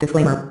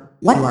Disclaimer.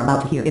 What you are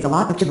about to hear is a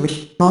lot of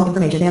gibberish, wrong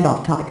information and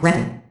off-topic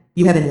ranting.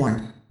 You have been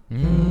warned.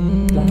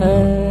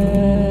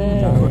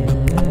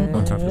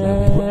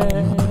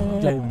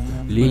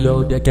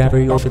 Leo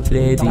DiCaprio should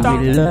play the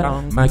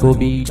villain. Michael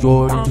B.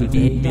 Jordan to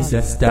be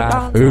Mr.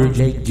 Star.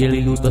 Jake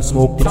Gyllenhaal the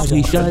smoke the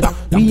shisha.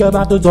 We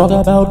about to talk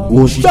about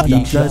bullshit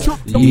features.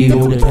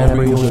 Leo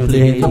DiCaprio should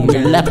play the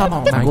villain.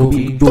 Michael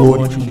B.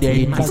 Jordan to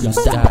be Mr.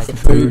 Star.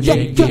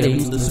 Jake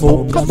Gyllenhaal the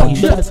smoke the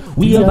shisha.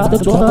 We about to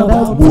talk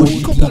about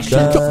bullshit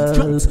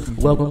features.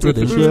 Welcome to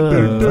the show.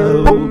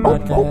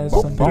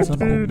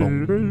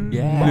 Podcast.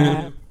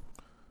 Yeah.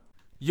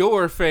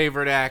 Your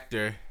favorite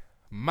actor,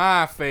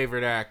 my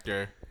favorite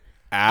actor,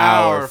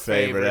 our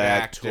favorite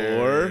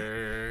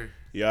actor.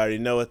 You already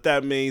know what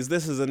that means.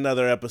 This is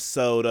another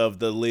episode of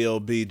the Leo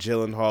B.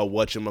 Gyllenhaal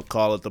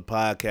Whatchamacallit, the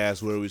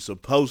podcast where we're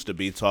supposed to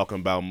be talking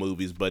about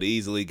movies, but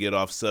easily get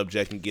off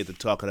subject and get to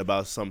talking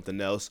about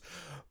something else.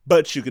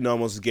 But you can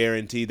almost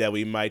guarantee that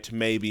we might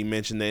maybe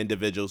mention the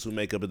individuals who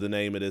make up the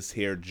name of this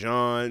here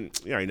John.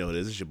 You already know what it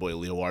is. It's your boy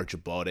Leo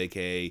Archibald,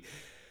 a.k.a.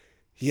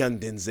 Young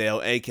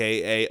Denzel,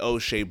 a.k.a.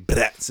 O'Shea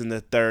Bratson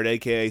III,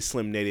 a.k.a.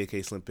 Slim Nady,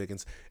 a.k.a. Slim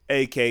Pickens,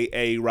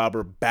 a.k.a.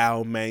 Robert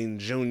Balmain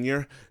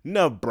Jr.,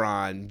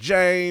 LeBron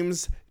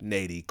James,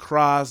 Nady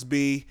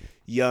Crosby,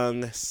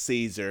 Young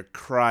Caesar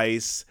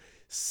Christ,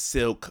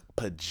 Silk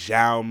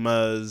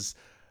Pajamas,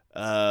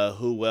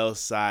 who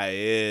else I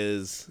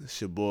is? It's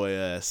your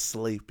boy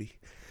Sleepy.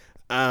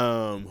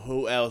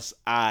 Who else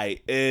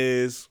I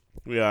is?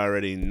 We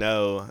already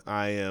know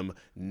I am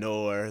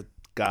Nor,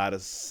 God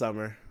of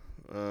Summer.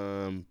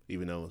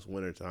 Even though it's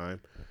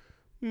wintertime.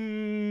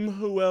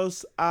 Who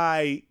else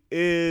I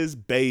is?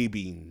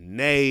 Baby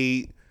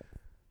Nate.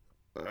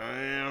 Holy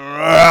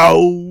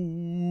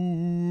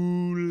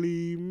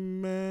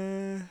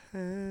man.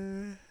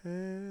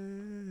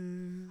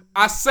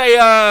 I say,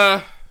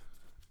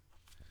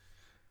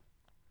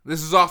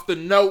 this is off the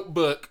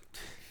Notebook.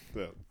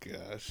 Oh,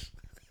 gosh.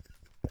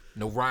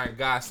 No Ryan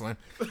Gosling.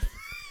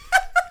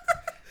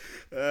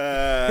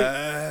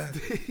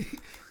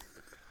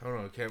 Hold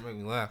on, can't make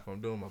me laugh.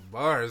 I'm doing my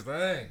bars,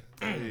 dang.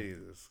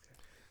 Jesus.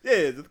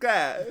 Yeah,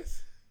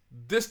 guys.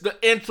 This the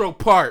intro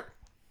part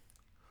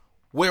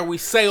where we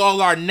say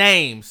all our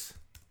names.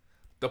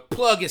 The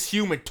plug is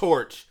Human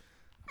Torch.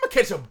 I'm gonna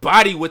catch a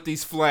body with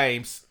these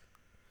flames.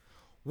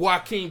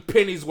 Joaquin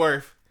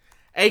Pennyworth,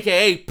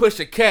 a.k.a.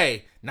 Pusha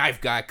K. Knife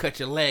guy, cut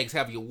your legs,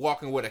 have you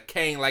walking with a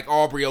cane like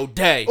Aubrey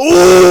O'Day.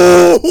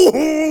 Ooh!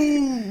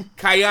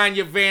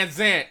 Kayanya Van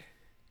Zant,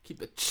 keep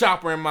the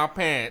chopper in my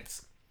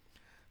pants.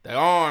 The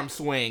arm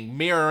swing,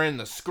 mirroring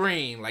the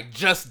screen like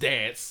Just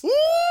Dance.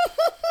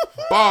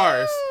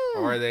 Bars.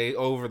 Are they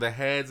over the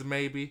heads,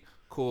 maybe?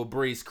 Cool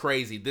Breeze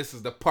Crazy. This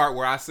is the part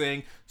where I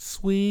sing,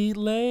 Sweet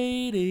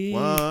lady,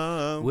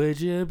 Whoa.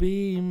 would you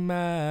be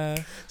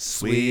my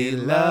sweet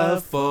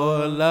love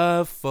for,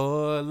 love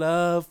for,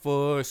 love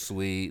for,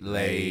 sweet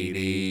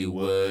lady,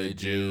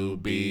 would you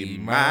be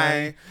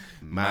my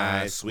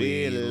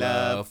sweet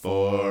love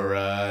for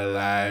a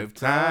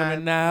lifetime,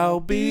 and I'll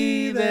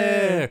be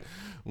there.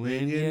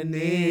 When you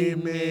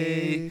need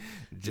me,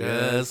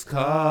 just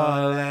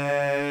call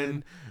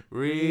and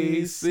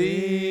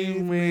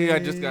receive me. I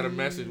just got a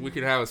message. We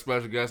can have a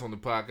special guest on the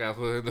podcast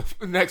within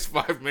the next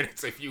 5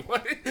 minutes if you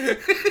want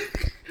it.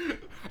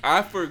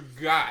 I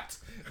forgot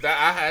that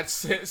I had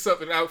sent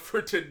something out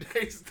for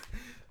today's.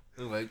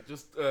 Like,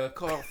 just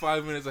call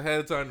 5 minutes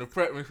ahead of time to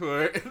prep me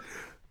for it.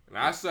 And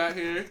I sat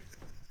here,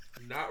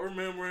 not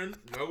remembering,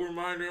 no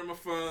reminder on my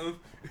phone.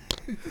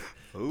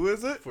 Who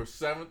is it? For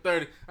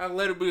 7:30. I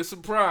let it be a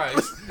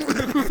surprise.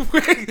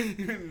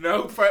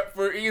 No prep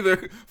for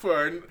either.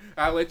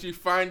 I let you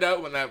find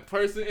out when that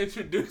person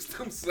introduced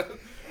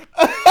themselves.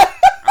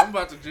 I'm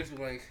about to just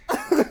like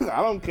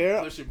I don't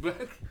care. push it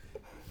back.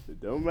 It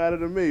don't matter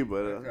to me,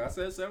 but I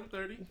said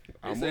 7:30.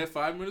 They said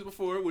 5 minutes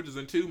before, which is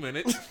in 2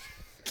 minutes.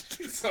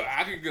 So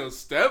I can go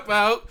step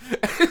out.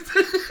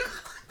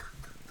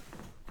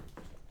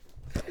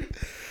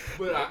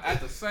 But at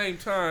the same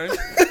time,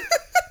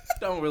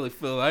 don't really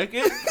feel like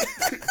it.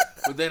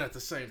 But then at the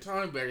same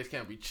time, beggars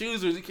can't be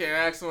choosers. You can't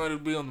ask someone to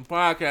be on the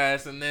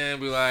podcast and then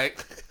be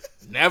like,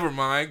 never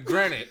mind,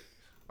 granted.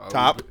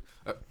 Top.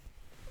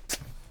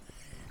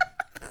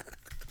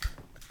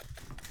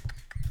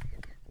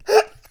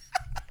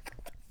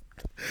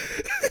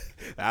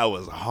 That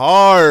was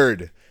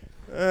hard.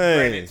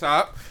 Hey. Granted,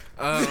 top.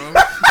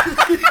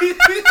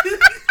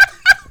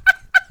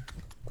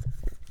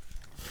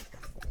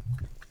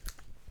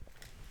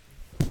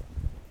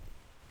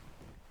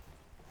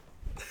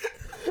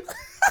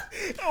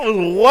 That was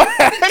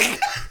whack.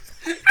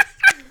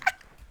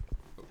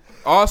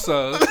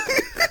 Also,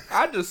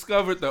 I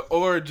discovered the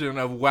origin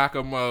of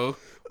whack-a-mole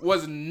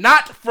was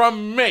not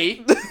from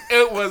me.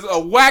 It was a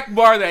whack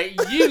bar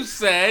that you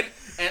said,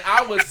 and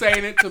I was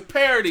saying it to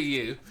parody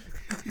you.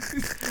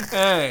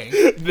 Hey,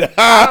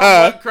 I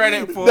don't want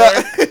credit for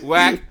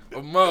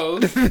whack-a-mole.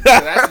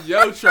 That's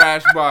your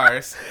trash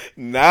bars.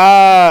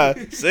 Nah.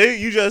 See,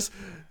 you just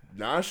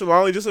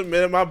nonchalantly just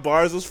admitted my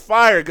bars was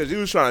fire because you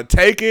was trying to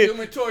take it.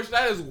 Human Torch,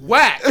 that is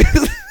whack.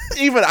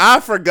 Even I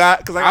forgot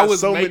because I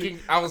was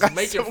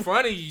making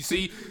fun of you.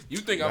 See, you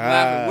think I'm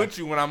laughing with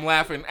you when I'm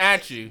laughing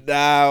at you.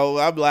 No,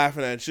 I'm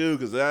laughing at you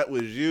because that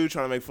was you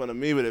trying to make fun of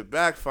me, but it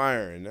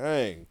backfiring.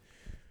 Dang.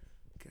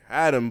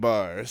 Adam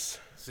bars.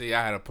 See,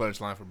 I had a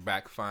punchline for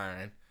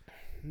backfiring.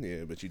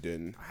 Yeah, but you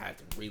didn't. I had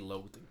to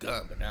reload the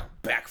gun, but now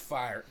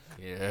backfired.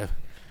 Yeah.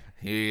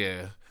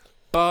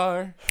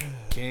 Bar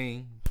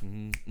King.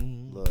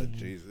 Lord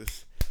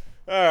Jesus.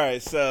 All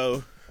right,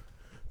 so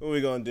what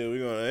we gonna do? We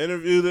gonna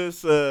interview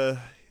this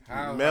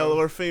male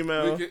or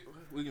female?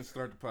 We can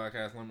start the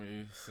podcast. Let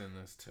me send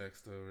this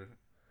text over.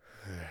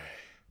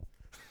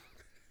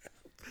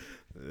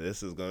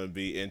 This is gonna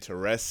be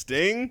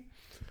interesting.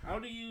 How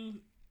do you?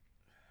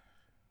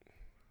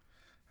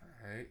 All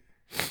right.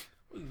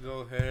 We can go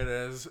ahead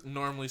as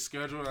normally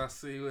scheduled. I'll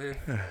see you later.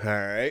 All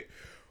right.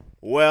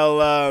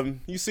 Well,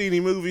 you see any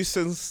movies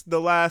since the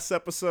last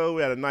episode?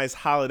 We had a nice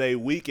holiday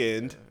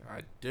weekend.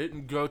 I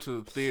didn't go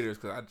to the theaters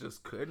because I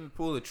just couldn't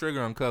pull the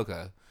trigger on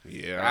Coco.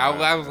 Yeah.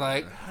 I was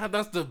like,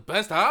 that's the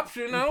best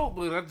option,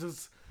 but I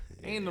just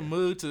ain't in the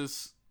mood to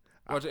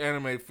watch an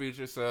animated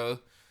feature, so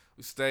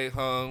we stayed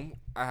home.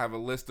 I have a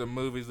list of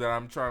movies that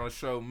I'm trying to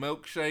show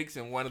milkshakes,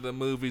 and one of the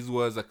movies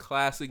was a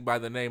classic by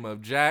the name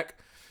of Jack,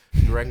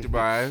 directed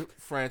by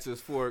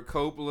Francis Ford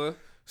Coppola,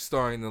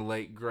 starring the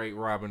late, great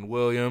Robin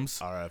Williams.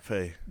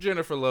 R.I.P.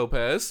 Jennifer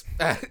Lopez.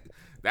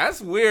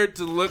 That's weird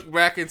to look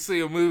back and see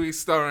a movie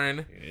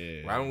starring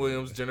Robin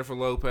Williams, Jennifer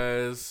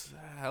Lopez,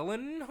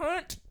 Helen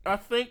Hunt. I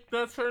think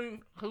that's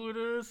who it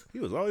is. He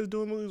was always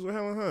doing movies with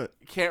Helen Hunt.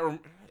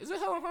 Is it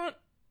Helen Hunt?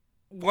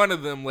 One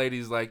of them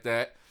ladies like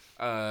that.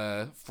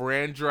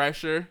 Fran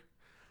Drescher.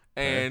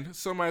 And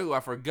somebody who I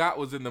forgot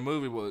was in the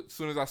movie, but as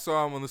soon as I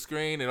saw him on the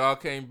screen, it all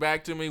came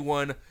back to me.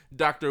 One,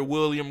 Dr.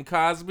 William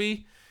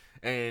Cosby.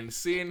 And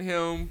seeing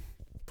him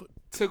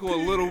tickle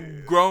a little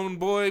grown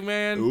boy,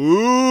 man.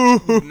 Ooh.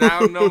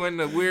 Now knowing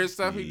the weird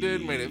stuff he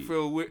did made it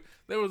feel weird.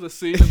 There was a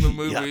scene in the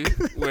movie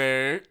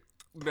where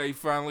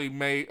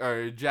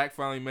Jack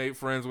finally made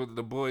friends with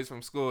the boys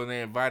from school, and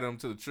they invited him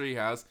to the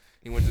treehouse.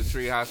 He went to the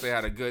treehouse. They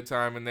had a good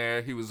time in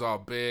there. He was all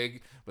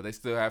big, but they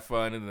still had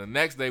fun. And the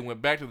next day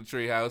went back to the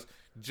treehouse.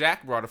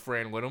 Jack brought a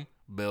friend with him,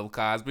 Bill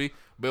Cosby.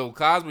 Bill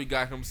Cosby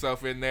got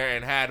himself in there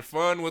and had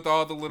fun with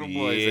all the little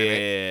boys in it.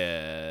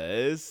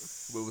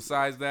 Yes. But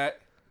besides that,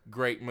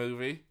 great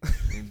movie.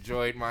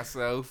 Enjoyed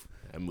myself.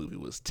 That movie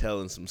was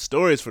telling some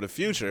stories for the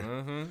future.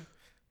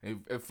 Mm-hmm.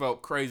 It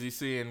felt crazy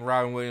seeing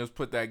Robin Williams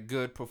put that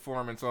good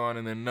performance on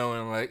and then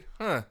knowing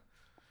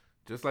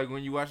just like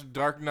when you watch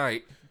Dark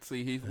Knight,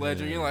 see Heath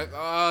Ledger, you're like,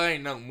 oh,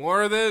 ain't no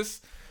more of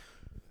this.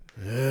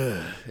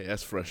 Yeah,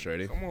 that's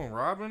frustrating. Come on,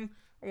 Robin.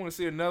 I want to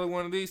see another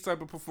one of these type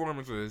of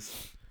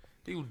performances.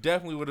 He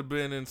definitely would have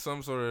been in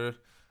some sort of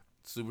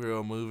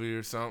superhero movie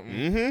or something.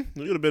 Mm-hmm.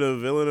 He would have been a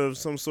villain of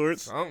some sort.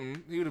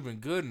 Something. He would have been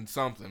good in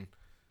something.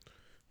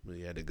 But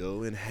he had to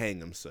go and hang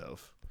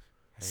himself.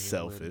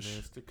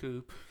 Selfish. Mr.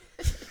 Coop.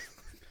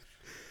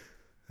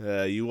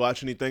 You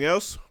watch anything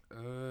else?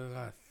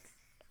 I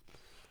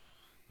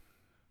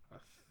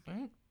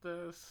think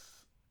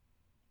that's...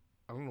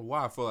 I don't know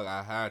why I feel like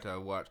I had to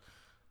watch...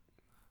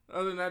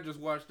 Other than that, just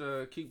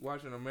keep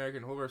watching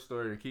American Horror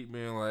Story and keep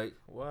being like,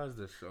 why is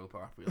this show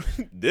popular?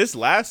 This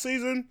last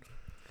season,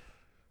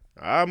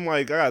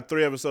 I got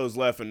 3 episodes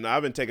left, and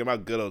I've been taking my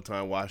good old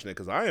time watching it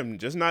because I am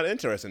just not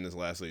interested in this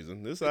last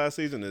season. This last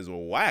season is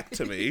whack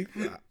to me.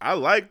 I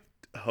liked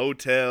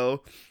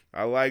Hotel.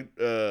 I liked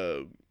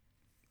the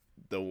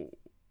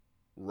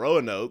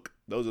Roanoke.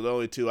 Those are the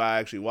only 2 I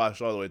actually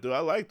watched all the way through. I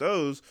like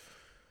those.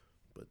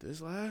 But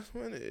this last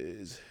one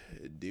is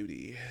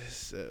duty.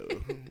 So,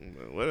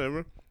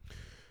 whatever.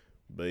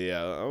 But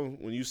yeah,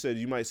 when you said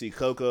you might see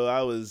Coco,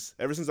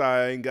 ever since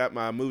I ain't got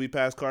my Movie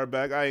Pass card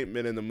back, I ain't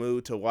been in the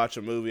mood to watch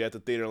a movie at the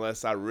theater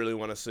unless I really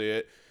want to see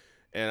it.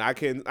 And I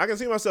can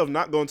see myself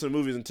not going to the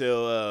movies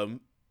until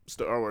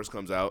Star Wars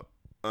comes out,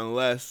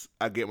 unless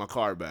I get my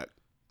card back.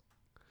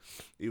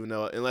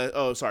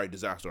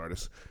 Disaster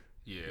Artist.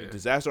 Yeah.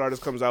 Disaster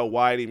Artist comes out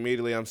wide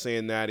immediately. I'm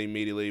seeing that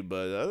immediately.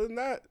 But other than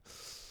that,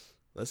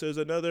 unless there's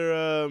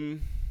another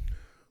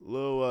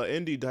little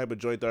indie type of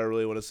joint that I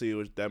really want to see,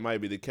 which that might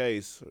be the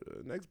case.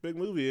 Next big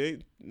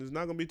movie is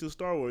not gonna be till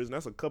Star Wars, and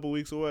that's a couple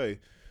weeks away.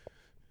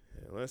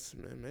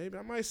 Maybe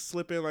I might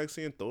slip in like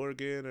seeing Thor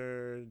again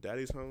or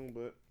Daddy's Home,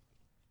 but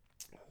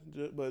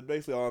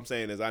basically all I'm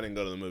saying is I didn't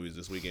go to the movies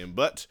this weekend,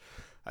 but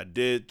I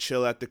did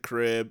chill at the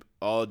crib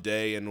all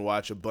day and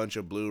watch a bunch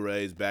of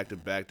Blu-rays back to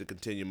back to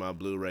continue my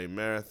Blu-ray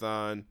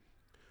marathon.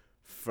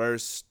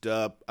 First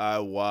up, I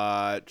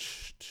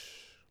watched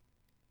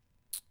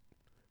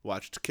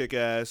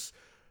Kick-Ass.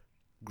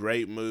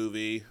 Great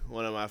movie.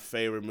 One of my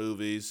favorite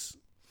movies.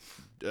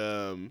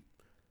 If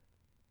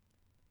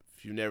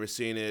you've never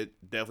seen it,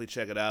 definitely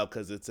check it out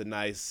because it's a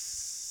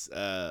nice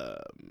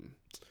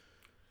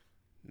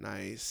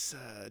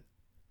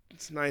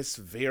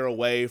veer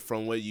away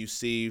from what you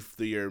see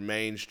through your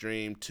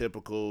mainstream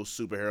typical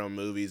superhero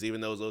movies.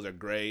 Even though those are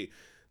great,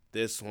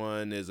 this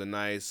one is a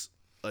nice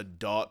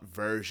adult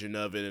version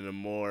of it and a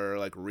more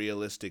like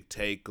realistic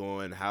take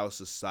on how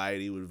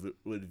society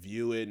would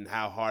view it and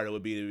how hard it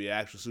would be to be an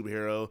actual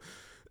superhero.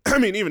 I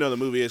mean, even though the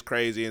movie is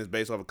crazy and it's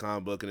based off a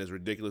comic book and is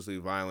ridiculously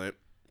violent,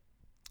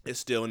 it's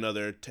still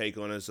another take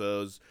on it.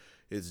 So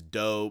it's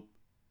dope.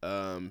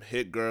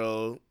 Hit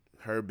Girl,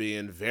 her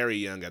being very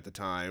young at the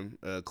time,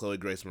 Chloe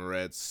Grace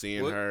Moretz,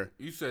 seeing her.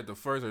 You said the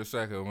first or the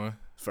second one?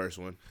 First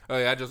one. Oh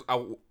yeah,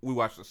 we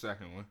watched the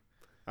second one.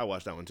 I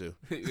watched that one too.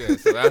 Yeah,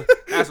 so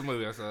that's a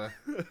movie I saw.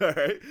 All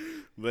right,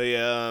 but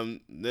yeah,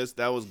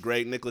 that was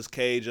great. Nicolas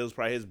Cage, it was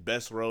probably his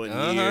best role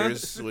in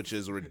years, which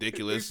is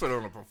ridiculous. He put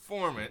on a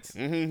performance.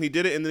 He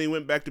did it, and then he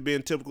went back to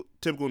being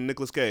typical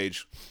Nicolas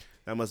Cage.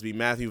 That must be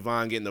Matthew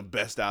Vaughn getting the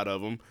best out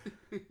of him.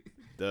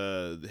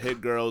 The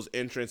Hit Girl's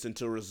entrance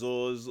into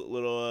Razul's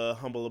little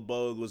humble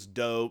abode was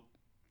dope.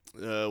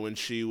 When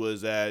she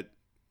was at,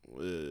 I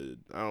don't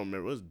remember,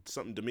 it was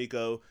something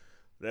D'Amico,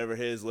 whatever,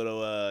 his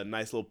little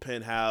nice little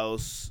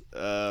penthouse.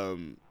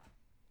 It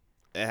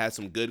had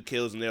some good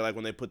kills in there, like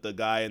when they put the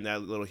guy in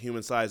that little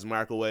human-sized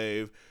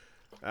microwave.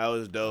 That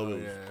was dope. Oh,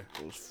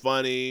 yeah. It was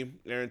funny.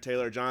 Aaron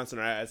Taylor Johnson,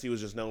 or as he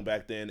was just known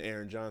back then,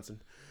 Aaron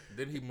Johnson.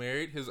 Then he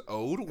married his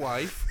old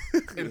wife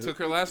and took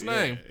her last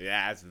name.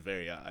 Yeah, that's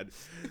very odd.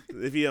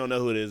 If you don't know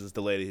who it is, it's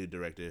the lady who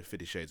directed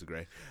 50 Shades of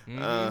Grey.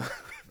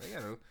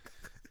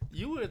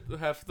 You would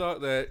have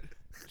thought that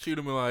she'd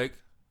have been like,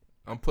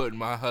 I'm putting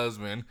my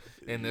husband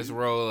in this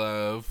role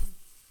of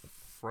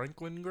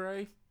Franklin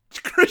Gray.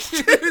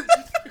 Christian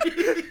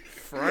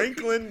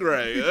Franklin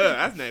Gray.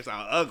 That name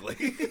sounds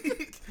ugly.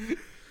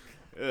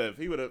 If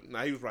he would have,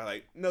 he was probably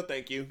like, no,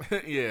 thank you.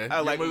 Yeah, I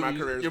like my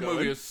career. Your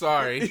movie is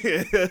sorry.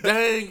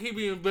 Dang, he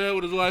be in bed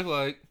with his wife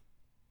like,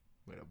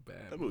 made a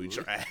bad that movie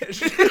trash.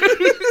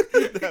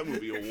 That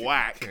movie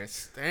whack. Can't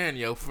stand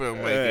your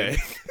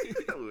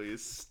filmmaking. That movie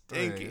is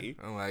stinky.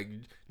 I'm like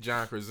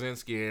John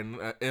Krasinski and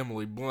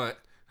Emily Blunt.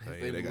 Oh,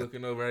 yeah, they be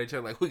looking over at each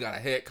other like, we got a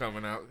hit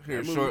coming out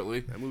here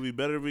shortly. That movie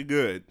better be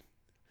good.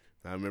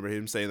 I remember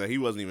him saying that he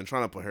wasn't even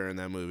trying to put her in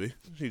that movie.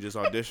 She just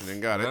auditioned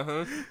and got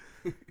it.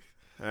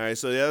 All right,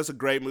 so yeah, that's a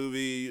great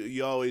movie.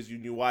 You always,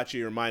 you watch it,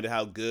 you're reminded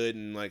how good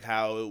and like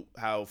how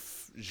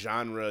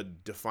genre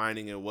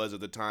defining it was at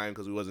the time,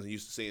 because we wasn't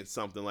used to seeing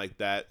something like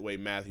that the way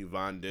Matthew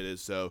Vaughn did it.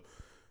 So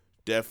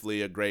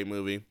definitely a great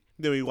movie.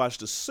 Then we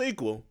watched the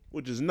sequel,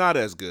 which is not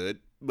as good,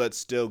 but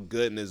still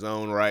good in its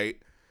own right.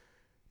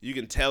 You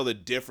can tell the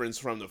difference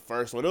from the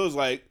first one. It was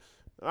like,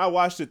 I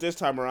watched it this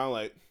time around,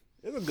 like,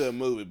 it's a good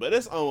movie, but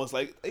it's almost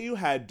like you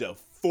had to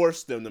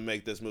force them to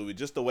make this movie,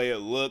 just the way it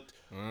looked.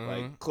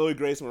 Like, Chloe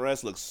Grace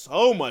Moretz looks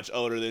so much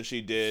older than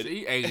she did.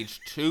 She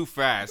aged too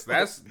fast.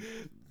 That's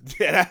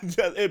yeah,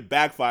 it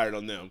backfired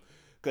on them.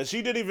 Because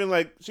she didn't even,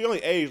 like, she only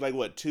aged, like,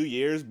 what, 2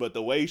 years? But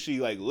the way she,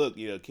 like, looked,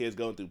 you know, kids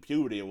going through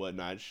puberty and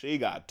whatnot, she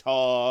got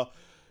tall.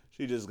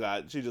 She just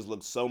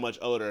looked so much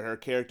older. Her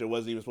character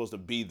wasn't even supposed to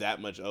be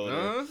that much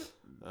older.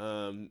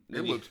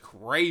 It looked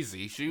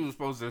crazy. She was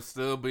supposed to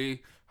still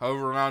be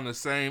hovering around the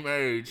same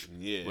age.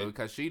 Yeah. But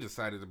because she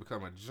decided to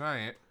become a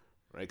giant.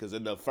 Right, because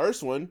in the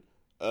first one,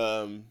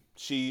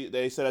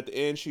 they said at the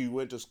end she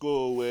went to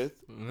school with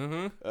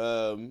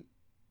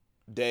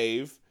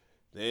Dave.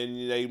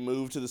 Then they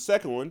moved to the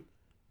second one.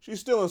 She's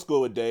still in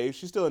school with Dave.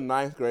 She's still a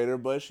ninth grader,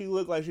 but she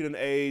looked like she done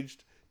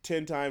aged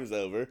 10 times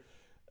over.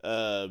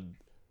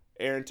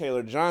 Aaron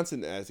Taylor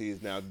Johnson, as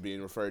he's now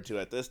being referred to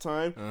at this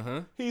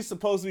time, he's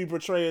supposed to be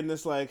portraying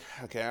this like,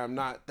 okay, I'm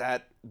not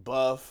that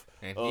buff.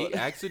 And he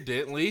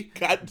accidentally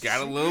got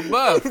a little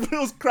buff. It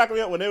was cracking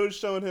me up when they were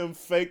showing him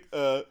fake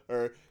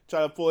or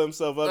trying to pull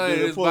himself up.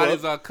 His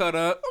body's all cut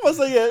up. I was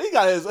like, yeah, he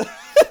got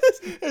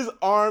his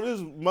arms,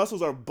 his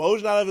muscles are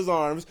bulging out of his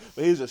arms,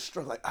 but he's just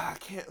struggling like, I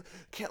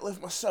can't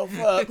lift myself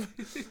up.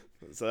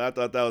 So I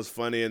thought that was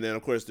funny. And then,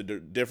 of course, the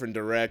different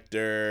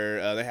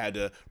director, they had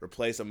to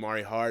replace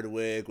Amari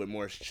Hardwick with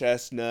Morris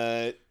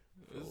Chestnut.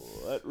 For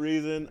what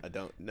reason? I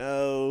don't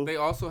know. They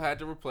also had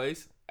to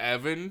replace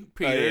Evan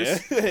Peters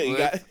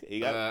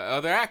he got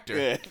other actor.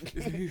 Yeah.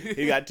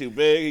 He got too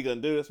big. He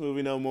couldn't do this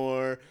movie no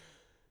more.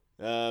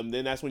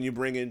 Then that's when you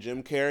bring in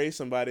Jim Carrey,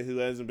 somebody who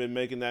hasn't been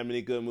making that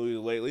many good movies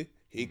lately.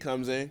 He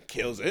comes in,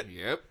 kills it.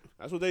 Yep.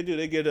 That's what they do.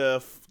 They get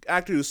a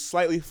actor who's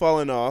slightly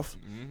fallen off,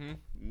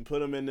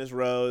 put him in this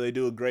role. They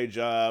do a great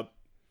job.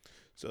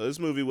 So this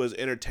movie was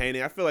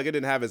entertaining. I feel like it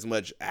didn't have as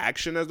much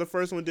action as the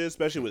first one did,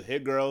 especially with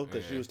Hit Girl,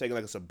 because she was taking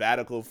like a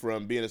sabbatical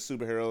from being a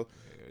superhero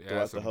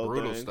throughout some the whole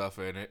brutal thing. stuff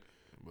in it.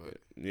 But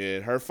yeah,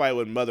 her fight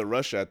with Mother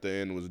Russia at the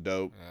end was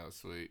dope. that was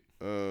sweet.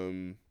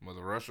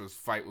 Mother Russia's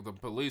fight with the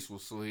police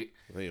was sweet.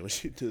 When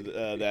she did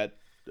that,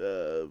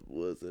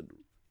 was it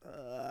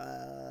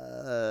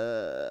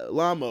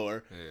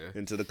lawnmower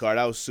into the car?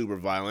 That was super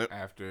violent.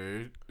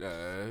 After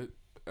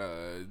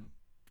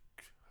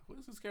what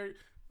is this character?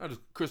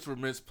 Christopher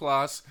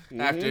Mintz-Plasse.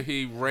 After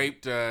he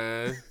raped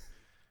it's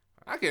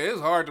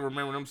hard to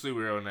remember them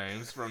superhero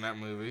names from that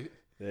movie.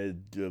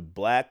 The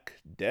Black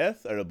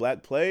Death or the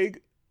Black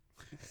Plague.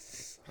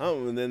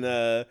 And then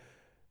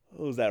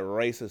what was that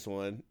racist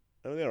one?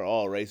 I mean, they were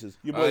all racist.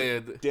 Your Oh, boy yeah.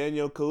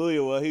 Daniel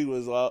Kaluuya, he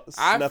was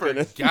I snuffing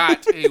it.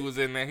 forgot he was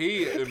in there.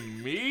 He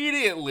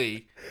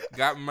immediately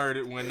got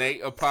murdered when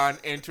upon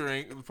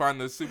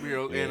the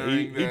superhero Yeah,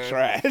 entering. he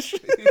trash.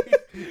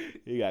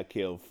 He got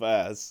killed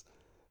fast.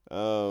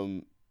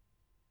 So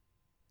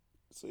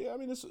yeah, I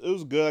mean, it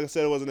was good. Like I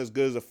said, it wasn't as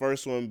good as the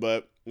first one,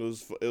 but it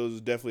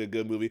was definitely a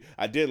good movie.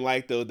 I did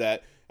like though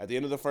that at the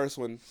end of the first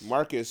one,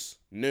 Marcus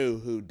knew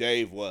who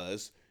Dave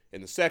was.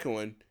 In the second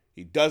one,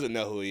 he doesn't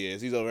know who he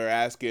is. He's over there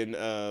asking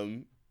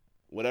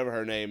whatever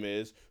her name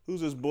is,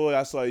 who's this boy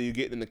I saw you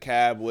getting in the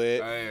cab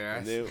with? Oh, yeah.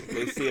 And then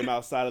they see him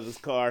outside of this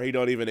car. He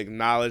don't even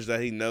acknowledge that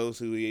he knows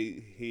who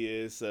he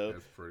is. So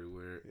That's pretty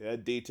weird.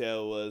 that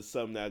detail was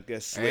something that I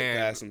guess slipped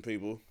past some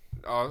people.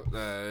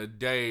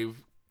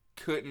 Dave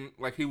couldn't,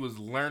 he was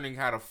learning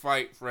how to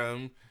fight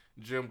from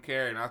Jim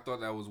Carrey, and I thought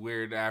that was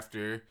weird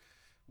after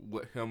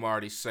him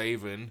already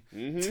saving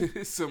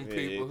some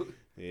people.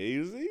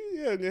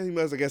 Yeah, I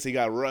guess he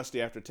got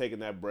rusty after taking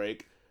that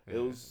break. It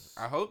was.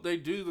 I hope they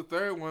do the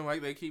third one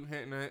like they keep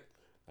hitting it.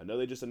 I know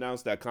they just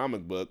announced that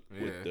comic book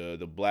with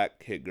the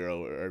black hit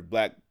girl or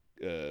black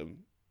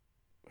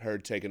her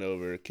taking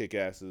over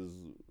Kick-Ass's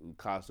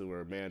costume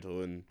or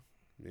mantle and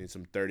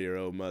some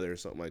 30-year-old mother or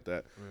something like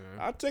that.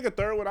 Yeah. I'll take a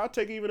third one. I'll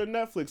take even a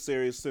Netflix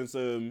series since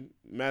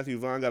Matthew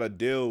Vaughn got a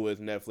deal with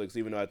Netflix,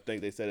 even though I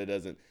think they said it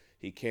doesn't.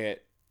 He can't.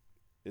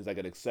 It's like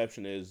an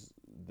exception is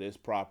this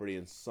property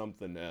and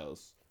something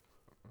else.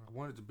 I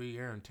want it to be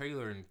Aaron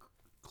Taylor and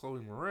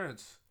Chloe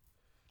Moretz.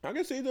 I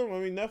can see them. I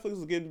mean, Netflix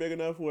is getting big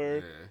enough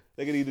where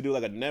they can either do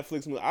like a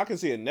Netflix movie. I can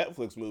see a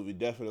Netflix movie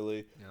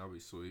definitely. Yeah, that'll be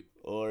sweet.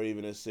 Or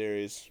even a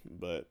series.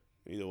 But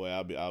either way,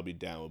 I'll be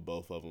down with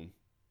both of them.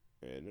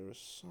 And there was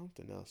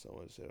something else I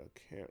want to say.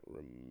 I can't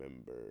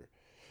remember.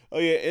 Oh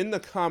yeah, in the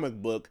comic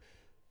book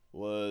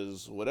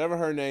was whatever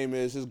her name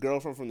is, his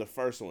girlfriend from the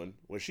first one.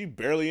 Was she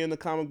barely in the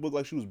comic book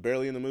like she was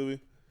barely in the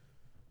movie?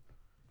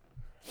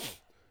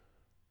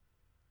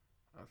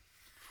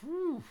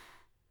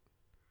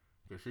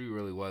 Because she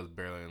really was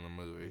barely in the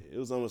movie. It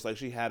was almost like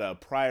she had a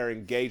prior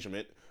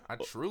engagement. I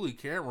truly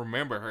can't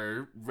remember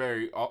her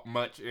very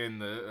much in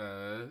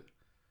the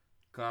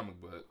comic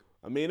book.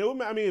 I mean,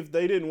 if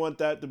they didn't want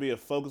that to be a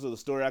focus of the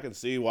story, I can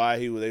see why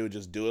they would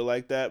just do it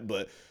like that.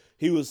 But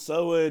he was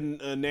so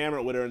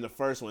enamored with her in the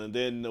first one, and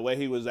then the way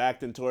he was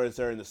acting towards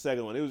her in the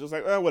second one, he was just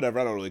like, oh, whatever,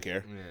 I don't really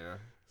care. Yeah.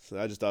 So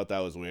I just thought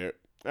that was weird.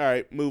 All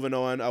right, moving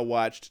on. I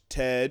watched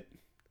Ted,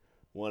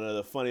 one of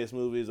the funniest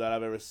movies that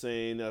I've ever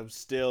seen. I'm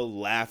still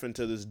laughing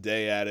to this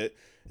day at it.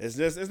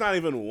 It's not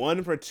even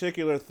one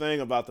particular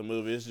thing about the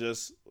movie. It's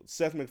just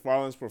Seth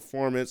MacFarlane's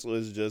performance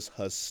was just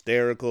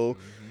hysterical.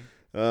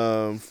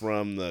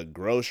 From the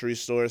grocery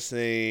store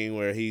scene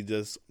where he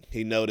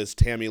noticed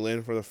Tammy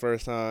Lynn for the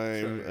first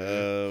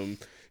time.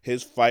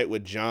 His fight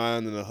with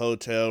John in the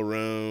hotel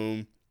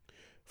room.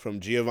 From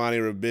Giovanni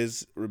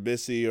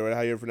Ribisi, or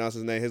how you pronounce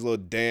his name, his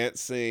little dance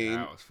scene.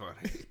 That was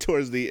funny.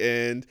 Towards the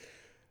end.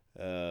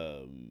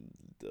 The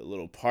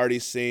little party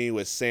scene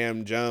with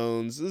Sam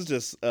Jones. This is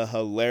just a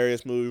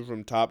hilarious movie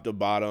from top to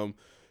bottom.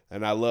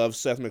 And I love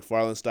Seth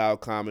MacFarlane style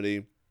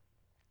comedy.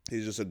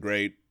 He's just a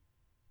great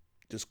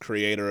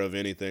creator of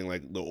anything.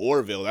 Like the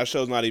Orville, that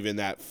show's not even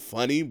that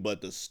funny,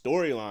 but the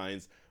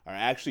storylines are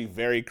actually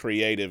very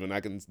creative, and I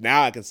can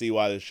see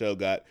why the show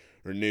got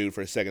renewed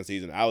for a second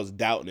season. I was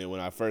doubting it when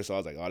I first saw it. I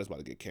was like, oh, this is about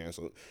to get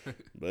canceled.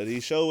 But he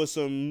showed us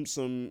some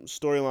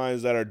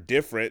storylines that are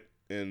different,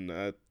 and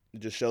it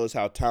just shows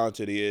how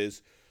talented he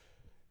is.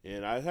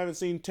 And I haven't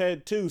seen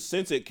Ted 2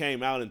 since it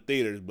came out in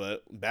theaters,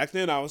 but back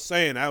then I was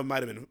saying that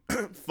might have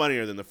been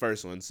funnier than the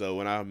first one. So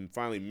when I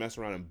finally mess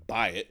around and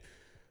buy it,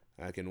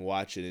 I can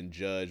watch it and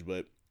judge.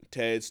 But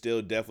Ted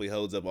still definitely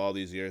holds up all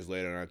these years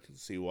later, and I can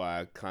see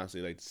why I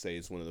constantly like to say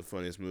it's one of the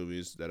funniest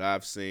movies that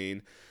I've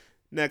seen.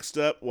 Next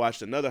up,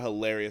 watched another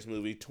hilarious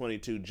movie,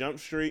 22 Jump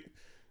Street.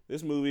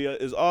 This movie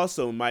is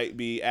also might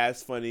be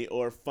as funny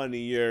or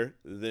funnier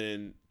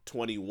than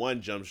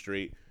 21 Jump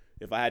Street.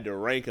 If I had to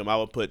rank them, I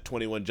would put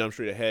 21 Jump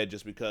Street ahead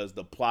just because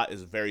the plot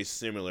is very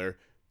similar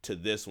to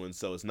this one,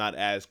 so it's not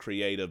as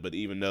creative, but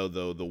even though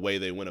the way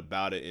they went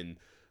about it and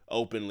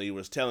openly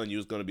was telling you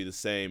it's going to be the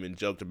same and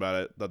joked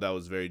about it, thought that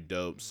was very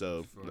dope,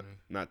 so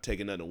not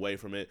taking nothing away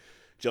from it.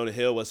 Jonah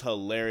Hill was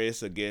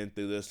hilarious again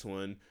through this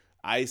one.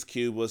 Ice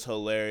Cube was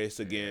hilarious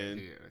again.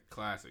 Yeah,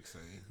 classic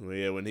scene.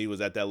 Yeah, when he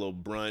was at that little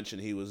brunch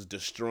and he was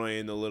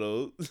destroying the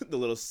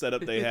little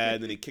setup they had,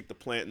 and then he kicked the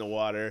plant in the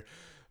water.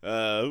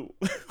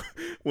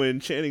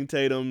 When Channing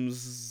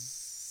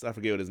Tatum's, I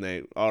forget what his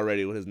name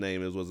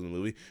is, was in the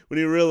movie, when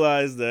he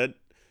realized that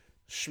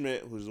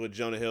Schmidt, who's what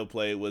Jonah Hill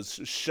played,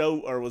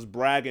 was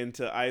bragging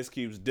to Ice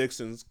Cube's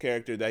Dixon's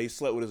character that he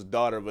slept with his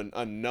daughter, but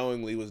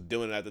unknowingly was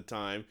doing it at the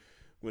time.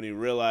 When he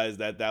realized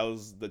that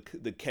was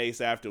the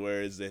case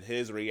afterwards, and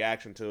his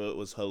reaction to it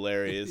was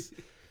hilarious.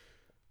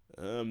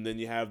 Then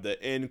you have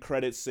the end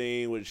credit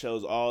scene, which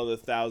shows all the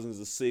thousands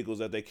of sequels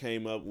that they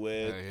came up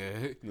with.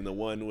 Yeah. And the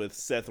one with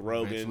Seth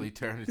Rogen. Eventually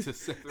turned into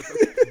Seth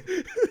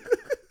Rogen.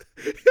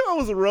 I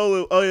was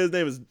rolling. Oh, his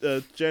name is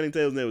Channing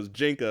Tatum's name was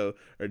Jinko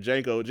or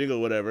Jinko,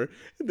 whatever.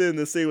 And then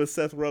the scene with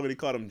Seth Rogen, he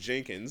called him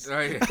Jenkins. Oh,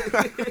 yeah.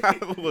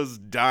 I was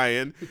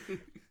dying.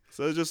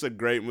 So it's just a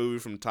great movie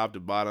from top to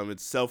bottom.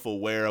 It's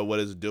self-aware of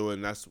what it's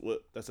doing. That's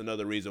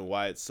another reason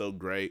why it's so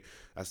great.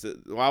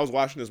 While I was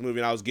watching this movie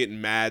and I was getting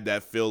mad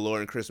that Phil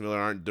Lord and Chris Miller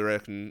aren't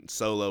directing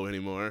Solo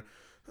anymore.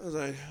 I was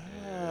like,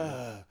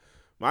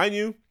 Mind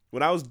you,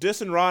 when I was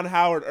dissing Ron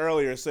Howard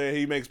earlier saying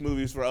he makes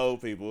movies for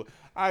old people,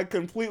 I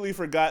completely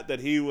forgot that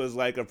he was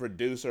like a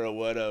producer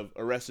of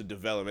Arrested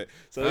Development.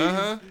 So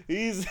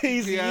he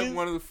had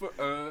one of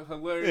the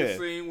hilarious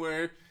scene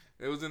where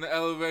it was in the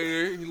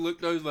elevator. He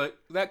looked over, he's like,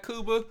 "That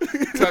Cuba?"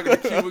 Talking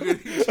to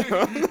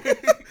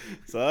Cuba.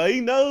 So he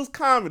knows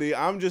comedy.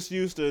 I'm just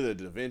used to the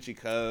Da Vinci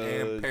Code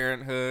and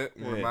Parenthood,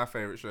 one of my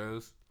favorite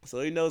shows.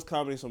 So he knows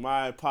comedy. So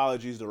my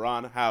apologies to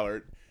Ron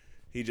Howard.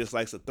 He just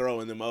likes to throw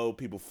in them old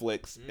people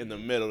flicks in the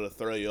middle to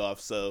throw you off.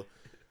 So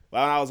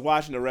while I was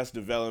watching Arrested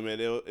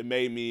Development, it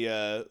made me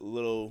a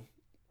little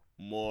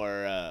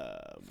more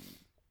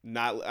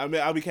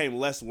I became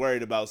less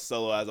worried about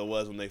Solo as I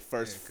was when they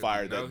first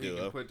fired that duo.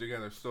 He can put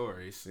together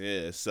stories.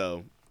 Yeah,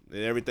 so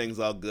everything's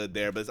all good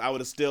there. But I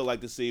would have still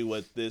liked to see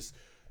what this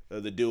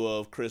the duo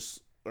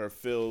of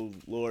Phil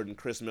Lord and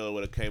Chris Miller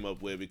would have came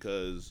up with,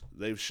 because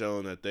they've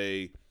shown that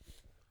they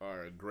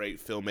are a great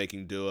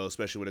filmmaking duo,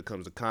 especially when it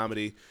comes to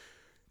comedy.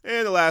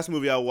 And the last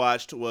movie I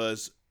watched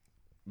was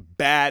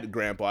Bad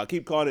Grandpa. I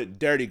keep calling it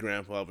Dirty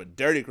Grandpa, but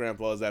Dirty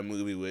Grandpa is that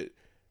movie with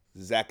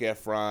Zac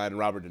Efron and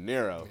Robert De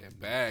Niro. Yeah,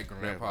 Bad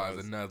Grandpa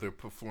is another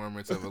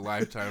performance of a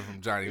lifetime from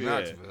Johnny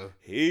Knoxville.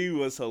 He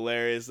was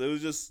hilarious.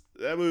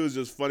 That movie was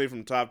just funny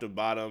from top to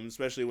bottom,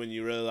 especially when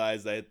you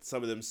realize that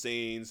some of them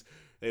scenes,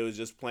 they was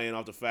just playing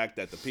off the fact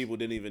that the people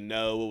didn't even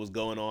know what was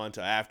going on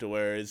till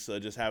afterwards. So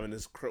just having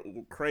this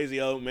crazy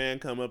old man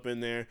come up in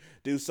there,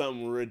 do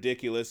something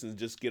ridiculous, and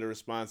just get a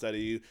response out of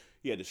you.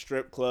 You had the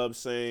strip club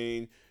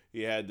scene.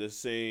 You had the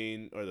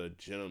scene, or the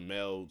Jenna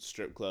Mel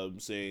strip club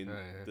scene. Oh,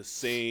 yeah. The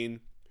scene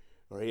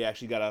where he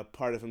actually got a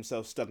part of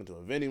himself stuck into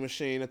a vending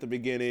machine at the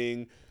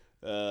beginning.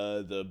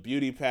 The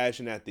beauty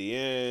pageant at the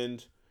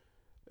end.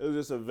 It was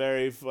just a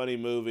very funny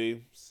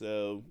movie.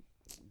 So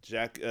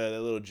the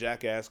little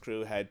Jackass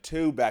crew had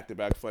 2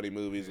 back-to-back funny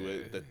movies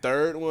with the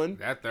third one.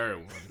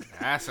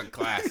 That's a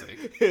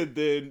classic. And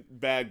then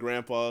Bad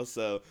Grandpa.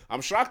 So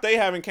I'm shocked they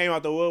haven't came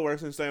out the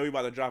woodworks and saying we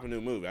about to drop a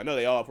new movie. I know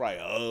they all probably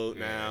old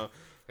now.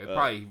 It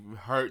probably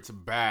hurts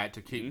bad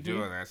to keep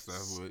doing that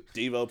stuff. But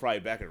Steve-O probably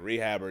back in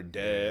rehab or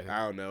dead.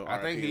 I don't know. I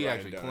think he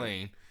actually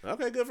clean.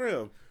 Okay, good for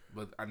him.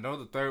 But I know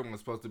the third one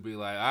was supposed to be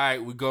like, all right,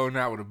 we going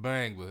out with a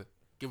bang, but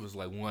give us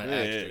like one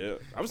extra. Yeah.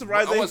 I'm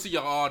surprised I want to see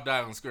y'all all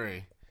die on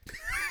screen.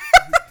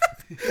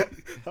 I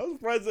was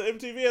surprised that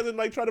MTV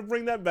hasn't try to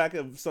bring that back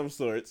of some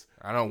sorts.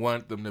 I don't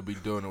want them to be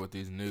doing it with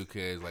these new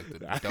kids like the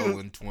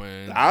Dolan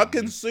twins. I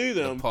can see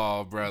them, the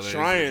Paul brothers,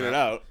 trying it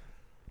out.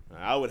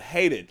 I would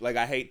hate it, like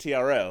I hate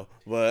TRL,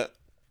 but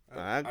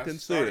I can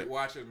see it. I started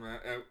watching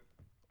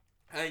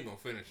I ain't gonna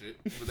finish it.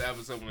 But the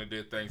episode when they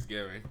did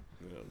Thanksgiving.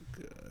 Oh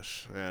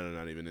gosh, I'm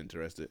not even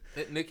interested.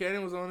 Nick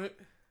Cannon was on it.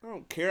 I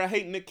don't care. I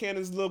hate Nick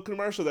Cannon's little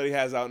commercial that he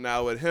has out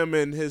now with him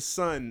and his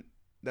son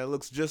that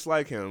looks just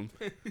like him.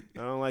 I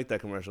don't like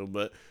that commercial.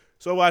 But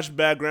so I watched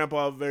Bad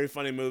Grandpa, a very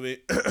funny movie,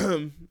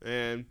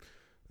 and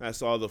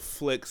that's all the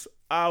flicks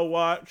I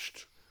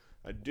watched.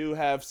 I do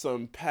have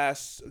some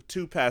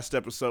two past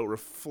episode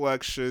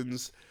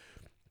reflections.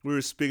 We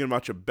were speaking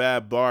about your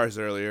bad bars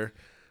earlier.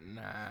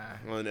 Nah.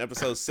 On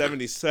episode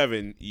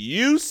 77,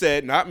 you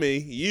said, not me,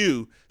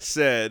 you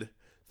said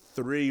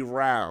 3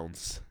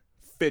 rounds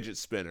fidget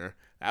spinner.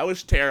 That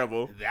was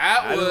terrible.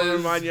 I don't want to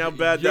remind you how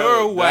bad that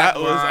was. That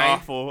was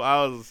awful.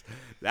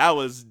 That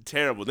was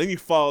terrible. Then you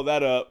followed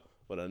that up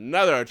with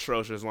another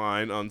atrocious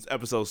line on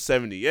episode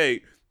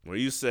 78 where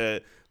you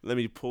said, let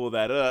me pull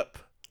that up.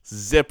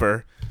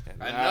 Zipper.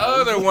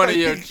 Another one of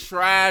your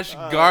trash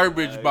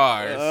garbage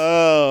bars.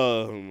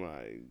 Oh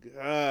my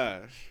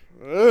gosh.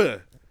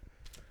 Ugh.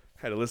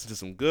 Had to listen to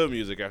some good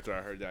music after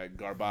I heard that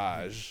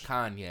garbage.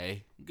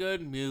 Kanye.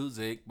 Good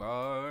music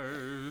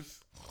bars.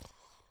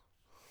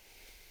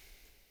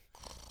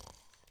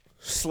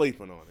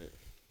 Sleeping on it.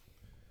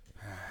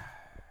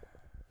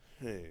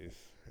 Hey,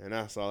 and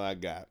that's all I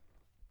got.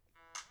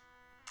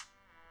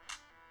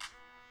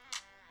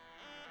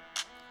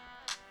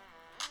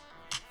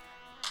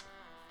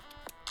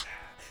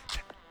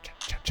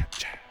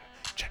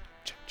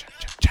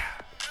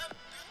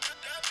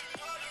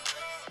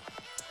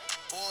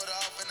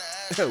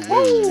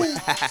 Whoa.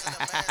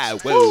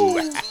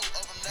 Whoa.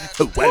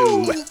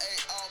 Whoa.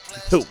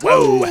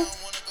 Whoa.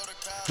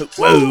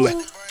 Whoa.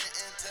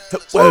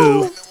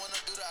 Whoa.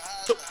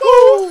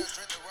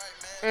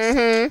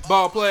 Mm-hmm.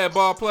 Ball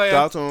player.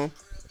 Talk to him.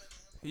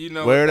 You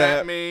know what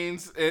that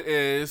means? It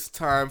is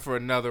time for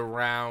another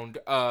round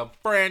of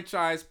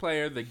Franchise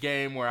Player, the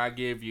game where I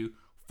give you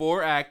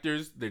 4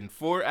 actors, then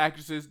 4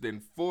 actresses,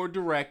 then 4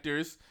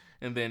 directors,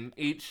 and then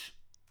each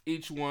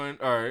one,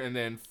 and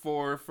then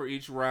 4 for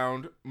each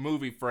round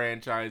movie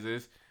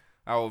franchises.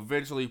 I will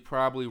eventually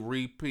probably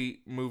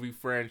repeat movie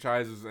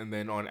franchises and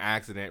then on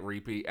accident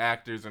repeat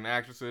actors and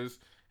actresses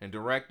and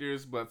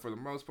directors. But for the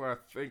most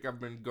part, I think I've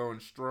been going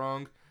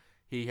strong.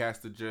 He has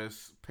to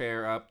just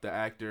pair up the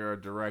actor or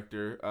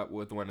director up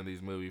with one of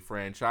these movie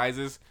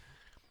franchises.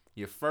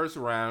 Your first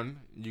round,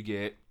 you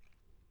get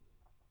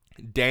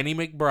Danny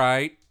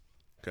McBride,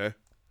 Okay.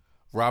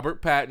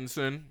 Robert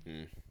Pattinson,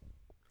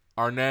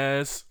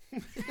 Arnaz,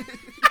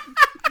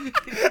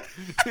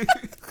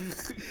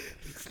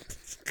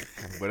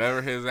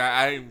 whatever his.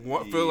 I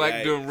feel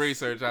like doing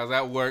research. I was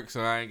at work,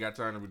 so I ain't got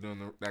time to be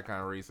doing that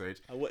kind of research.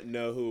 I wouldn't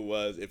know who it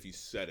was if you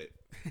said it.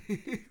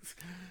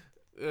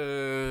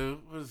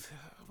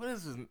 What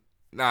is his?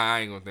 Nah, I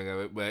ain't gonna think of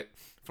it. But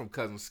from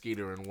Cousin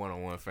Skeeter and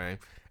 101 fame,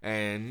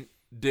 and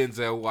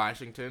Denzel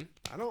Washington.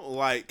 I don't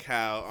like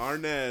how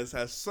Arnaz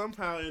has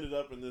somehow ended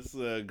up in this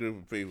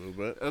group of people,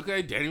 but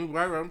Okay, Danny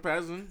McBride, Robert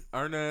Pattinson,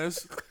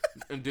 Arnaz,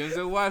 and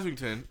Denzel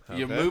Washington.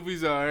 Your Okay.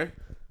 movies are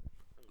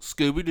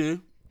Scooby Doo,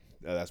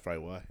 oh, that's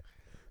probably why.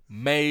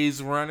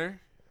 Maze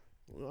Runner,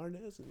 Well,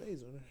 Arnaz is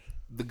amazing.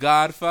 The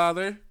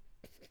Godfather,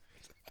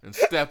 and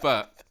Step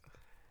Up.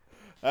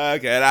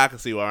 Okay, and I can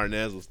see why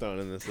Arnaz was thrown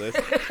in this list.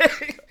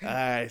 All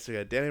right, so we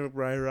got Danny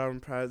McBride,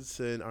 Robert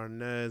Pattinson,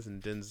 Arnaz,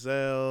 and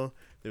Denzel.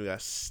 Then we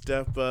got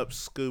Step Up,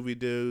 Scooby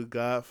Doo,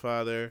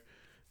 Godfather.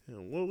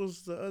 And what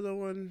was the other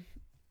one?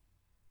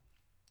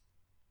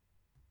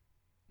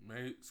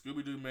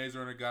 Scooby Doo, Maze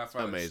Runner,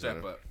 Godfather, Maze Step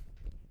Runner. Up.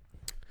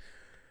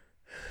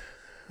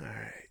 All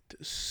right,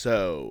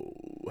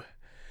 so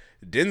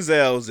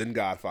Denzel's in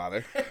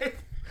Godfather.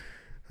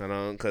 I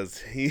don't, because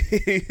he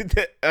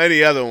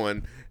any other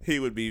one, he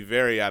would be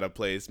very out of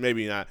place.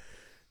 Maybe not.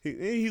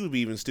 He would be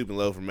even stooping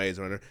low for Maze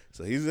Runner.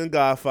 So he's in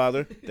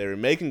Godfather. They're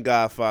making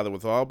Godfather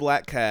with all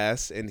black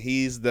cast, and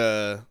he's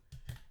the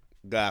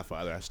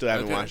Godfather. I still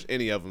haven't watched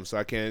any of them, so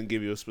I can't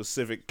give you a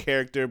specific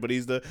character, but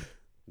he's the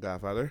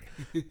Godfather.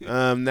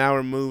 Now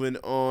we're moving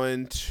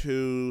on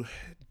to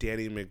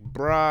Danny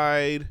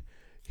McBride.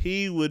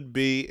 He would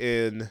be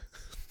in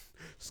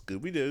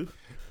Scooby Doo,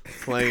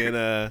 playing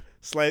a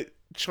slight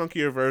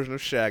chunkier version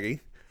of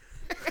Shaggy.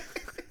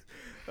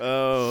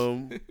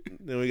 Then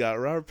we got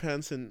Robert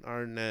Pattinson,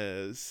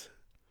 Arnaz.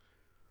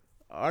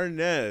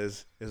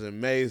 Arnaz is a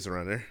Maze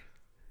Runner.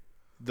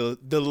 The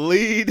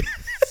lead.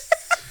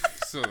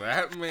 So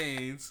that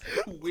means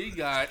we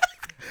got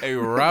a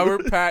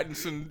Robert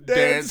Pattinson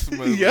dance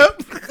movie.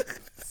 Yep.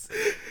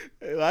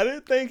 I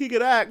didn't think he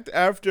could act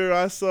after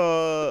I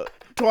saw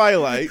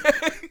Twilight,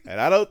 and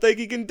I don't think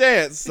he can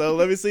dance. So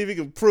let me see if he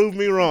can prove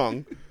me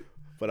wrong.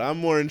 But I'm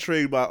more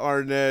intrigued by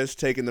Arnaz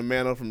taking the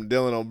mantle from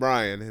Dylan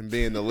O'Brien and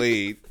being the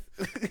lead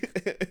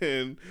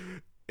in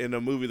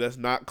a movie that's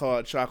not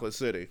called Chocolate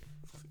City.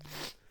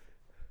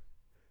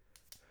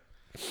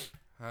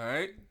 All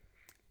right.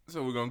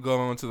 So we're going to go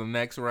on to the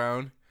next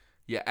round.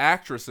 Your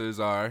actresses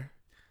are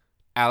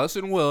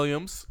Allison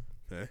Williams,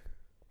 Okay.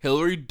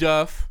 Hilary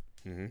Duff,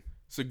 Mm-hmm.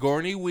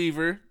 Sigourney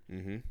Weaver,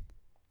 Mm-hmm.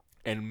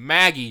 and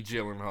Maggie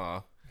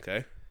Gyllenhaal.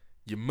 Okay.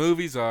 Your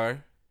movies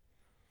are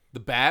the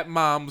Bad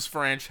Moms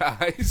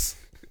franchise,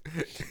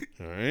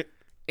 All right.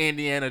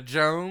 Indiana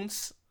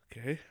Jones,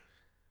 Okay.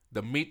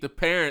 the Meet the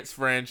Parents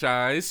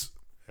franchise,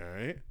 All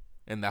right.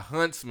 and the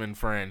Huntsman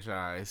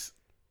franchise.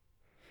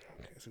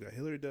 Okay. So we got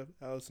Hilary Duff,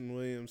 Allison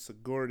Williams,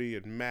 Sigourney,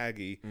 and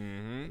Maggie.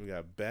 Mm-hmm. We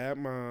got Bad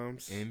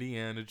Moms.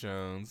 Indiana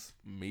Jones,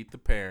 Meet the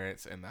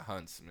Parents, and the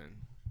Huntsman.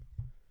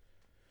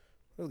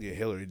 Let's get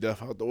Hilary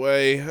Duff out the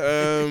way.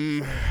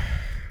 I'm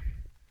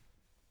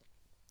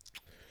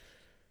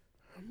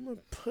gonna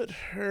put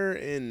her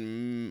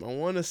in. I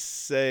want to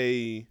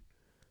say.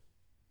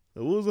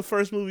 What was the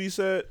first movie you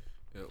said?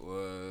 It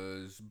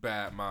was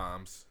Bad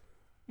Moms.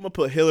 I'm gonna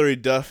put Hilary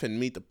Duff in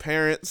Meet the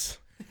Parents.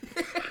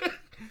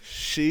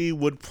 She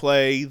would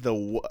play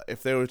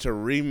if they were to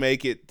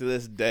remake it to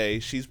this day.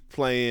 She's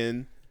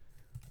playing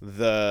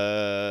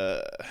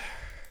the.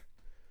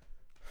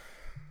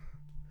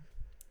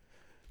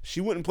 She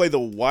wouldn't play the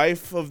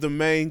wife of the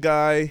main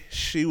guy.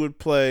 She would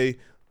play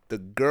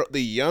the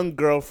young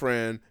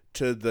girlfriend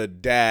to the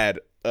dad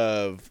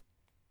of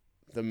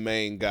the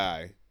main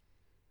guy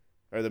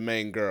or the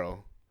main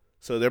girl.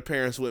 So their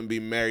parents wouldn't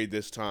be married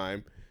this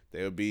time.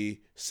 They would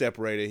be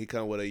separated. He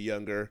come with a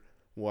younger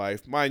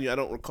wife. Mind you, I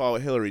don't recall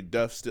what Hilary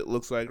Duff still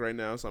looks like right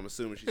now, so I'm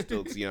assuming she still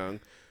looks young.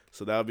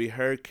 So that would be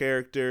her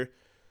character.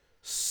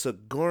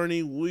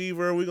 Sigourney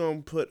Weaver, we're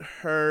going to put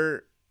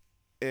her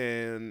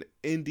in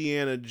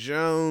Indiana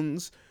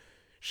Jones.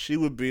 She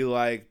would be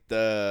like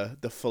the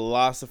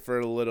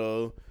philosopher,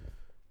 little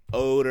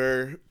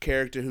older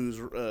character who's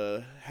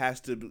has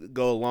to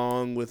go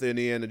along with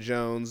Indiana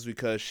Jones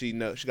because she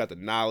got the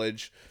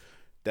knowledge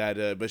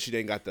that but she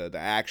didn't got the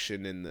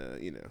action and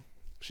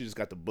she just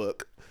got the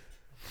book.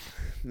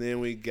 And then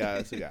we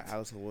got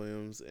Allison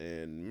Williams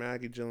and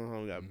Maggie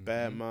Gyllenhaal. We got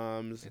Bad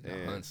Moms And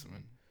the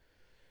Huntsman.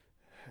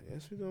 I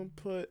guess we're gonna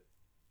put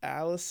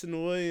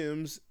Allison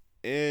Williams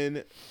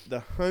in The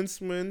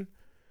Huntsman.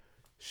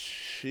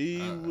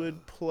 She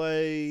would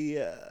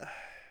play.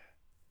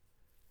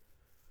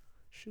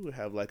 She would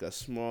have like a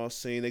small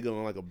scene. They go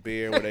on like a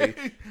beer where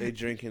they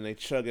drinking, they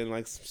chugging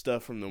like some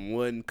stuff from the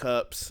wooden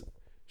cups.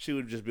 She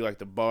would just be like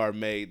the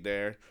barmaid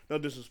there. No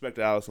disrespect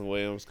to Allison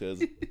Williams,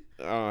 because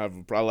I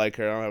like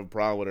her. I don't have a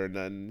problem with her or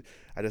nothing.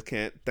 I just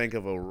can't think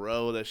of a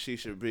role that she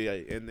should be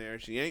in there.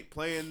 She ain't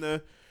playing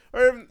or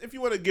if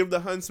you want to give the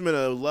huntsman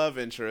a love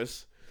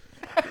interest,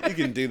 you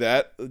can do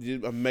that.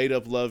 A made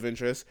up love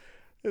interest.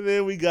 And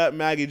then we got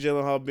Maggie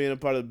Gyllenhaal being a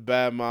part of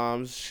Bad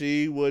Moms.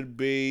 She would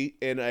be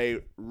in a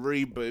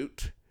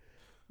reboot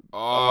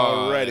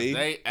already. If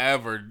they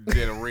ever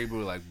did a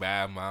reboot like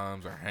Bad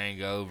Moms or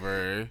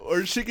Hangover.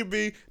 Or she could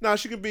be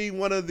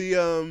one of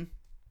the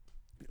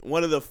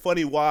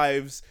funny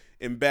wives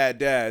in Bad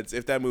Dads,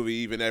 if that movie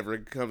even ever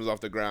comes off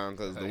the ground,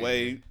 because the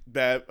way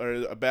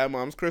Bad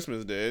Moms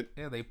Christmas did.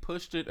 Yeah, they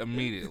pushed it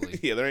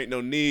immediately. Yeah, there ain't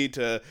no need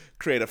to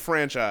create a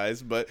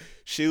franchise, but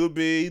she would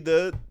be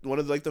one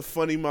of the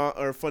funny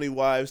funny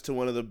wives to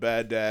one of the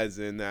Bad Dads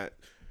in that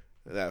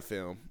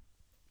film.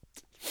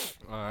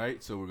 All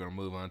right, so we're gonna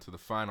move on to the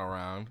final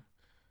round.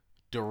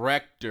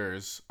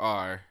 Directors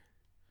are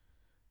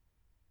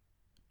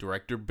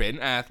director Ben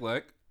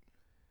Affleck,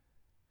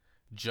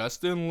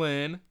 Justin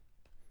Lin,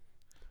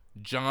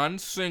 John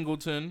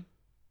Singleton,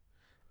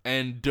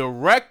 and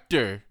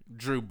director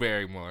Drew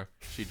Barrymore.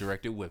 She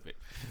directed Whip It.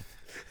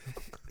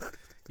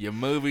 Your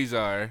movies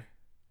our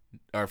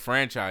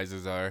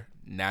franchises are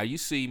Now You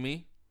See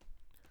Me,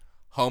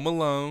 Home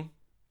Alone,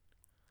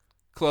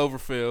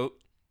 Cloverfield,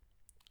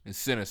 and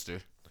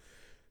Sinister.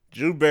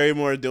 Drew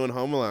Barrymore doing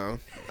Home Alone.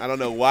 I don't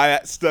know why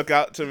that stuck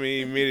out to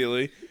me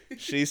immediately.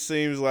 She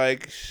seems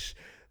like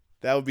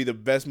that would be the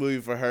best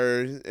movie for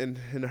her in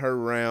her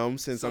realm.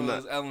 Since I'm not.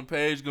 Is Ellen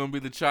Page gonna be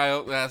the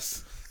child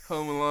that's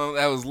Home Alone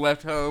that was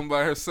left home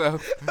by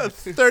herself? A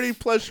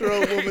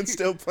 30-plus-year-old woman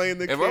still playing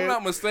the kid. If I'm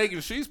not mistaken,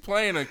 she's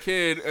playing a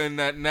kid in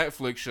that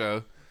Netflix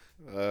show.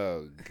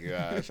 Oh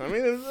gosh! I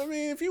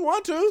mean, if you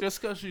want to,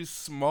 just because she's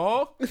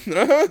small,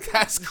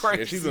 that's crazy.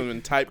 Yeah, she's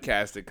been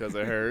typecasted because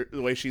of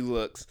the way she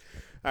looks.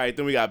 All right,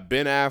 then we got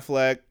Ben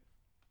Affleck,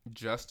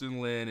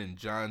 Justin Lin, and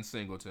John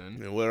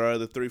Singleton. And what are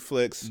the three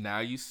flicks? Now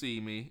You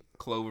See Me,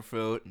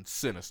 Cloverfield, and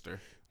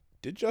Sinister.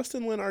 Did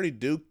Justin Lin already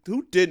do?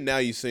 Who did Now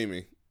You See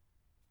Me?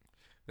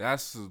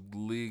 That's a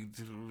league.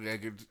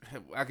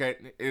 I can't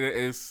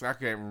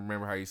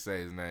remember how you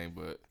say his name,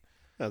 but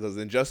because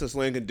then Justice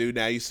Lin can do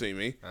Now You See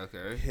Me.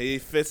 Okay, he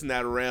fits in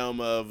that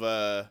realm of.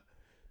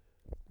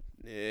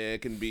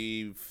 It can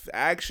be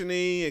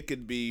actiony, it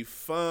could be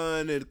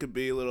fun, it could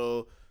be a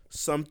little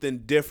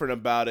something different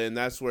about it, and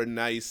that's where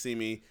Now You See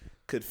Me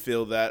could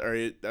fill that,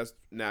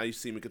 Now You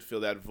See Me could fill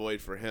that void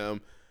for him.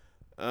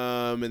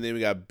 And then we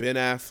got Ben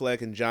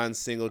Affleck and John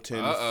Singleton.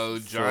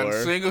 John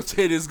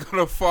Singleton is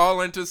gonna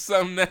fall into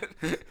something that.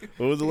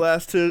 What was the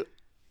last two?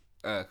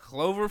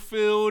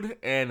 Cloverfield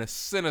and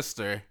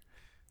Sinister.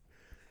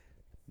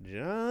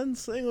 John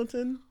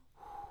Singleton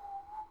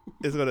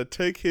is gonna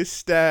take his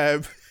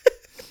stab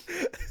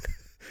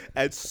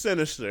at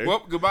Sinister.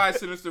 Well, goodbye,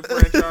 Sinister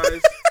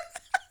franchise.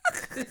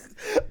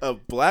 A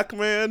black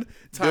man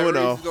Tyrese doing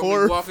a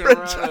horror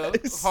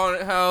franchise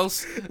haunted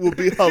house will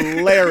be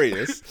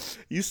hilarious.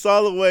 You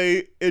saw the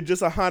way in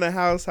just a haunted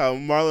house how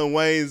Marlon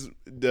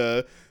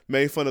Wayans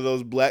made fun of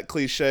those black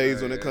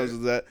cliches when it comes to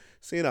that.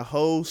 Seeing a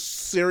whole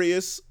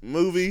serious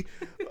movie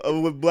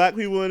with black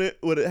people in it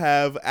would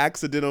have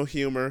accidental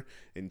humor,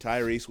 and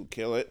Tyrese would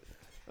kill it.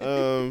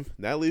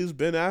 That leaves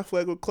Ben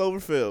Affleck with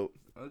Cloverfield.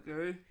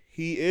 Okay.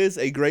 He is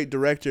a great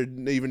director,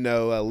 even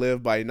though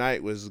Live by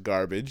Night was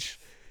garbage.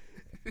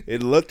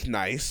 It looked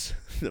nice.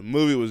 The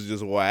movie was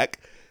just whack.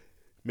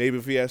 Maybe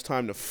if he has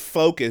time to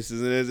focus,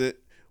 is it?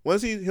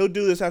 Once he'll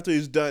do this after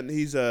he's done.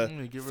 He's get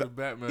rid of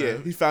Batman. Yeah,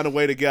 he found a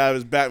way to get out of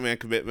his Batman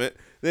commitment.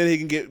 Then he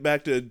can get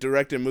back to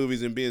directing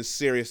movies and being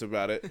serious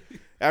about it.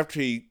 After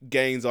he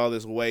gains all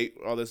this weight,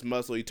 all this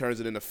muscle, he turns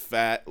it into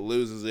fat,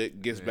 loses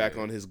it, gets back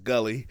on his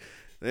gully.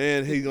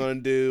 Then he's gonna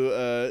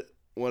do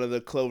one of the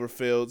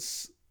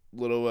Cloverfield's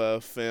little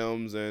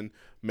films and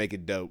make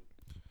it dope.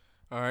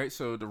 All right,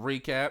 so to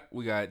recap,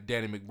 we got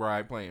Danny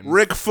McBride playing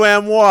Rick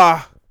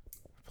Flamois,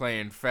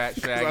 playing Fat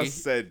Shaggy. I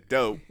said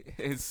dope.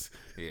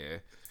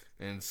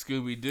 And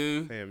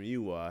Scooby-Doo.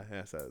 Flamois,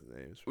 that's how his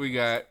name is. We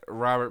got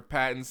Robert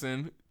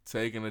Pattinson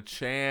taking a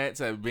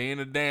chance at being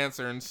a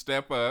dancer and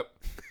Step Up.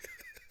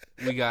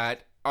 We got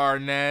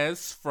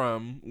Arnaz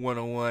from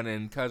 101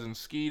 and Cousin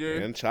Skeeter.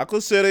 And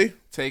Chocolate City.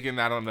 I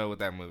don't know what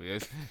that movie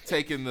is.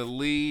 Taking the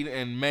lead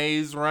in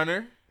Maze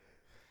Runner.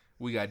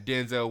 We got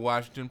Denzel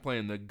Washington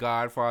playing the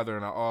Godfather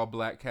in an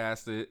all-black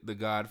cast of the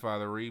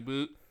Godfather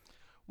reboot.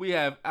 We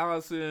have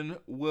Allison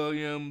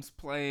Williams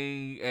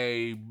playing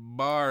a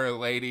bar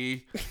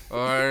lady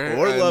or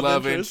a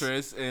love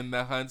interest in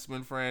the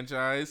Huntsman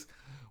franchise.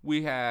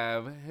 We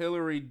have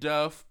Hilary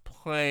Duff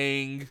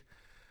playing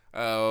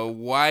a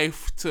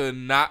wife to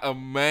not a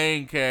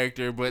main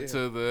character, but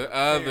to the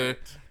other.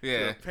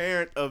 The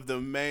parent of the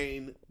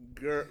main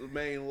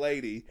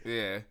lady.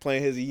 Yeah.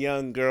 Playing his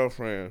young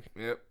girlfriend.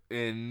 Yep.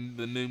 In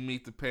the new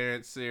Meet the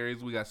Parents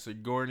series, we got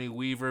Sigourney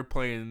Weaver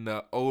playing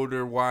the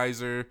older,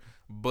 wiser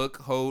book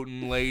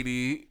holding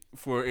lady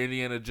for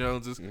Indiana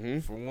Jones's.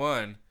 For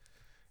one.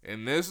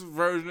 And this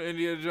version of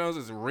Indiana Jones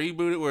is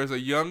rebooted where it's a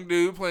young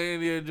dude playing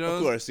Indiana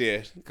Jones. Of course,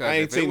 yeah. I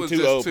ain't if it seen was two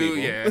just old two,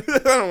 people. yeah. I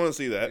don't want to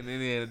see that. In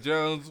Indiana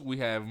Jones, we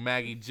have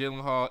Maggie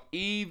Gyllenhaal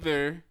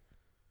either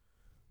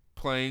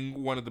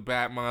playing one of the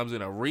bad moms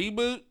in a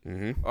reboot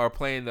or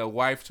playing the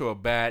wife to a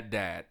bad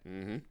dad.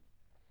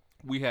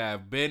 We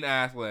have Ben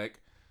Affleck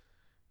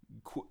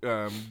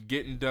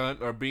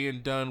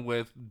being done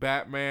with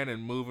Batman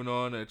and moving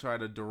on to try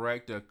to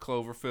direct a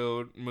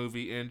Cloverfield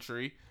movie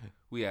entry.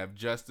 We have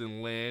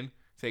Justin Lin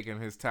taking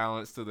his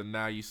talents to the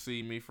Now You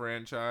See Me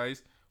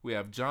franchise. We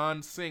have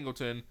John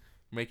Singleton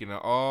making an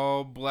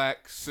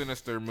all-black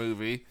Sinister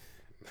movie.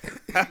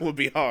 That would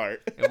be hard.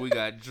 And we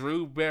got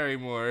Drew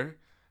Barrymore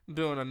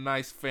doing a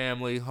nice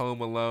family Home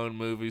Alone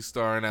movie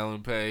starring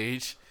Ellen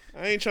Page.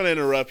 I ain't trying to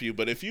interrupt you,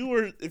 but if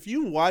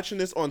you watching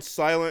this on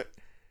silent,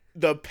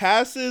 the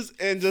passes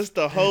and just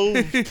the whole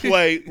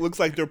play looks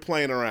like they're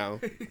playing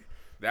around.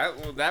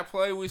 That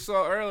play we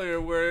saw earlier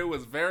where it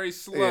was very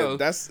slow. Yeah,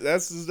 that's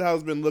how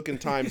it's been looking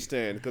times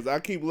 10. Because I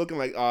keep looking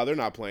like, oh, they're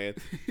not playing,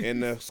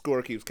 and the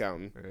score keeps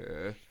counting.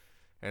 Yeah.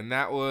 And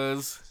that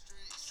was.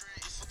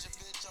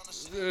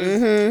 Woo!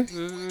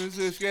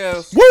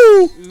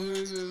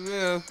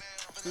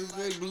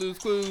 Blues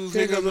Clues.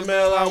 Here comes the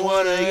mail, I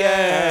wanna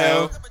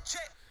yell.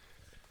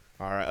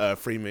 All right,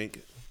 free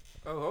mink.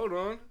 Oh, hold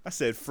on. I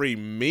said free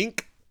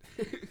mink.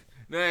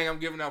 Dang, I'm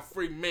giving out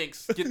free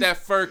minks. Get that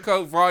fur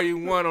coat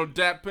volume 1 on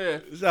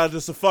DatPiff. Shout out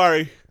to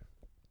Safari.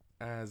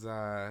 As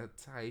I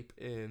type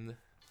in.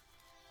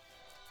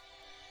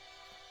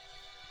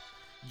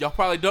 Y'all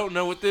probably don't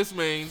know what this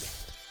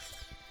means.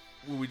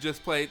 We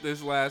just played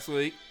this last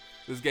week.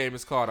 This game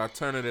is called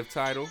Alternative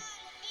Title.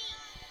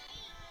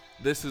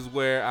 This is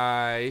where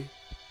I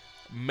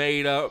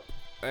made up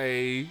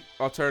a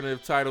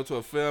alternative title to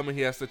a film, and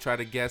he has to try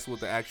to guess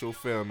what the actual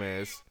film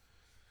is.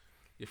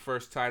 Your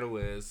first title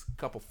is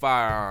Couple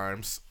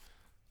Firearms.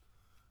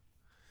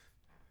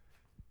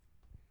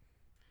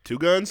 2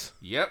 guns?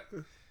 Yep.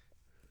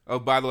 Oh,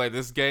 by the way,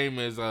 this game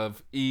is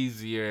of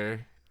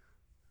easier.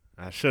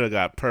 I should have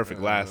got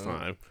perfect last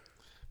time.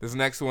 This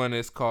next one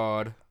is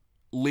called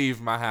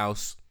Leave My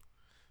House.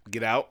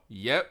 Get Out?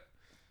 Yep.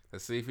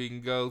 Let's see if he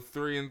can go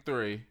 3 and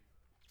 3.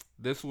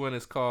 This one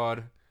is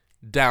called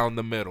Down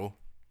the Middle.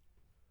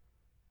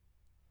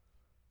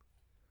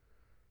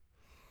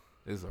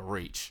 This is a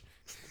reach.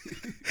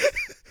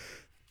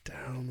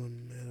 Down the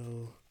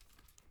middle.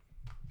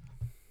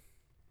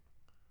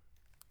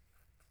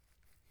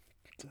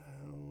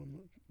 Down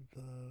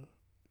the middle.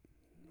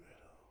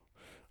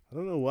 I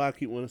don't know why I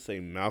keep wanting to say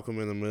Malcolm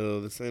in the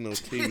Middle. This ain't no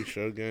TV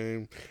show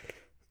game.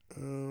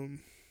 Down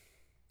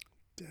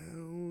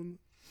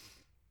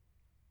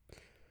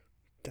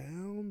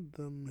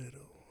the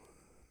middle.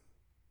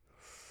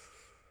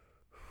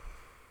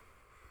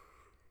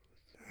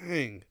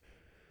 Dang.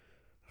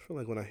 I feel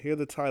like when I hear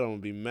the title, I'm going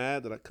to be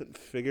mad that I couldn't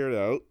figure it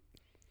out.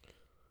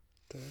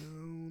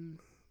 Down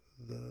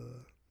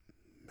the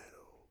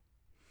middle.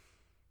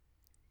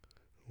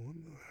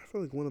 I feel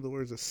like one of the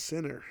words is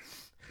sinner.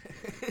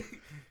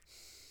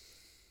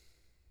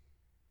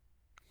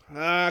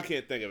 I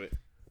can't think of it.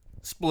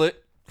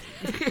 Split.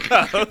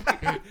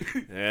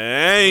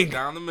 Dang.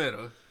 Down the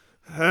middle.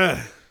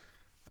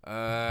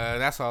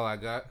 That's all I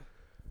got.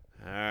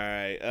 All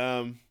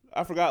right.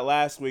 I forgot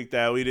last week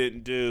that we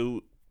didn't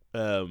do.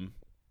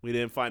 We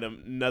didn't find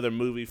another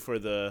movie for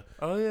the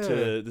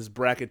to this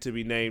bracket to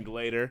be named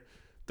later.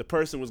 The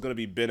person was going to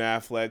be Ben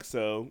Affleck,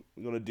 so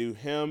we're going to do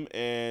him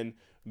and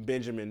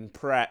Benjamin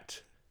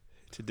Pratt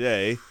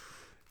today.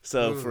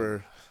 So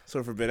for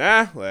Ben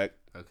Affleck,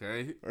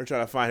 okay, we're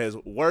trying to find his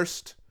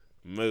worst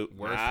movie.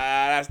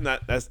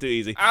 That's too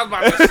easy. I was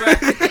about to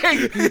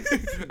say.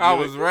 I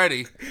was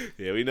ready.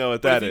 Yeah, we know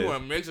what But that if is. you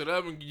want to mix it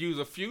up and use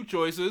a few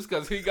choices,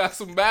 because he got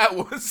some bad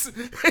ones.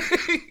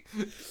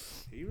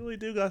 He really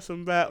do got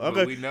some bad. But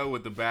Okay, we know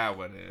what the bad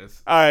one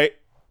is. all right.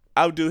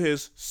 I'll do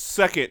his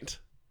second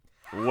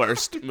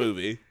worst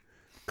movie.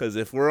 Because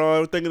if we're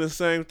all thinking the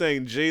same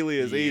thing, Geely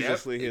is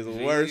easily his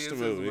worst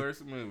movie. His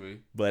worst movie.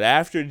 But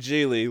after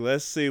Geely,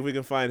 let's see if we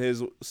can find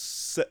his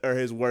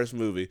worst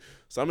movie.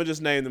 So I'm gonna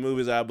just name the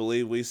movies I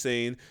believe we've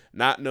seen.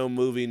 Not no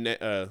movie.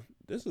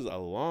 This is a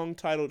long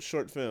titled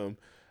short film.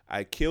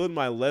 I killed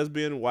my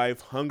lesbian wife,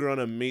 hung her on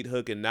a meat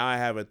hook, and now I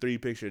have a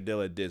 3-picture deal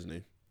at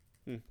Disney.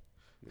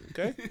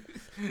 Okay.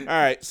 All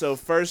right. So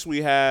first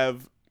we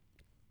have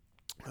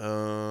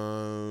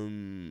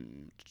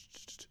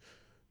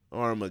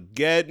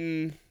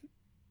Armageddon.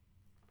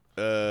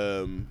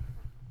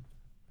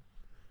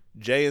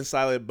 Jay and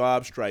Silent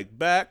Bob Strike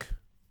Back.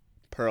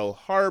 Pearl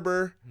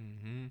Harbor.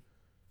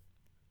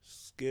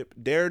 Skip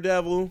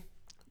Daredevil.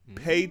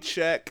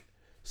 Paycheck.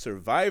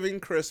 Surviving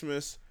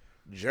Christmas.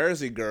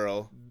 Jersey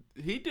Girl.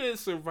 He did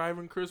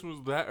Surviving Christmas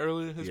that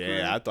early in his career.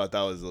 Yeah, I thought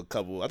that was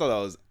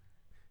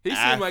He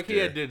seemed like he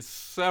after. had did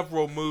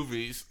several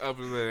movies up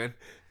and then.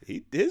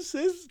 his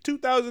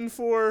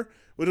 2004,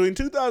 between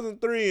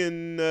 2003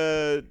 and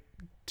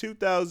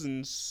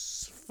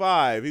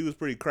 2005. He was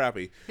pretty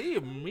crappy. He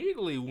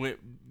immediately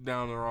went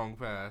down the wrong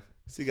path.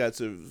 So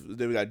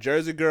then we got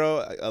Jersey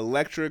Girl,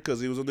 Elektra, because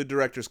he was on the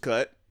director's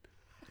cut.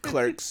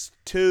 Clerks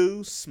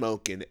 2,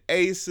 Smoking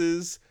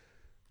Aces,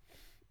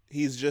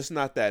 He's Just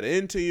Not That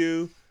Into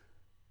You,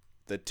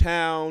 The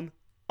Town,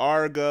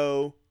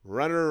 Argo,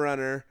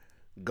 Runner,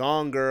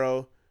 Gone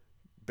Girl,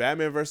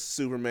 Batman vs.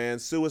 Superman,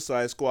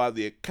 Suicide Squad,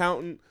 The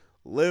Accountant,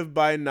 Live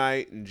by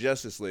Night, and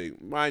Justice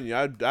League. Mind you,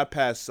 I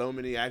passed so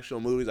many actual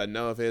movies I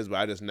know of his, but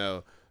I just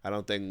know I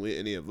don't think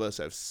any of us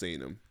have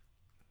seen them.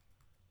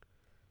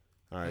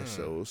 All right,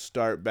 so we'll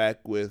start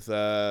back with,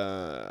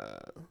 I'm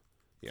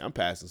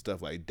passing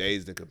stuff like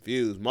Dazed and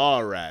Confused,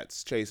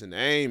 Mallrats, Chasing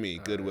Amy,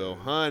 Good Will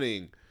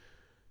Hunting.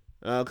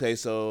 Okay,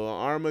 so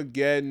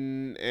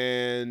Armageddon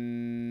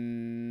and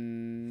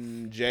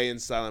Jay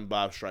and Silent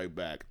Bob Strike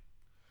Back.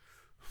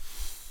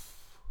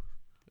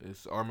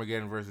 It's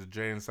Armageddon versus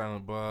Jay and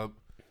Silent Bob.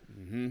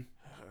 Mm-hmm.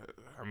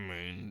 I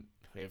mean,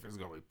 if it's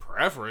going to be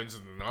preference,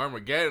 then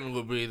Armageddon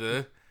will be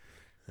the...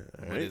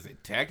 But is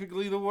it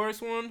technically the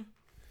worst one?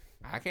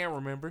 I can't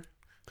remember.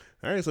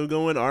 All right, so we're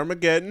going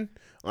Armageddon.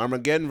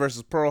 Armageddon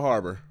versus Pearl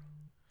Harbor.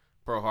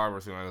 Pearl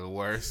Harbor seems like the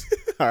worst.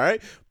 All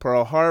right,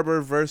 Pearl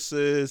Harbor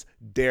versus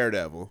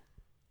Daredevil.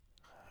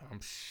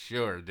 I'm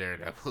sure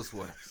Daredevil's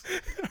worse.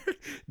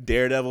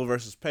 Daredevil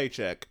versus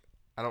Paycheck.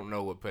 I don't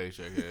know what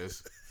Paycheck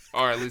is.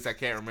 Or at least I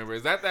can't remember.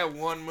 Is that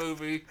one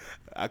movie?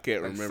 I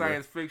can't remember.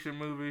 Science fiction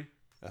movie?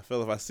 I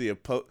feel if I see a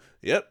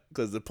Yep,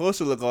 because the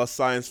poster look all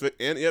science fiction.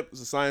 And yep, it's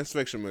a science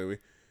fiction movie.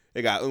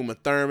 It got Uma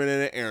Thurman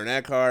in it, Aaron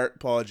Eckhart,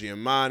 Paul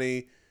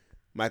Giamatti,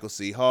 Michael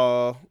C.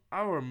 Hall.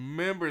 I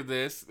remember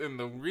this, and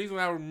the reason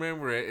I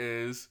remember it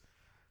is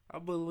I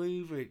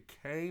believe it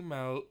came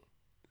out.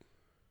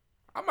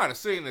 I might have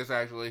seen this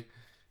actually,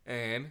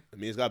 and I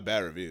mean, it's got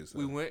bad reviews. So.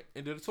 We went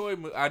and did a toy.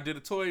 I did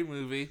a toy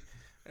movie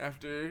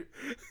after.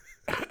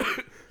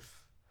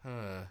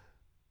 What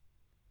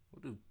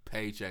do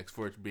paychecks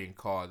for it being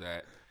called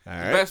that? All the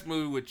right. best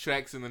movie with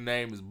checks in the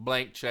name is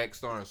Blank Check,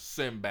 starring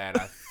Sinbad,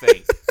 I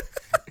think.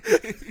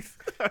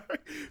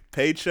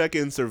 Paycheck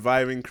and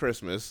Surviving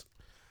Christmas.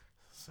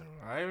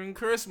 Surviving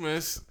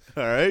Christmas.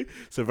 All right.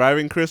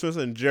 Surviving Christmas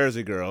and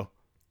Jersey Girl.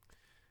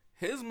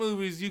 His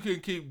movies, you can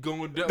keep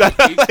going down. Like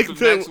the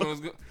next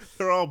one's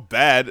they're all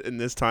bad in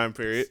this time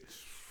period.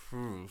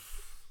 I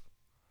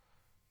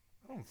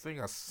don't think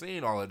I've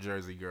seen all of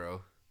Jersey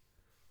Girl.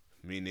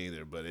 Me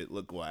neither, but it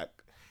looked whack.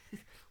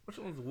 Which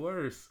one's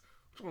worse?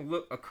 Which one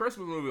look? A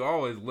Christmas movie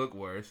always look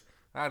worse.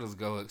 I just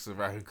go with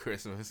Surviving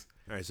Christmas.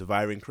 All right,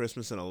 Surviving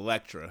Christmas and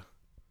Elektra.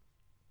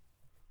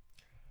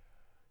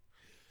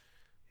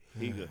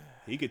 He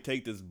could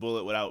take this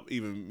bullet without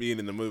even being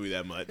in the movie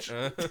that much.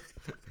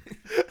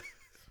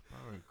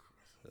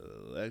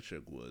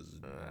 Electric was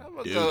I'm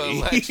gonna go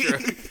Elektra.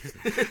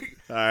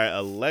 All right,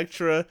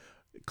 Elektra,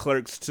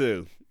 Clerks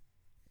 2.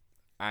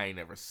 I ain't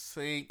never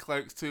seen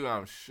Clerks 2.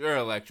 I'm sure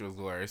Elektra's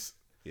worse.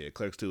 Yeah,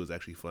 Clerks 2 was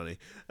actually funny.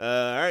 All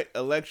right,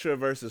 Elektra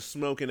versus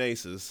Smoking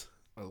Aces.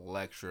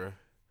 Elektra.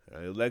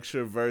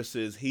 Elektra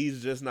versus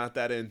He's Just Not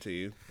That Into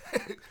You.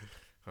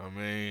 I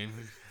mean,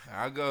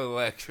 I'll go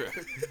Elektra.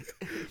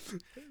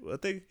 Well, I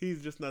think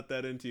He's Just Not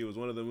That Into You was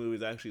one of the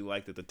movies I actually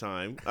liked at the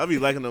time. I'll be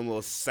liking them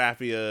little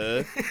sappy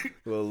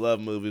little love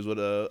movies with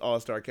a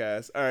all-star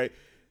cast. All right,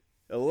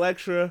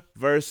 Elektra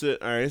versus...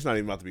 All right, it's not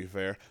even about to be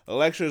fair.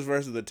 Elektra's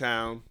versus The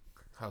Town.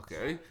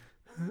 Okay.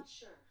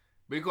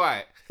 Be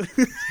quiet.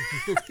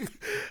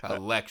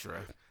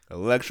 Elektra.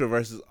 Elektra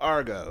versus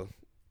Argo.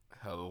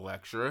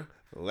 Elektra.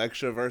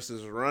 Elektra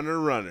versus Runner.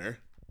 Something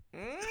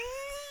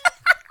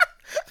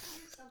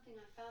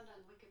I found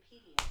on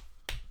Wikipedia.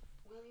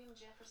 William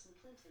Jefferson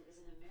Clinton is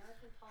an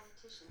American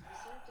politician who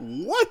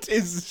served as What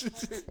is...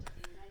 President of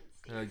the United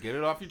States Get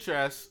it off your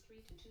chest. from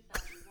 2003 to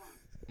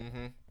 2001.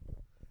 Mm-hmm.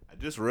 I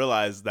just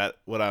realized that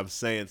what I'm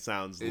saying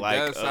sounds It like...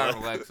 does sound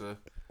Alexa.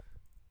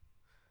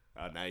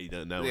 Oh, now you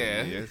don't know.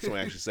 Yeah.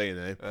 Someone actually saying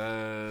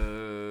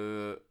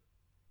that.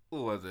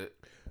 Who was it?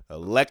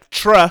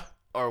 Elektra.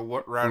 Or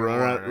what? Runner.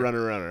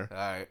 Runner. All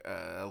right,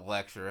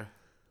 Elektra.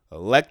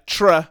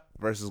 Elektra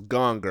versus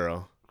Gone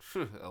Girl.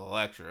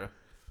 Elektra.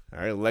 All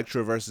right,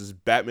 Elektra versus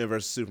Batman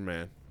versus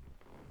Superman.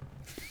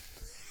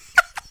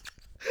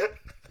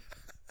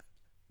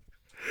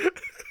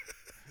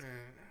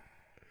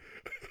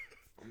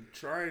 I'm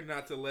trying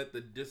not to let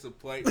the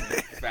disappointment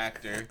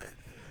factor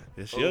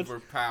It's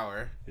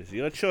overpower. It's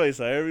your choice.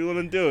 However you want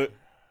to do it.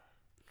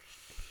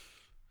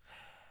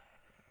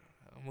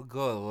 I'm gonna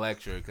go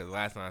Elektra because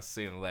last time I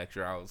seen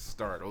Elektra, I was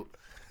startled.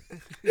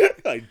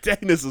 Like, dang,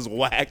 this is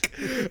whack.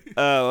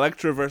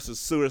 Elektra versus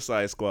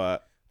Suicide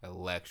Squad.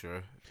 Elektra.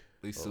 At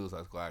least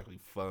Suicide Squad actually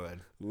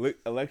fun.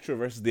 Elektra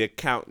versus The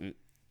Accountant.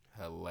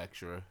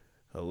 Elektra.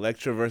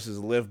 Elektra versus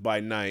Live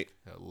by Night.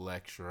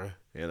 Elektra.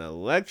 And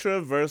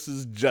Elektra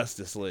versus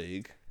Justice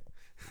League.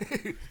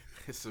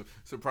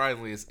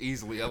 Surprisingly, it's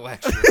easily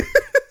Elektra.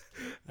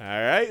 All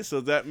right,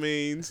 so that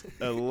means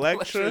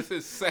Electra Electra's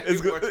his second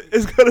is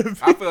worst. going to be.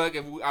 I feel like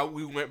if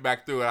we went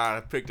back through it, I'd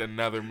have picked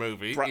another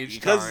movie each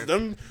Because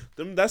time.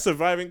 that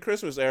surviving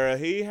Christmas era,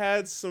 he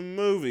had some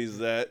movies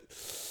that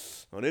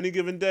on any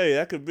given day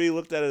that could be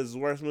looked at as his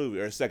worst movie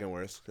or second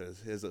worst, because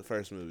his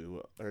first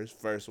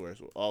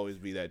worst will always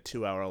be that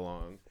 2-hour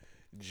long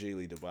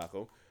Geely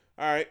debacle.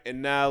 All right,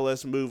 and now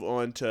let's move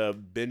on to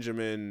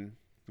Benjamin.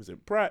 Was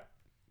it Pratt?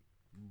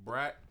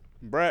 Brat.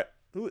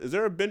 Who is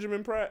there? A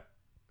Benjamin Pratt?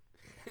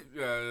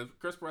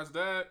 Chris Pratt's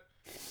dad.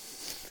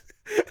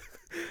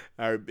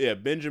 All right, yeah,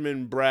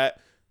 Benjamin Bratt.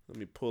 Let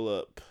me pull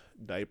up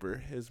Diaper,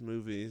 his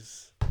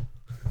movies.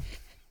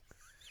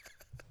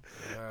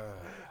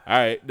 All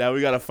right, now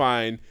we gotta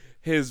find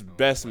his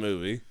best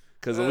movie,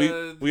 because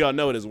we all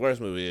know what his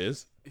worst movie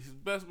is. His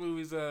best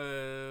movies, what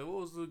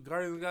was the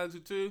Guardians of the Galaxy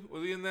 2?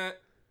 Was he in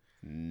that?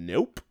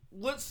 Nope.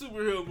 What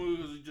superhero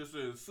movie was he just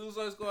in?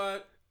 Suicide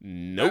Squad?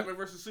 Nope. Batman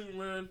vs.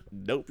 Superman?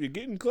 Nope. You're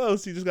getting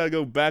close. You just gotta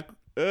go back.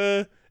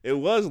 It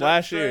was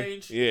last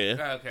Strange? year.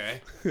 Yeah.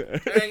 Okay.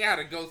 I ain't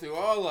gotta go through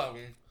all of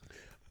them.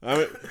 I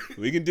mean,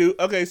 we can do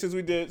since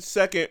we did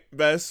second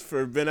best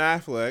for Ben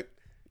Affleck,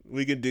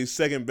 we can do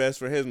second best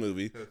for his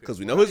movie because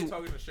we know Why his are you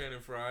talking to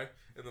Shannon Fry,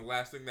 and the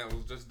last thing that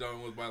was just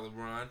done was by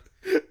LeBron.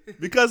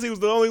 because he was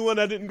the only one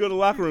that didn't go to the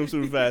locker room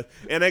super fast,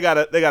 and they got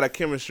a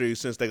chemistry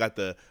since they got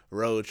the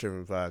Road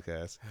Tripping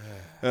podcast.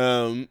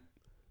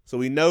 So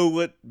we know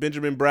what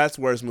Benjamin Bratt's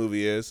worst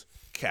movie is,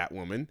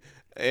 Catwoman,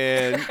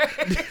 and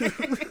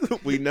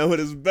we know what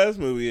his best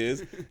movie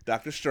is,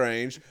 Doctor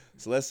Strange.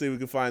 So let's see if we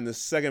can find the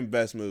second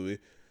best movie.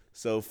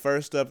 So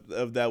first up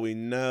of that we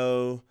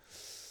know,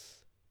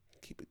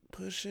 keep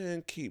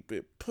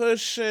it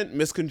pushing,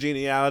 Miss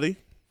Congeniality.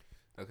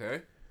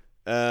 Okay.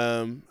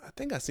 I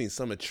think I've seen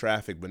some of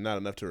Traffic, but not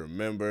enough to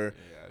remember.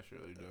 Yeah, I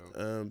surely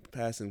don't.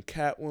 Passing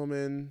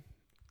Catwoman.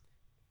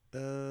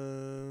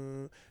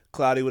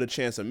 Cloudy with a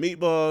Chance of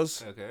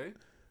Meatballs. Okay.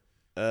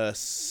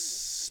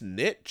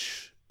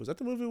 Snitch. Was that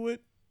the movie with?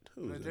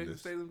 Who was in Jason this?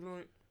 Statham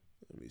joint?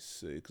 Let me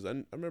see, because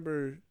I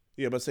remember.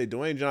 Yeah, but say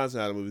Dwayne Johnson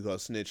had a movie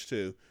called Snitch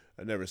too.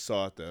 I never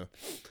saw it though.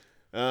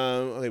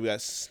 Okay, we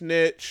got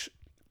Snitch,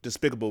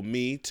 Despicable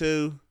Me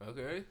 2,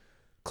 Okay.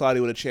 Cloudy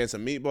with a Chance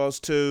of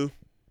Meatballs 2.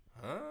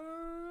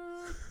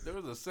 There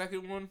was a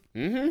second one.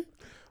 Mm-hmm.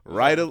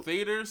 Was that in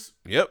theaters.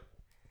 Yep.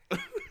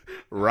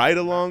 Ride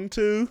Along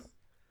 2.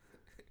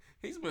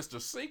 He's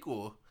Mr.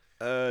 Sequel.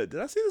 Did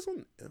I see this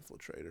one?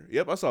 Infiltrator.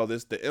 Yep, I saw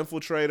this. The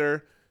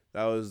Infiltrator.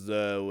 That was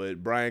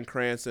with Bryan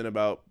Cranston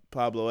about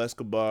Pablo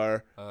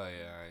Escobar. Oh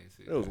yeah, I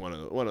see. It was one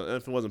of.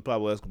 If it wasn't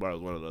Pablo Escobar, it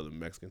was one of the other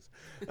Mexicans.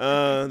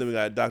 Then we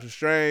got Doctor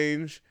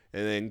Strange,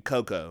 and then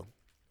Coco.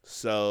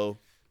 So,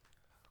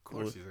 Of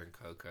course, he's in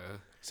Coco.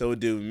 so we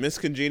do Miss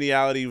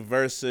Congeniality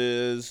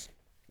versus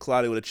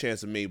Cloudy with a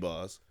Chance of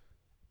Meatballs.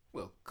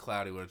 Well,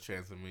 Cloudy with a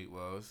Chance of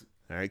Meatballs.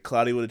 All right,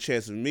 Cloudy with a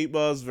Chance of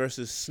Meatballs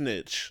versus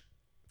Snitch.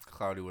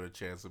 Cloudy with a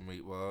Chance of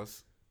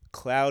Meatballs.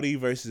 Cloudy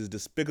versus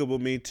Despicable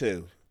Me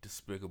 2.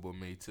 Despicable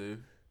Me 2.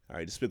 All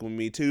right, Despicable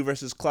Me 2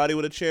 versus Cloudy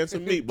with a Chance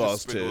of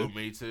Meatballs 2. Despicable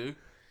Me 2.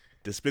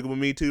 Despicable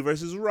Me 2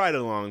 versus Ride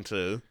Along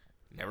 2.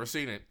 Never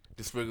seen it.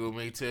 Despicable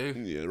Me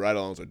 2. Yeah, Ride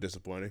Alongs are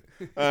disappointing.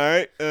 All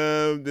right,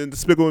 then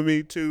Despicable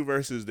Me 2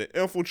 versus The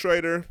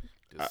Infiltrator.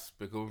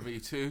 Despicable Me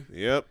 2.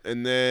 Yep,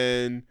 and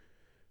then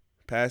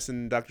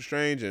passing Doctor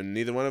Strange, and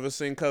neither one of us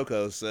seen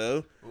Coco,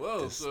 so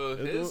Whoa, so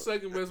his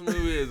second best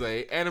movie is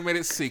a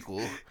animated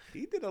sequel.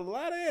 he did a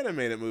lot of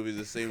animated movies,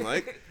 it seemed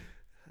like.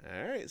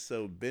 All right,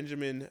 so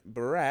Benjamin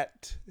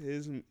Bratt,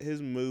 his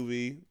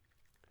movie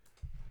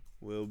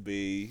will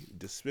be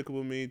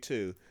Despicable Me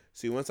 2.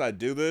 See, once I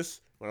do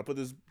this, when I put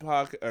this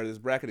this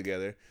bracket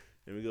together,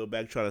 and we go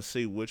back try to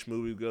see which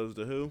movie goes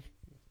to who,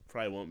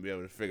 probably won't be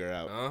able to figure it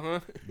out. Uh-huh.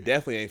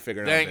 Definitely ain't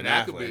figuring out Dang, Ben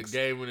that could be a Affleck's.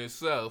 game in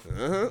itself.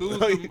 Uh-huh.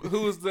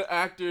 Who's the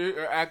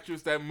actor or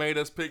actress that made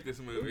us pick this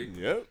movie?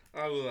 Yep.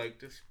 I was like,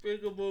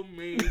 Despicable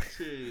Me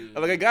 2.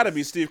 Like, it gotta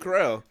be Steve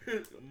Carell.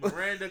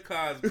 Miranda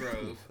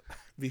Cosgrove.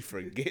 Be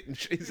forgetting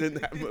she's in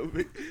that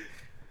movie.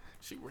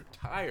 She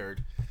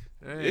retired.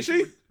 Dang, Is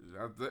she?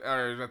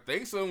 I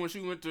think so. When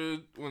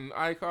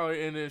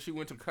iCarly ended, she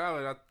went to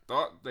college. I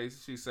thought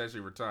she said she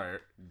retired.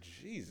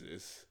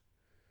 Jesus.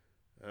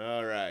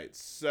 All right,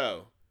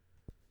 so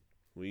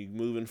we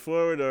moving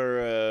forward,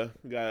 or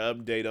we got an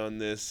update on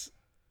this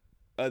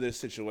other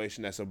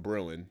situation that's a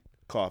brewing?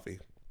 Coffee.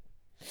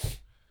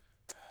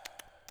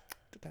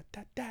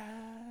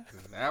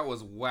 That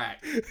was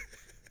whack.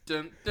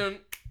 Dun dun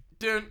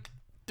dun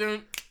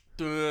dun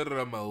dun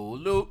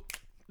dun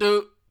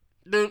dun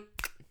dun.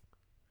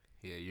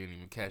 Yeah, you didn't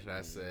even catch what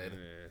I said.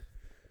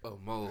 Oh,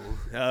 Mo.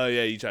 Oh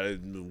yeah, you try to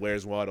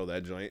Where's Waldo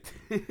that joint?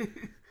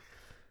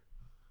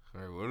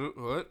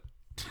 What?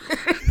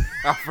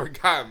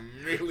 I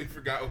immediately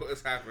forgot what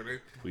was happening.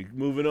 We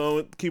moving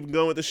on, keep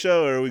going with the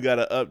show, or we got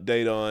an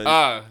update on?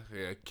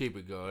 Yeah, keep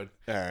it going.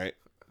 All right.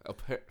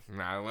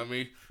 Now let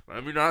me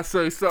not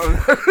say something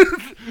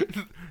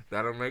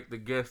that'll make the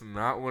guests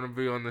not want to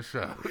be on the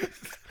show.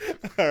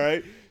 All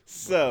right.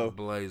 So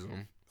Blaze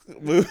them.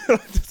 moving on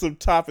to some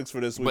topics for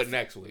this week. But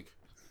next week.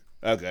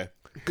 Okay,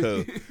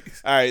 cool.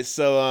 All right,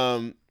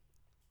 so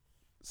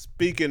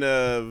speaking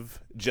of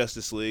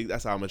Justice League,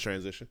 that's how I'm gonna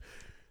transition.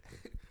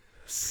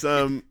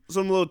 Some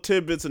little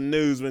tidbits of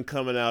news been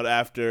coming out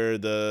after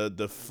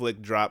the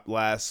flick dropped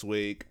last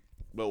week,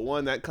 but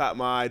one that caught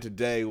my eye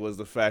today was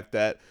the fact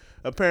that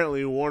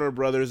apparently Warner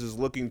Brothers is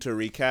looking to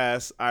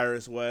recast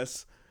Iris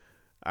West.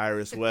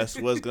 Iris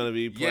West was going to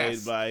be played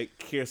Yes. by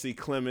Kiersey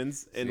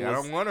Clemons, and I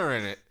don't want her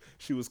in it.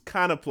 she was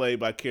kind of played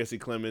by Kiersey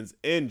Clemons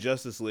in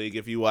Justice League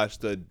if you watch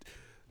the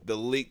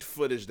leaked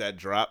footage that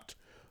dropped.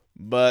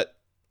 But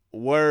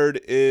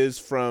word is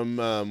from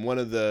one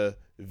of the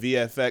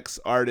VFX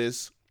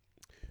artists.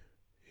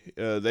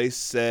 They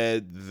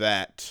said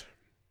that.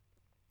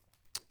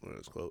 What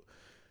is quote?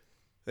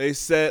 They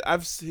said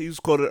he was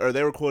quoted, or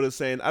they were quoted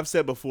saying, "I've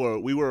said before,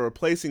 we were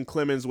replacing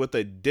Clemens with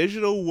a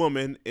digital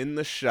woman in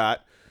the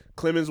shot.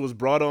 Clemens was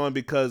brought on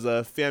because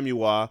of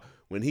Famua.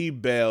 When he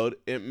bailed,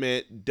 it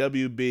meant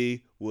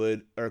WB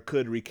would or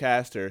could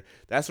recast her.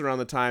 That's around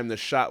the time the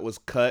shot was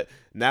cut.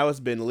 Now it's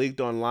been leaked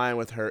online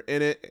with her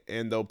in it,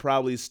 and they'll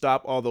probably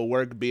stop all the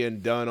work being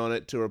done on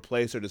it to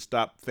replace her to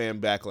stop fan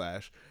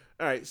backlash."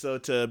 All right, so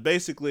to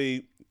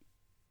basically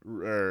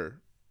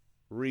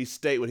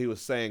restate what he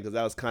was saying, because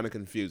that was kind of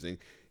confusing,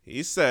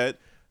 he said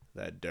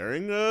that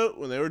during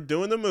when they were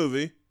doing the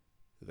movie,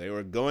 they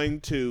were going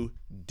to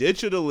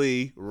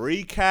digitally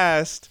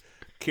recast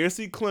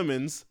Kiersey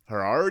Clemons,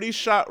 her already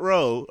shot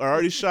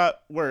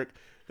work.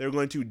 They were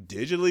going to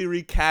digitally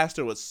recast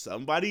her with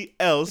somebody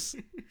else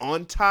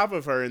on top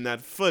of her in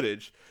that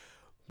footage.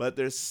 But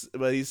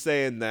he's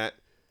saying that.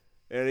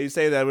 And he's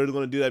saying that we're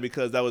going to do that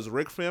because that was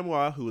Rick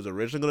Famuyiwa, who was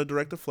originally going to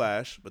direct The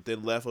Flash, but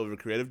then left over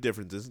creative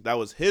differences. That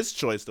was his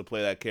choice to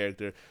play that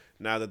character.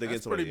 Now that they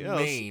get somebody else,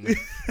 mean.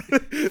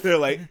 they're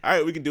like, all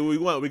right, we can do what we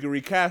want. We can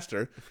recast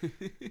her.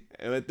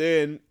 But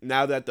then,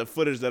 now that the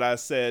footage that I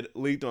said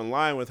leaked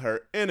online with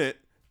her in it,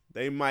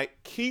 they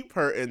might keep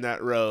her in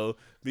that role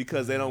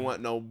because they don't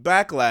want no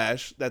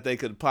backlash that they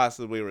could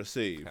possibly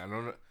receive. I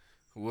don't know.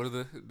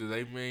 Do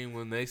they mean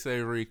when they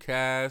say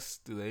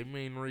recast? Do they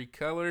mean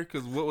recolor?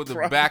 Because what would the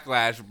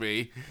backlash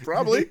be?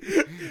 Probably.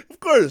 Of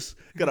course.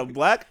 Got a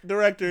black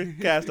director,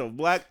 cast a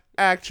black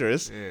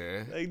actress.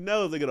 Yeah. They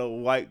know they got a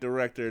white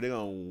director. They're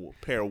going to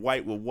pair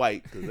white with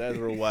white because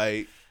Ezra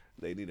white.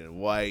 They needed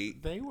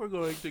white. They were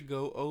going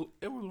to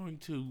they were going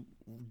to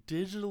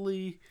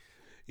digitally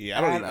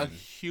Yeah, add a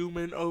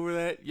human over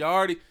that. You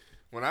already,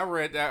 when I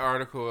read that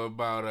article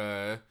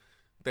about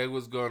they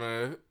was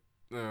gonna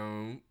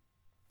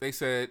they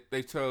said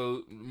they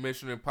told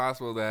Mission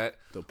Impossible that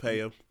they'll pay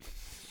him.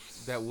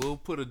 that we'll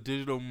put a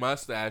digital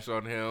mustache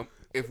on him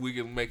if we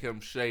can make him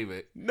shave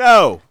it.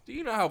 No. Do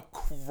you know how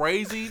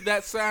crazy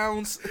that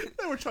sounds?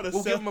 They were trying to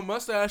We'll sell give him a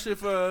mustache if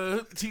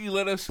he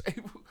let us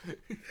shave.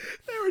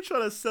 They were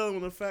trying to sell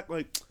him the fact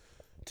like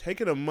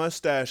taking a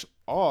mustache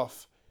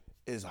off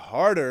is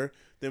harder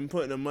than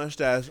putting a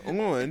mustache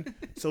on.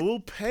 So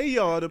we'll pay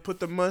y'all to put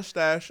the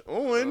mustache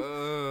on.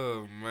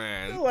 Oh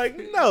man! They're like,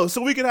 no,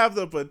 so we can have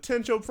the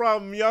potential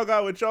problem y'all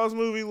got with y'all's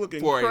movie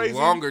looking For crazy. a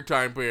longer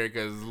time period,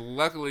 because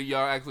luckily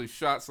y'all actually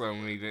shot some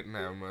when he didn't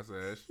have a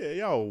mustache. Yeah,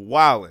 y'all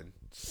wildin'.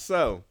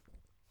 So,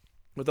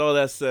 with all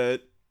that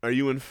said, are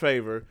you in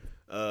favor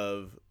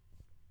of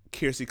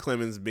Kiersey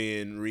Clemons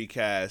being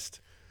recast?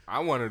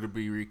 I wanted to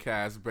be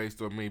recast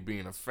based on me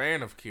being a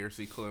fan of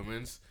Kiersey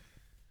Clemons.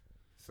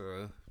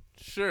 So,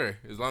 sure,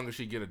 as long as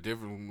she get a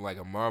different, like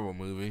a Marvel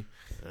movie.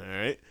 All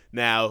right.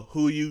 Now,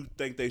 who you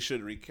think they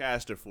should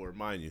recast her for?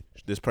 Mind you,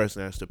 this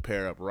person has to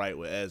pair up right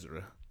with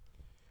Ezra.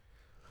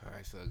 All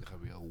right, so it's gonna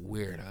be a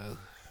weirdo.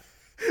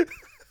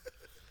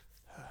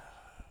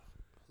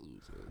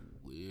 Who's a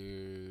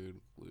weird?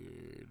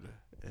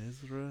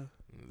 Ezra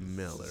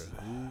Miller.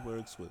 Who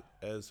works with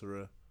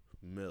Ezra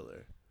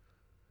Miller?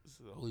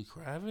 Zoe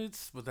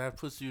Kravitz, but that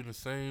puts you in the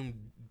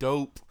same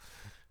dope.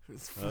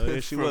 Oh, yeah,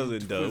 she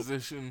wasn't dope.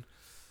 Position.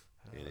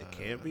 And it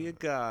can't be a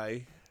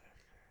guy.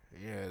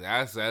 Yeah,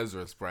 that's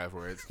Ezra's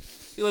preference.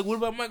 You're like, what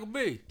about Michael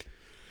B?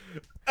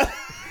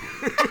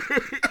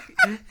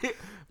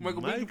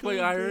 Michael B can play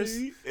Iris.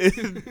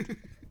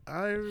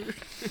 Iris.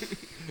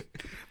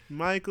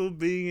 Michael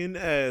B and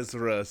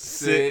Ezra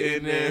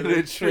Sitting in a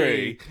a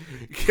tree.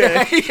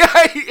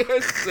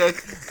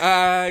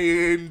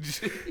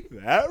 K-I-S-S-I-N-G.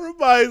 That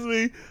reminds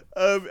me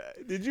of.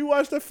 Did you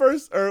watch the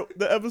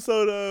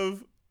episode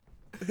of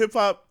Hip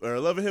Hop or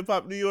Love and Hip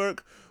Hop New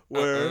York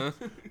where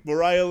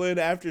Mariah Lynn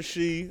after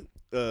she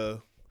okay,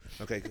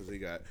 because we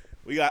got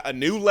a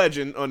new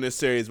legend on this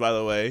series, by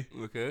the way.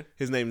 Okay.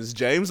 His name is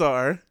James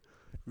R.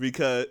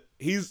 Because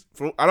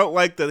I don't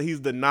like that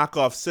he's the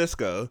knockoff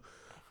Cisco.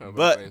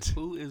 But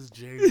who is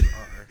James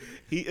R?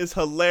 He is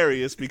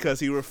hilarious because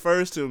he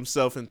refers to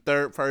himself in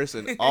third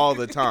person all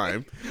the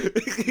time.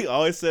 He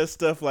always says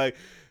stuff like,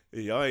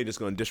 y'all ain't just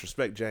going to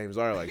disrespect James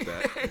R like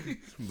that.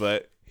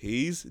 But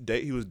he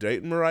was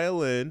dating Mariah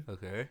Lynn.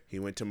 Okay. He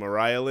went to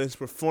Mariah Lynn's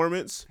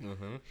performance.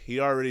 Mm-hmm. He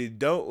already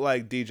don't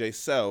like DJ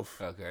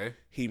Self. Okay.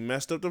 He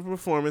messed up the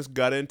performance,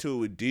 got into it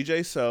with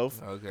DJ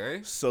Self. Okay.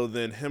 So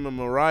then him and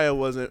Mariah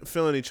wasn't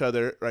feeling each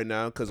other right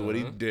now because of what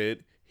he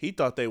did. He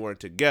thought they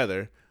weren't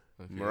together.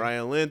 Okay.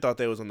 Mariah Lynn thought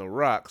they was on the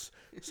rocks.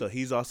 So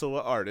he's also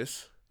an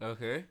artist.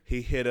 Okay.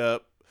 He hit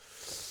up,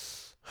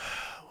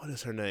 what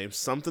is her name?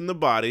 Something the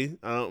Body.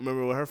 I don't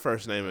remember what her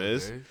first name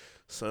is. Okay.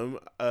 Some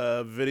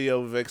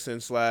video vixen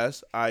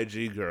 /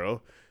 IG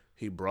girl.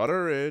 He brought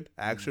her in,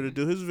 asked her to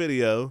do his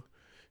video.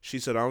 She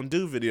said, I don't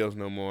do videos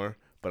no more,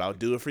 but I'll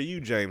do it for you,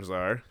 James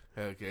R.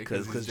 Okay.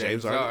 Because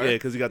James R. Yeah,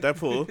 because he got that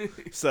pull.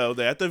 So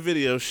they're at the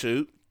video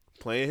shoot,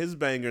 playing his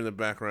banger in the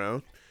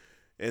background.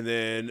 And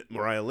then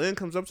Mariah Lynn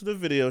comes up to the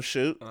video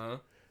shoot. Uh-huh.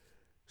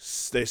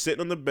 They're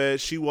sitting on the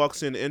bed. She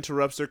walks in,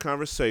 interrupts their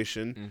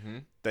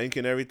conversation,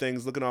 thinking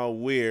everything's looking all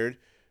weird.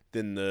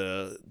 Then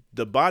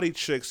the body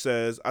chick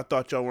says, I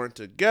thought y'all weren't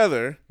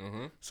together.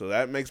 So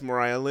that makes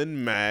Mariah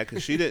Lynn mad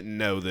because she didn't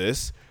know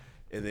this.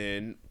 And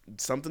then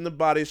Something the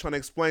Body is trying to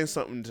explain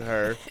something to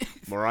her.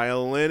 Mariah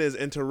Lynn is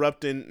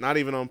interrupting, not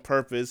even on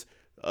purpose.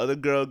 The other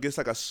girl gets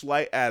like a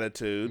slight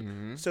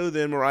attitude. So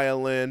then Mariah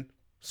Lynn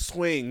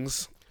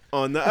swings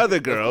on the other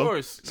girl. Of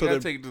course. So You gotta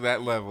they're- take it to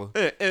that level.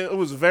 and it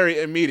was very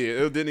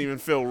immediate. It didn't even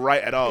feel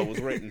right at all. It was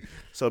written.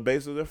 So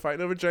basically, they're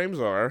fighting over James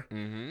R.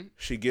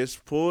 She gets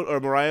pulled, or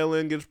Mariah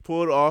Lynn gets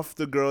pulled off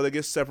the girl. They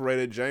get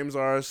separated. James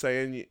R is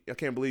saying, I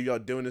can't believe y'all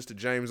doing this to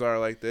James R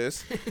like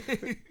this.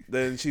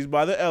 Then she's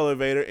by the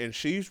elevator, and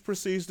she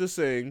proceeds to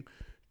sing,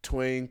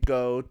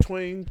 Twinkle,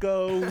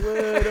 twinkle,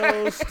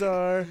 little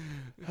star,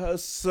 her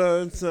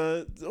sun.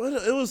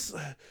 It was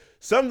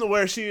something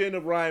where she ended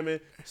up rhyming,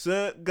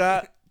 sun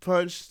got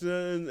punched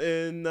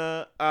in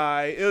the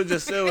eye. It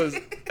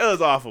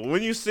was awful.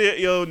 When you see it,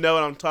 you'll know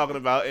what I'm talking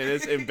about, and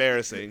it's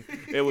embarrassing.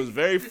 It was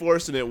very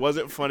forced, and it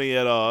wasn't funny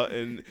at all,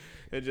 and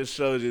it just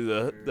shows you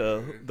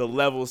the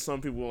level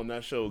some people on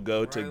that show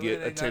go to Right, get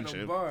they ain't got no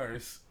attention.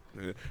 bars.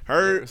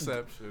 Her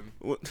Reception.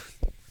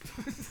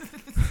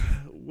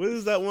 what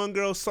is that one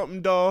girl?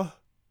 Something doll.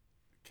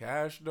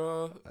 Cash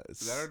doll. Is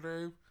that her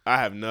name? I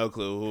have no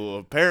clue who.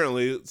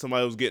 Apparently,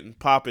 somebody was getting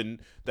popping.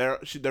 They're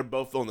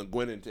both on the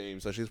Gwennon team,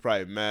 so she's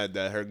probably mad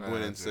that her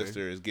Gwennon Okay.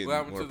 sister is getting What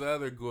happened more. to the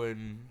other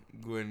Gwen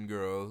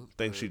girl? I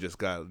think she just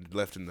got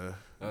left in the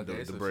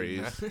Okay, so she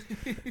breeze.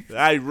 not-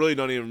 I really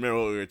don't even remember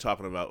what we were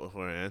talking about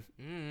beforehand.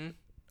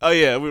 Oh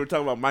yeah, we were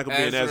talking about Michael B.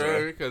 and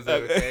Ezra. Because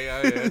of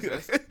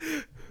KIS.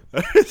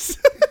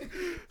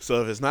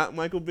 So if it's not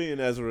Michael B.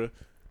 and Ezra,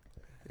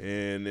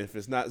 and if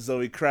it's not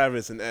Zoe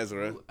Kravitz and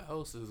Ezra, Who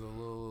else is a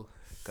little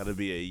gotta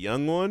be a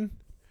young one,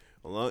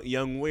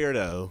 young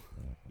weirdo.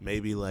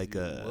 Maybe like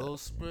Will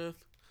Smith?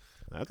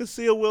 I could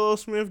see a Willow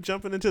Smith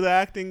jumping into the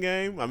acting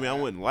game. I mean, I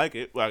wouldn't like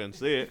it, but I can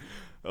see it.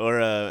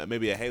 Or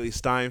maybe a Haley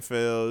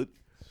Steinfeld.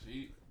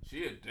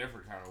 She a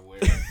different kind of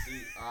weird.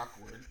 She's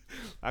awkward.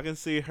 I can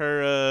see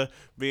her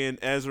being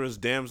Ezra's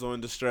damsel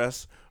in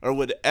distress. Or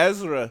would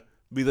Ezra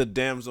be the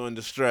damsel in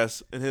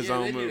distress in his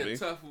own they movie? need a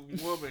tough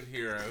woman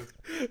hero.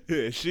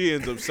 Yeah, she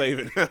ends up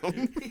saving him.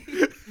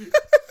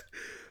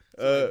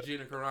 Like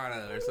Gina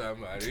Carano or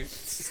somebody.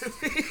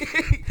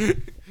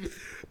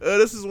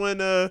 This is when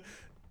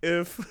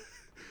if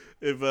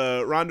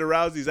Ronda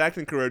Rousey's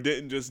acting career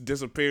didn't just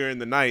disappear in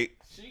the night.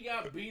 She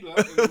got beat up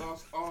and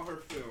lost all her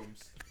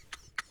films.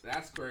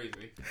 That's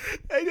crazy.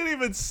 They didn't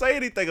even say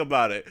anything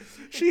about it.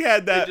 She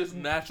had It that. just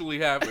naturally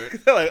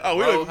happened. Like, oh,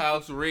 we don't.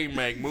 Roadhouse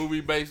remake,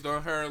 movie based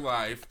on her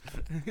life.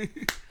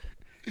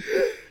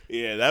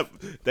 Yeah, that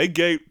they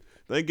gave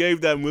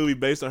that movie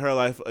based on her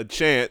life a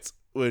chance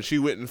when she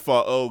went and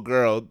fought old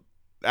girl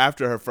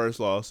after her first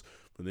loss.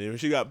 But then when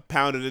she got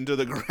pounded into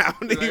the ground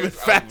Like, even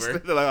it's faster, over.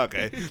 they're like,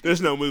 okay,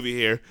 there's no movie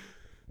here.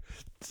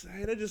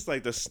 They're just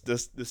like the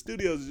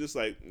studios is just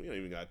like, we don't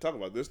even gotta talk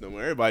about this no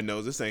more. Everybody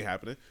knows this ain't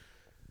happening.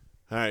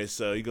 All right,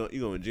 so you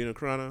going Gina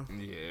Carano?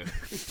 Yeah.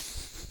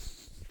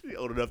 She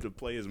old enough to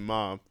play his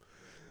mom.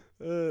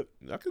 I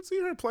can see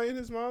her playing